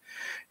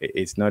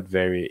it's not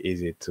very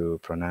easy to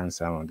pronounce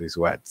some of these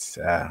words.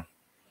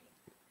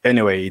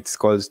 Anyway, it's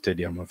called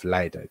Stadium of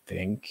Light, I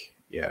think.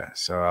 Yeah,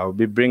 so I'll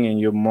be bringing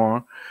you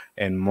more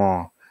and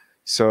more.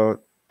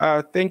 So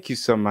thank you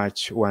so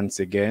much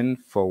once again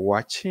for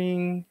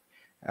watching.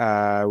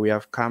 We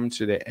have come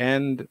to the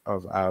end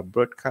of our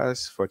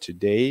broadcast for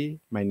today.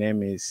 My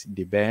name is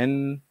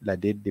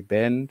Ladid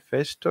Diben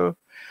Festo,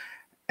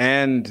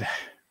 and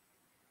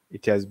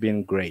it has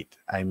been great.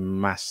 I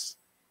must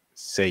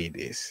say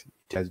this.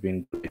 It has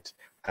been great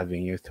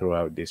having you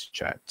throughout this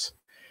chat.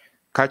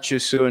 Catch you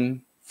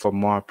soon for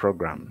more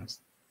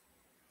programs.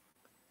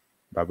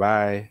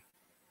 Bye-bye.